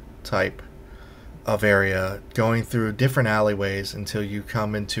 undercity type of area, going through different alleyways until you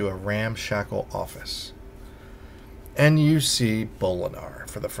come into a ramshackle office. And you see Bolinar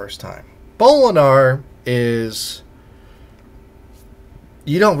for the first time. Bolinar is...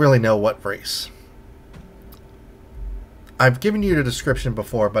 You don't really know what race. I've given you the description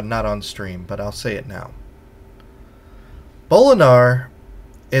before, but not on stream, but I'll say it now. Bolinar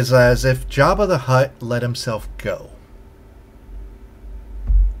is as if Jabba the Hutt let himself go.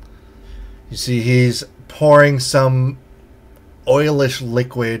 You see, he's pouring some oilish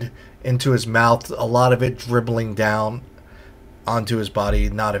liquid into his mouth, a lot of it dribbling down onto his body,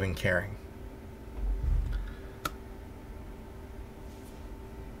 not even caring.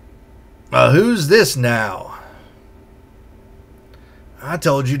 Who's this now? I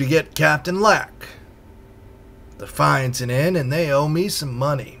told you to get Captain Lack. The fine's an inn, and they owe me some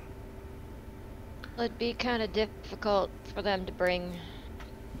money. It'd be kind of difficult for them to bring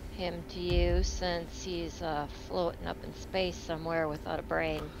him to you since he's floating up in space somewhere without a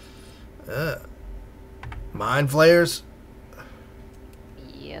brain. Mind flayers?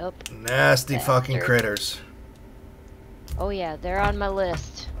 Yep. Nasty fucking Bastard. critters. Oh yeah, they're on my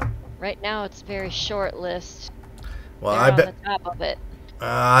list. Right now it's a very short list. Well, They're I on bet the top of it.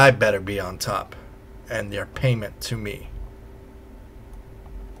 I better be on top, and their payment to me.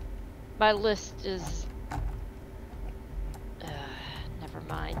 My list is... never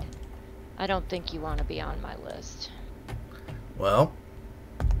mind. I don't think you want to be on my list. Well,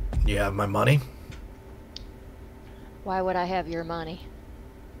 you have my money. Why would I have your money?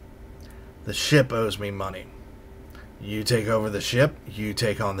 The ship owes me money. You take over the ship, you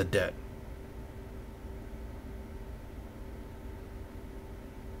take on the debt.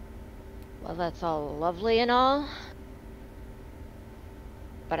 Well, that's all lovely and all.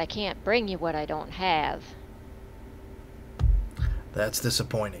 But I can't bring you what I don't have. That's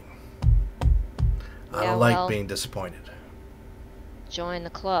disappointing. I Yeah, don't like well, being disappointed. join the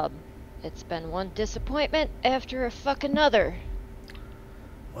club. It's been one disappointment after a fucking another.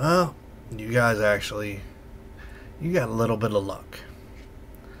 Well, you guys actually... You got a little bit of luck.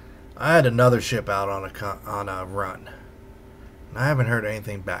 I had another ship out on a run. And I haven't heard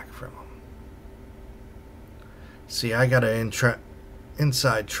anything back from them. See, I got an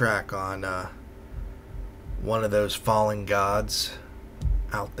inside track on one of those fallen gods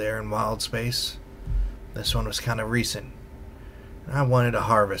out there in wild space. This one was kind of recent. And I wanted to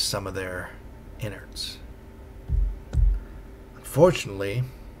harvest some of their innards. Unfortunately,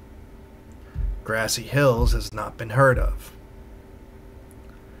 Grassy Hills has not been heard of.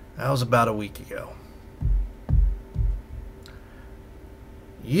 That was about a week ago.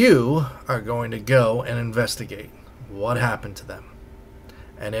 You are going to go and investigate what happened to them.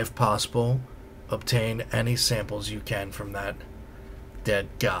 And if possible, obtain any samples you can from that dead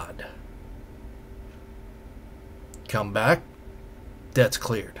god. Come back, debt's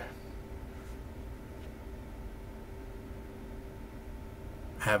cleared.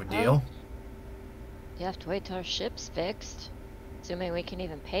 Have a deal? You have to wait till our ship's fixed. Assuming we can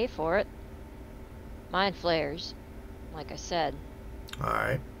even pay for it. Mind flares. Like I said.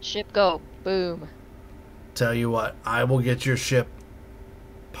 Alright. Ship go. Boom. Tell you what, I will get your ship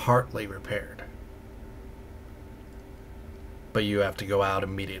partly repaired. But you have to go out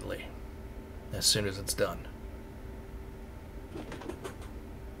immediately. As soon as it's done.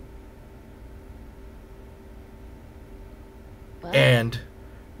 Well, And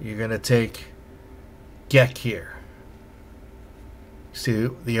you're going to take Gek here. See,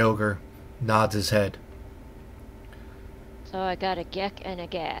 the ogre nods his head. so I got a Gek and a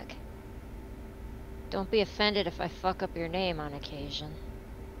Gag. Don't be offended if I fuck up your name on occasion.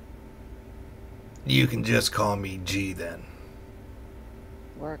 You can just call me G then.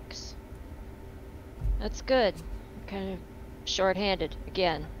 Works. That's good. Kind of short-handed.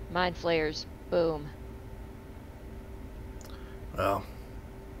 Again, mind flares. Boom. Well,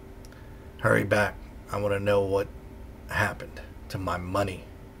 hurry back. I want to know what happened to my money.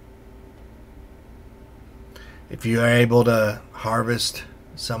 If you are able to harvest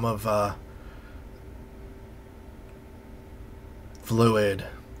some of fluid,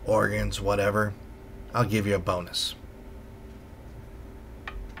 organs, whatever, I'll give you a bonus.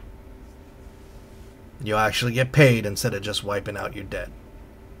 You'll actually get paid instead of just wiping out your debt.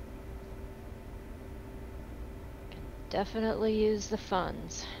 Definitely use the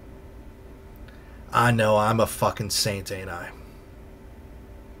funds. I know, I'm a fucking saint, ain't I?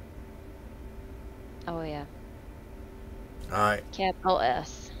 Oh yeah. Alright. Capital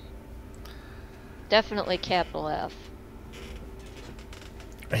S. Definitely capital F.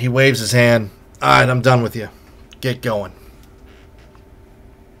 He waves his hand. Alright, I'm done with you. Get going.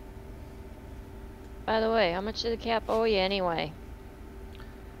 By the way, how much did the cap owe you anyway?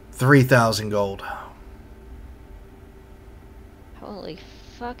 3,000 gold. Holy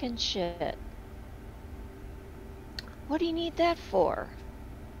fucking shit. What do you need that for?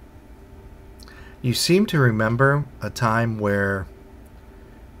 You seem to remember a time where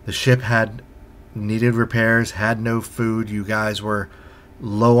the ship had needed repairs, had no food, you guys were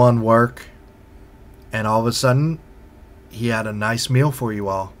low on work, and all of a sudden, he had a nice meal for you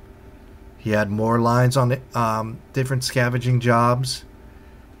all. He had more lines on different scavenging jobs,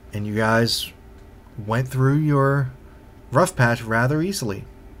 and you guys went through your rough patch rather easily.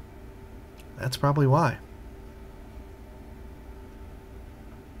 That's probably why.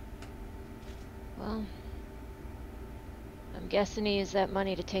 Well, I'm guessing he used that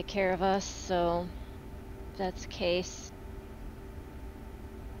money to take care of us, so if that's the case,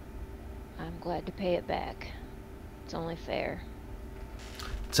 I'm glad to pay it back. It's only fair.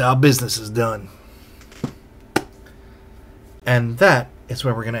 It's how business is done. And that is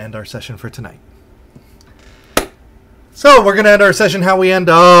where we're going to end our session for tonight. So, we're going to end our session how we end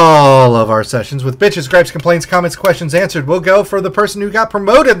all of our sessions, with bitches, gripes, complaints, comments, questions answered. We'll go for the person who got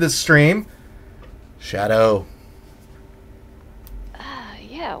promoted this stream, Shadow.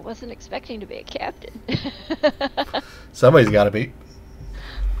 Yeah, wasn't expecting to be a captain. Somebody's got to be.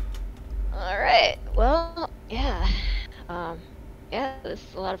 Alright, well, yeah. Yeah, this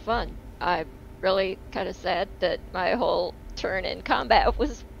is a lot of fun. I'm really kind of sad that my whole turn in combat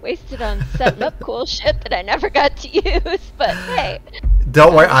was wasted on setting up cool shit that I never got to use, but hey.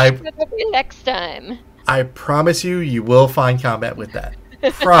 Don't worry, Maybe next time. I promise you, you will find combat with that.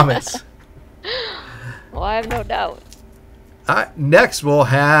 Promise. Well, I have no doubt. Next, we'll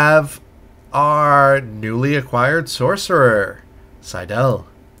have our newly acquired sorcerer, Seidel.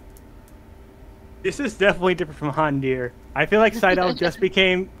 This is definitely different from Handir. I feel like Seidel just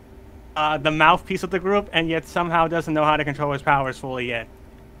became the mouthpiece of the group, and yet somehow doesn't know how to control his powers fully yet.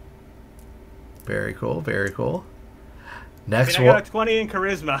 Very cool, very cool. I Next, mean, I got a 20 in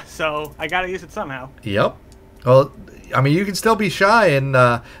charisma, so I gotta use it somehow. Yep. Well, I mean, you can still be shy, and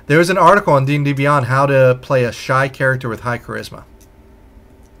there's an article on D&D Beyond how to play a shy character with high charisma.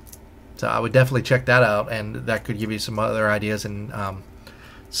 So I would definitely check that out, and that could give you some other ideas and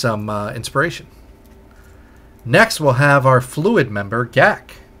some inspiration. Next, we'll have our fluid member,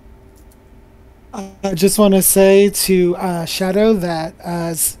 Gak. I just want to say to Shadow that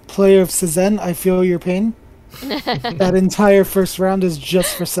as player of Sazan, I feel your pain. That entire first round is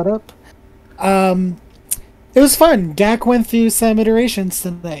just for setup. It was fun. Gak went through some iterations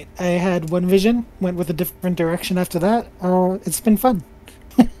tonight. I had one vision, went with a different direction after that. It's been fun.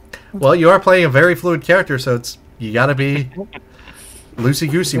 Well, you are playing a very fluid character, so you got to be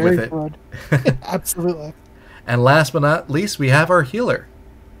loosey-goosey with it. Fluid. Absolutely. And last but not least, we have our healer.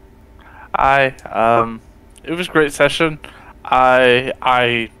 It was a great session.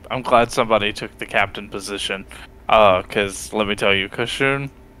 I'm glad somebody took the captain position. Because let me tell you, Kashun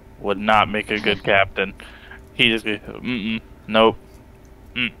would not make a good captain. He just nope.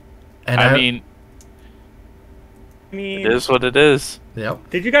 And I mean, it is what it is. Yep.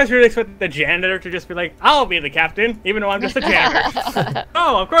 Did you guys really expect the janitor to just be like, I'll be the captain, even though I'm just a janitor?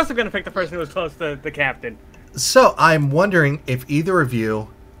 Oh, of course I'm going to pick the person who was close to the captain. So I'm wondering if either of you,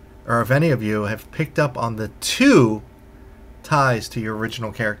 or if any of you, have picked up on the 2 ties to your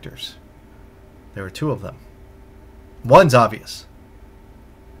original characters. There were 2 of them. One's obvious.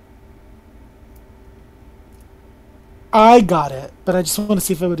 I got it, but I just want to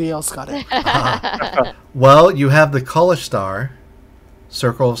see if anybody else got it. Well, you have the Kalish Star,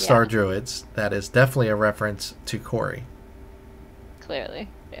 Circle of Star Druids. That is definitely a reference to Corey. Clearly,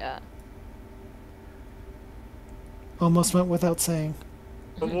 yeah. Almost went without saying.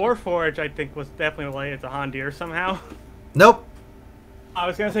 The Warforge, I think, was definitely related to Handir somehow. Nope. I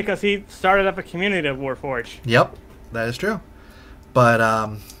was going to say because he started up a community of Warforge. Yep, that is true. But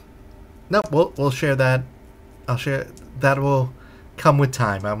no, we'll share that. I'll share that. Will come with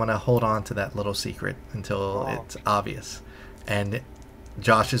time. I'm gonna hold on to that little secret until it's obvious, and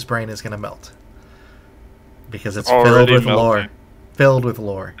Josh's brain is gonna melt because it's filled with lore. Filled with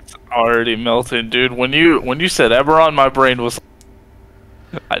lore. It's already melting, dude. When you said Eberron, my brain was.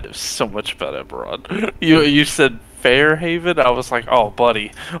 I know so much about Eberron. You said Fairhaven. I was like, oh,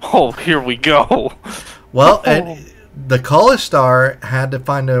 buddy. Oh, here we go. Well, and the Kalish Star had to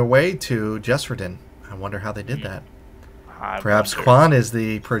find their way to Jesradin. I wonder how they did that. Perhaps Quan is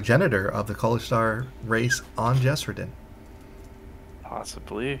the progenitor of the Kalish Star race on Jesradin.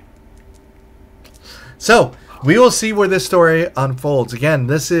 Possibly. So, we will see where this story unfolds. Again,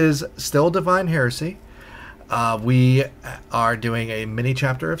 this is still Divine Heresy. We are doing a mini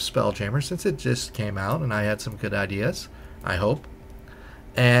chapter of Spelljammer since it just came out, and I had some good ideas, I hope.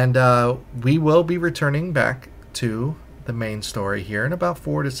 And we will be returning back to the main story here in about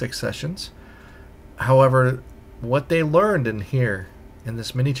 4 to 6 sessions. However, what they learned in here in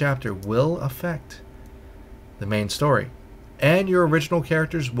this mini chapter will affect the main story. And your original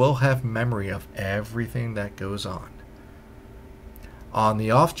characters will have memory of everything that goes on. On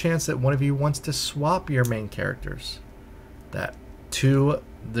the off chance that one of you wants to swap your main characters that to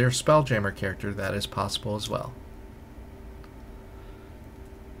their Spelljammer character, that is possible as well.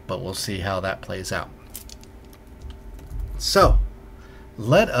 But we'll see how that plays out. So,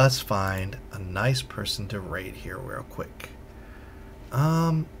 let us find a nice person to raid here real quick.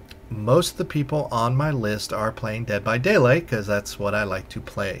 Most of the people on my list are playing Dead by Daylight because that's what I like to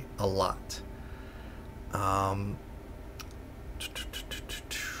play a lot. I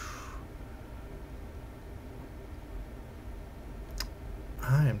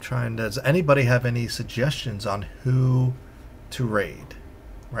am trying. Does anybody have any suggestions on who to raid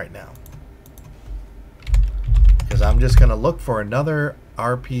right now? Because I'm just going to look for another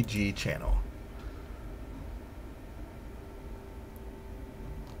RPG channel.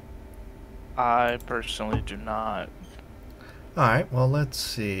 I personally do not. Alright, well, let's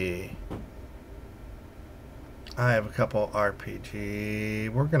see. I have a couple RPG.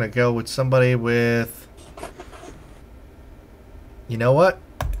 We're going to go with somebody with... You know what?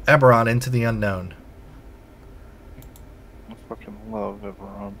 Eberron, Into the Unknown. I fucking love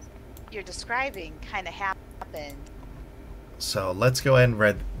Eberron. You're describing kind of happened. So let's go ahead and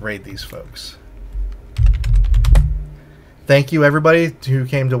raid these folks. thank you everybody who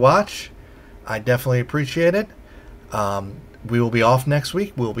came to watch. I definitely appreciate it. We will be off next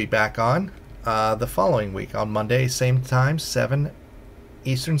week. We'll be back on the following week on Monday, same time, 7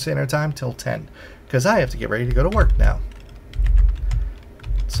 Eastern Standard Time till 10, because I have to get ready to go to work now.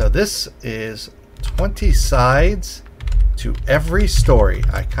 So this is 20 sides to every story.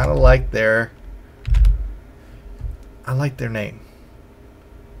 I kind of like their name.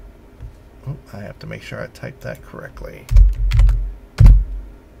 Oh, I have to make sure I type that correctly.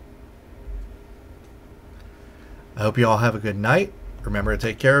 I hope you all have a good night. Remember to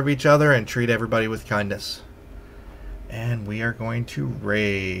take care of each other and treat everybody with kindness. And we are going to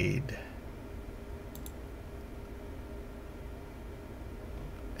raid.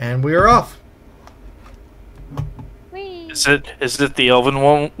 And we are off. Whee! Is it the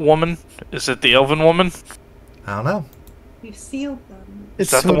elven woman? Is it the elven woman? I don't know. We've sealed them.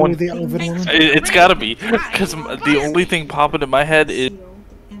 It's that the totally one- the elven woman. It's gotta be, because the only thing popping in my head is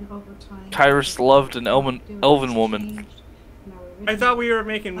Kyrus loved an elven woman. I thought we were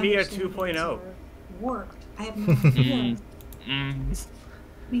making Mia 2.0. Worked. I have no idea.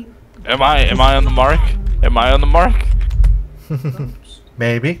 Am I on the mark? Am I on the mark?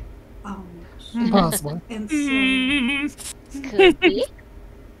 Maybe. Possible. And so Could be.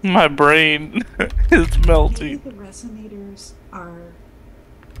 My brain is maybe melting. the resonators are.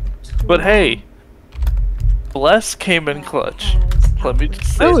 But hey, Bless came in clutch. Let me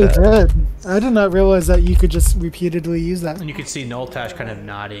just say Really that. did. I did not realize that you could just repeatedly use that. And you could see Noltash kind of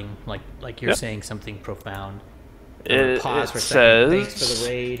nodding, like you're Yep. saying something profound. It Pause for a second. Thanks for says. the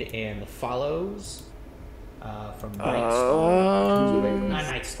raid and the follows from Nightstall. Not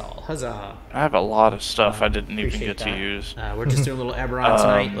Nightstall. Huzzah! I have a lot of stuff I didn't even Appreciate get to that. use. We're just doing a little Eberron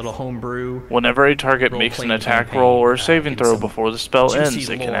tonight, little homebrew. Whenever a target makes an Role-playing attack campaign, roll or getting saving throw some before the spell juicy ends,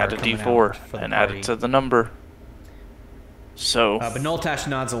 it can lore add a coming d4 out for the and add party. it to the number. So, But Noltash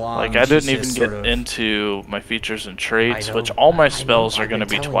nods along. like, I She's didn't even just get sort of- into my features and traits, I know- which all my I know spells are I've going to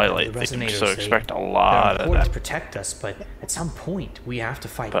been be telling them, Twilight the themed, resonators, so they- expect a they're lot of important to that. protect us, but at some point we have to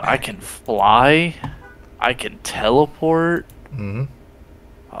fight But back. I can fly, I can teleport, Mm-hmm.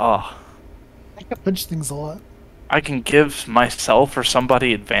 oh, I can punch things a lot. I can give myself or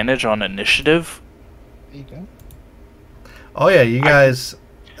somebody advantage on initiative. There you go. Oh yeah, you guys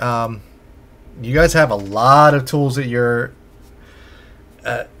have a lot of tools at your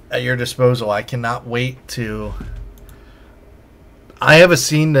disposal. I cannot wait to. I have a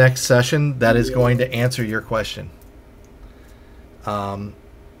scene next session that is going to answer your question.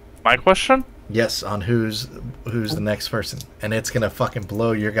 My question? Yes, on who's the next person, and it's gonna fucking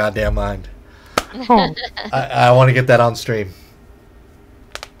blow your goddamn mind. I want to get that on stream.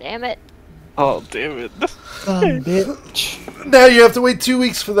 Damn it. Oh, damn it. Bitch. Now you have to wait 2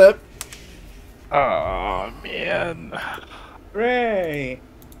 weeks for that. Oh, man. Hooray!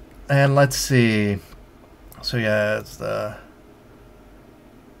 And let's see. So yeah, it's the.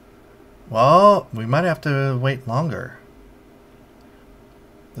 Well, we might have to wait longer.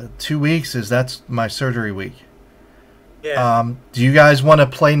 The 2 weeks that's my surgery week. Yeah. Do you guys want to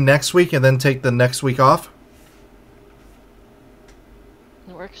play next week and then take the next week off?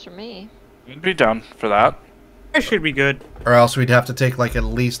 It works for me. I'd be down for that. It should be good. Or else we'd have to take like at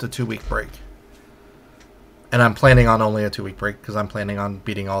least a 2 week break. And I'm planning on only a 2 week break because I'm planning on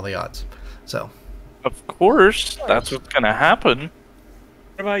beating all the odds. So. Of course, that's what's gonna happen.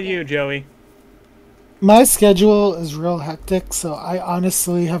 What about you, Joey? My schedule is real hectic, so I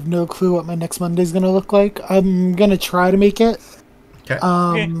honestly have no clue what my next Monday's gonna look like. I'm gonna try to make it.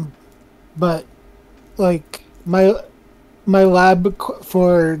 Okay. But like my lab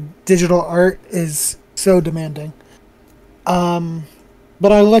for digital art is so demanding.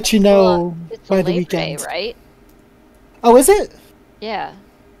 But I'll let you know It's by a the Labor weekend. Day, right? Oh, is it? Yeah.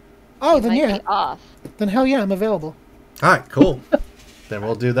 Oh, You then might yeah. be off. Then hell yeah, I'm available. All right, cool. Then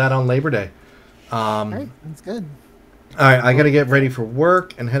we'll do that on Labor Day. All right, that's good. All right, I gotta get ready for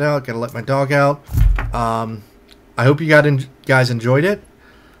work and head out. Gotta let my dog out. I hope you guys enjoyed it.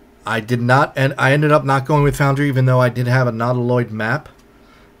 I did not, and I ended up not going with Foundry, even though I did have a Nautiloid map.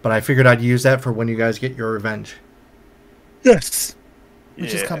 But I figured I'd use that for when you guys get your revenge, Yes.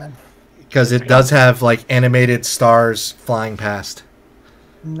 Which is Yeah. coming. because it does have like animated stars flying past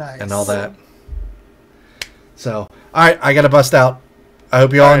Nice. and all that. So, all right, I gotta bust out. I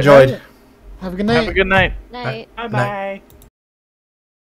hope you all All right. enjoyed. Have a good night. Have a good night. Night. Bye bye.